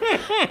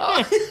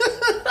 I'm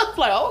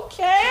like,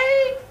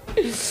 okay.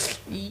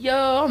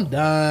 Yo, I'm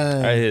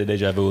done. I hit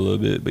deja vu a little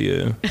bit, but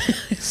yeah.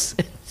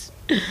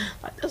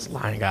 Like, this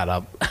lion got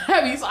up.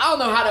 I mean, I don't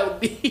know how that would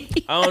be.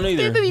 I don't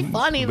either. It would be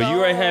funny, but though. you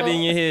already have it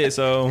in your head,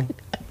 so.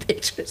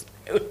 Pictures.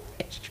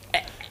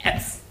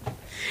 Ass.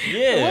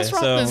 Yeah. What's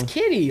wrong with this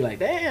kitty? Like,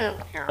 damn.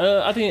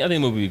 I think the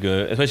movie would be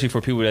good, especially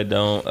for people that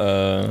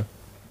don't.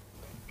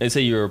 Let's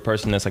say you're a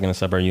person that's like in a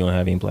suburb, you don't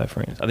have any black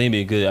friends. I think it'd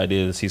be a good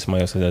idea to see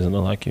somebody else that doesn't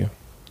look like you.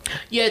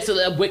 Yeah, to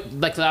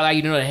allow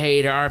you to know that,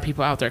 hey, there are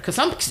people out there.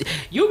 Because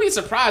you'll be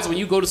surprised when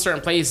you go to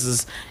certain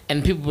places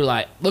and people be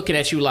like looking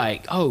at you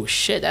like, oh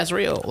shit, that's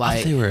real. Like,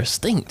 I think we're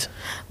extinct.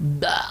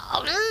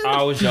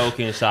 I was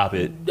joking. Stop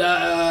it. You're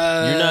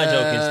not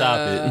joking. Stop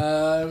it.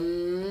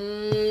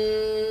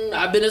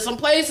 I've been in some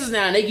places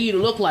now and they get you to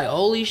look like,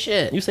 holy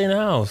shit. You stay in the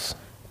house.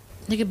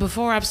 Nigga,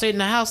 before I've stayed in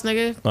the house,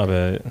 nigga. My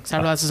bad. So I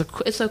realized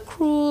it's a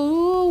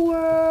cruel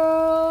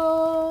world.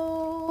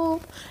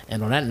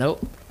 And on that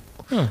note.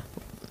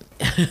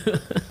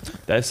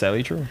 That's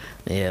sadly true.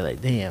 Yeah,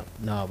 like, damn.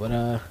 No, but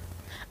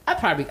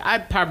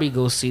I'd probably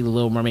go see The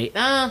Little Mermaid.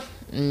 I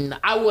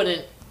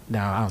wouldn't. No,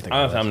 I don't think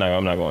I'm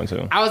not going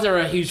to. I was never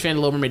a huge fan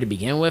of Little Mermaid to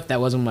begin with.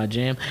 That wasn't my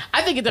jam.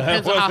 I think it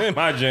depends on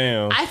my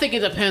jam. I think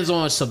it depends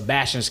on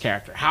Sebastian's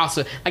character.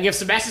 Like, if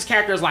Sebastian's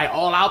character is like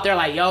all out there,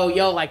 like yo,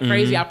 like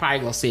crazy, I'd probably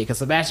go see it. Because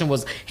Sebastian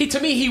was to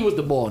me he was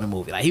the bull in the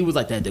movie. Like, he was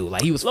like that dude.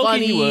 Like, he was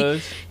funny.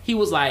 He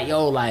was like,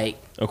 yo, like.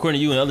 According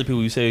to you and other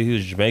people, you say he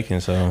was Jamaican,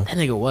 so. That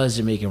nigga was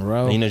Jamaican,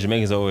 bro. And you know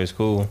Jamaicans are always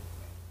cool.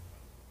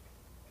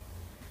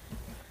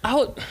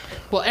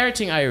 Well,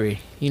 everything Irie,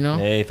 you know.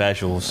 Hey,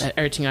 factuals.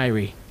 Everything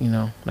Irie, you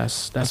know.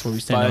 That's what we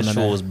stand on.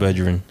 Factuals,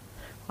 brethren.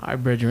 Our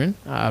brethren.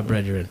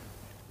 Brethren.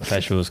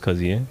 Factuals,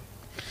 cuz yeah.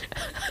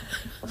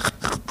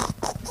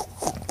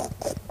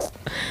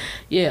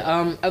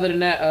 Yeah. Other than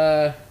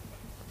that,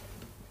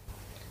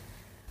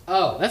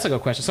 oh, that's a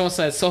good question. Someone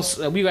said,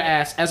 so we were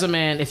asked, as a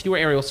man, if you were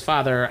Ariel's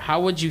father,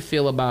 how would you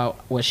feel about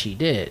what she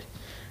did?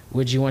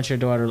 Would you want your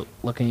daughter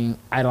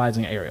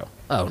idolizing Ariel?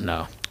 Oh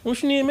no.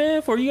 What you need a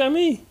man for? You got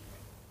me.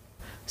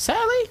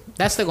 Sally?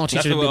 That's still gonna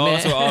teach you to be man.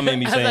 That's what all made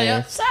me saying.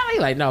 Like, Sally?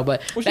 Like, no,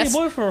 but what you need a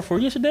boyfriend for?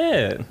 You're your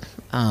dad.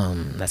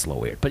 That's a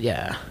little weird, but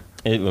yeah.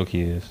 It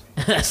low-key is.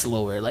 That's a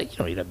little weird. Like, you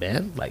don't need a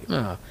man. Like,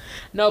 no.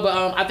 No,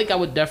 but I think I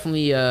would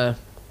definitely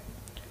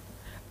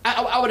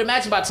I would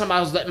imagine by the time I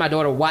was letting my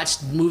daughter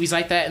watch movies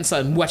like that and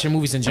so watching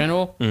movies in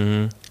general,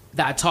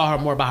 that I taught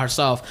her more about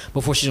herself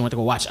before she went to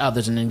go watch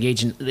others and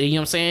engage in, you know what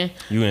I'm saying?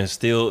 You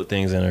instilled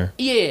things in her.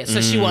 Yeah, so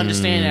she will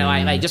understand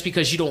that like just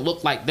because you don't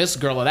look like this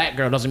girl or that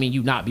girl doesn't mean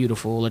you not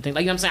beautiful or things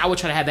like, you know what I'm saying? I would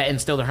try to have that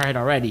instilled in her head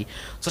already,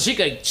 so she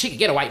could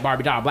get a white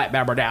Barbie doll, a black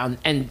Barbie doll,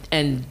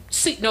 and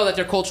know that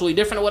they're culturally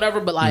different or whatever,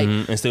 but like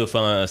and still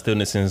find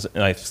stillness in,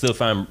 like still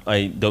find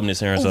like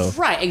dopeness in herself.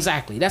 Right,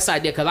 exactly. That's the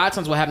idea. Because a lot of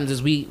times what happens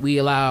is we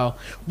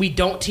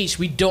don't teach,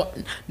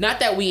 not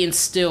that we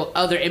instill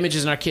other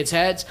images in our kids'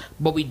 heads,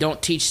 but we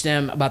don't teach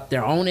them about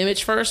their own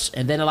image first,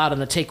 and then allow them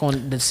to take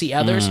on to see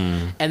others,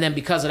 and then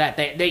because of that,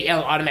 they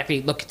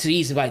automatically look to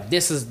these and be like,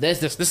 this is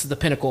the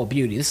pinnacle of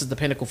beauty. This is the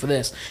pinnacle for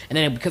this, and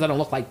then because I don't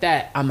look like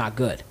that, I'm not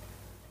good.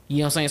 You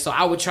know what I'm saying? So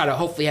I would try to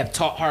hopefully have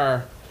taught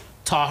her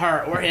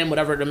or him,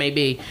 whatever it may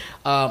be,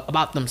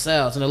 about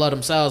themselves and to love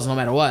themselves no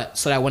matter what,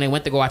 so that when they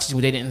went to go watch these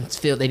movies,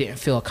 they didn't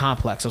feel a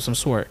complex of some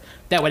sort.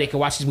 That way they could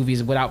watch these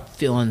movies without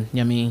feeling, you know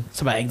what I mean,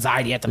 some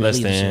anxiety at them. Less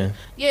than.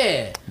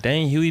 Yeah.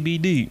 Dang, Huey be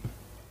deep.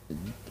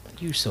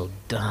 You so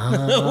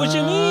dumb. What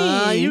you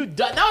mean? You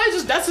dumb. No,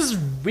 that's just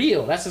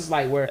real. That's just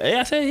like where. Hey,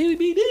 I said Huey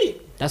be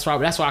deep. That's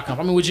where I come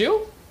from. I mean, would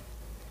you?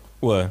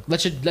 What?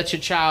 Let your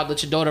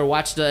daughter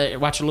watch a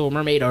Little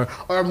Mermaid or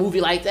a movie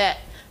like that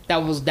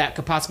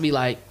could possibly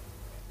like.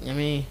 I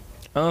mean,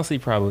 honestly,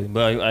 probably,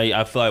 but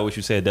I feel like what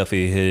you said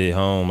definitely hit it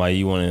home. Like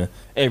you want to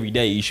every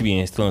day, you should be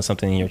instilling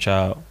something in your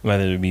child,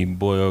 whether it be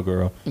boy or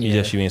girl. You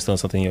just should be instilling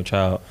something in your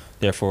child.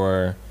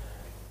 Therefore,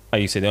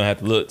 like you said, they don't have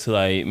to look to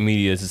like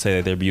media to say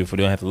that they're beautiful.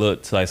 They don't have to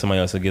look to like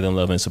somebody else to give them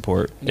love and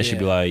support. They should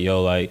be like,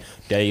 yo, like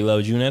daddy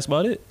loves you, and that's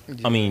about it.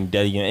 I mean,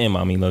 daddy and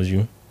mommy loves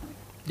you.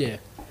 Yeah.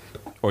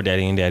 Or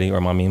daddy and daddy,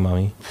 or mommy and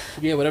mommy.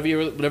 Yeah, whatever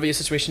your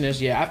situation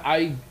is. Yeah,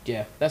 I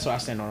that's what I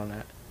stand on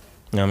that.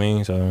 You know what I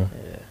mean? So.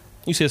 Yeah.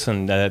 You said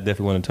something that I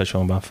definitely want to touch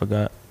on, but I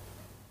forgot.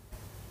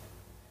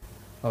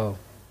 Oh.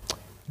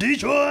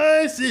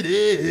 Detroit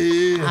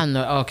City. I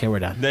know. Okay, we're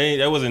done.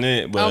 That wasn't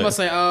it. But I was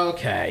gonna say,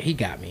 okay, he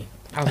got me.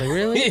 I was like,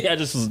 really? Yeah, it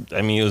was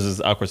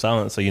just awkward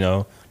silence, so, you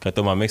know, gotta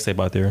throw my mixtape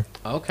out there.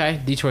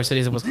 Okay. Detroit City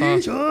is what's called?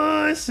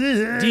 Detroit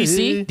City.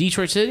 DC?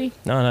 Detroit City?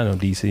 No, not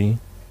DC.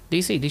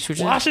 DC, Detroit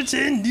City.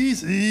 Washington,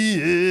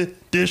 DC,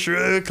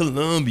 District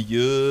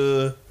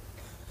Columbia.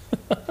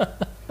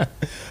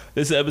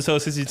 This is episode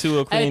 62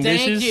 of Cleaning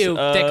Dishes. Thank you.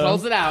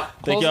 Close it out.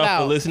 Thank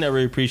y'all for listening. I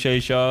really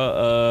appreciate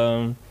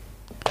y'all.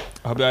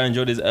 I hope y'all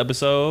enjoyed this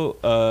episode.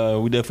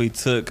 We definitely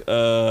took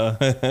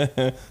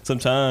some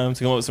time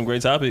to come up with some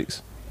great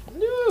topics.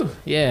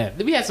 Yeah,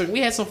 we had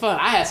some fun.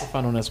 I had some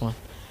fun on this one.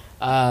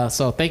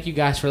 So thank you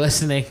guys for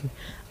listening.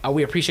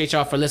 We appreciate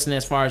y'all for listening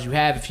as far as you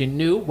have. If you're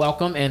new,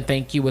 welcome and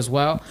thank you as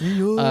well.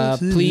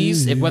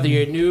 Please, whether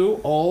you're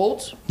new,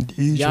 old,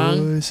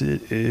 young,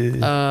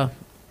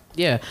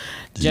 yeah,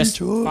 just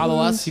follow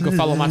us. You can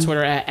follow my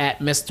Twitter at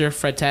Mr.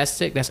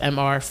 Fredtastic. That's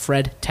Mr.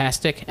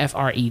 Fredtastic,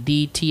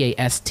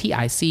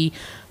 FREDTASTIC.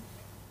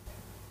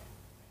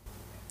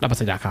 I'm about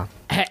to say .com.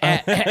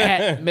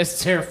 at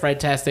Mr.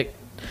 Fredtastic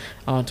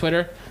on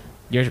Twitter.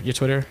 Your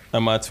Twitter?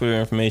 My Twitter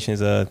information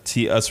is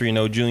T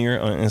Usrino Jr.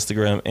 on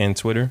Instagram and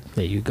Twitter.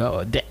 There you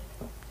go.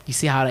 You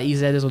see how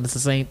easy that is when it's the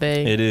same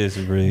thing? It is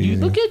really easy.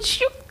 Look at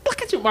you.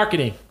 Look at you.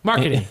 Marketing.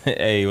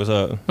 Hey, what's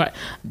up? Right.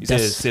 You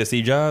said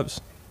Steve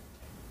Jobs?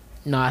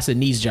 No, I said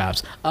needs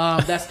jobs.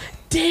 That's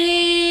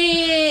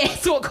dang.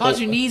 So what calls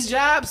you needs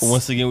jobs?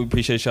 Once again, we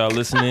appreciate y'all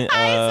listening. What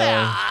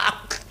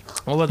was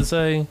I about to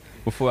say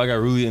before I got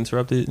rudely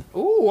interrupted?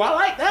 Ooh, I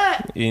like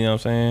that. You know what I'm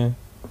saying?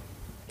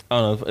 I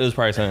don't know. It was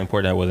probably something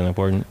important that wasn't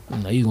important.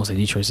 No, you gonna say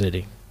Detroit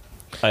City.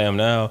 I am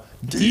now.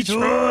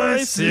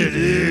 Detroit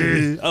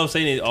City. I was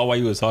saying it all while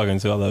you was talking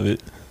too. I love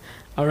it.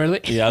 Oh, really?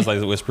 Yeah, I was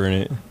like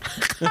whispering it.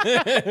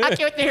 I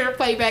can't hear it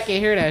play back and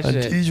hear that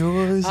shit.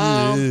 Detroit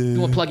City.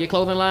 You want to plug your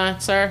clothing line,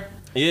 sir?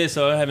 Yeah,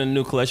 so I have a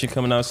new collection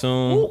coming out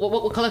soon. Ooh,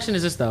 what collection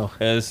is this, though?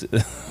 What's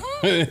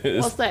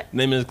that?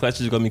 Name of the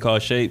collection is going to be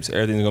called Shapes.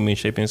 Everything's going to be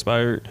shape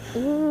inspired.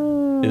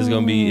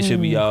 It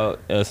should be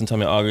out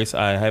sometime in August.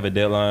 I have a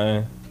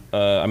deadline.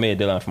 I made a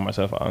deadline for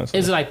myself, honestly.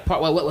 Is it like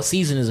what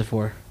season is it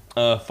for?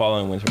 Fall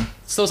and winter.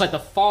 So it's like the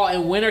fall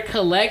and winter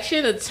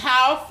collection, the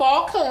Tao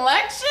fall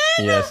collection.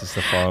 Yes, it's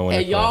the fall and winter.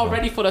 And y'all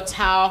ready for the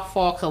Tao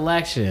fall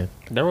collection?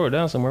 They wrote it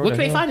down somewhere. Where can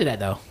they find it at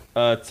though?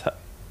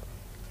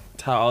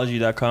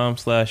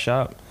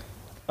 Taology.com/shop.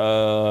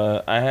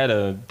 I had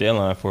a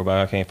deadline for it, but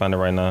I can't find it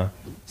right now.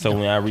 So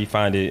when I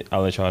re-find it,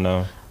 I'll let y'all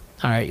know.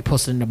 All right, you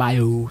post it in the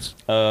bios.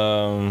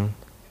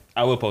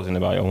 I will post it in the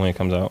bio when it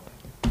comes out.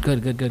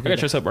 Good. I got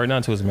dressed up right now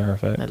too, as a matter of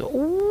fact.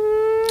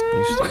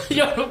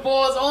 Yo, the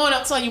ball's on.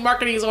 I'm telling you,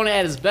 marketing is on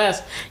at its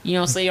best. You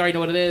know what I'm saying? You already know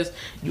what it is.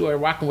 You are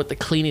rocking with the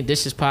Cleaning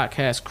Dishes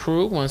podcast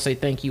crew. Want to say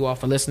thank you all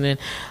for listening.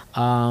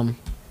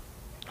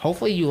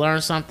 Hopefully you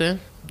learned something,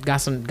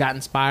 got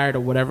inspired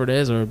or whatever it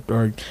is, or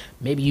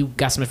maybe you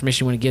got some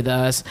information you want to give to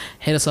us.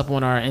 Hit us up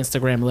on our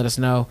Instagram and let us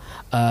know.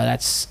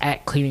 That's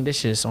at Cleaning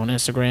Dishes on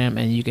Instagram,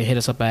 and you can hit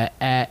us up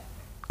at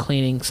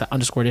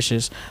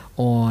cleaning_dishes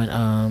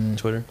on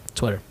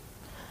Twitter.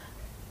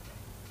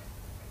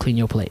 Clean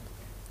your plate.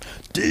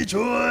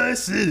 Detroit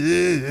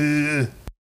City.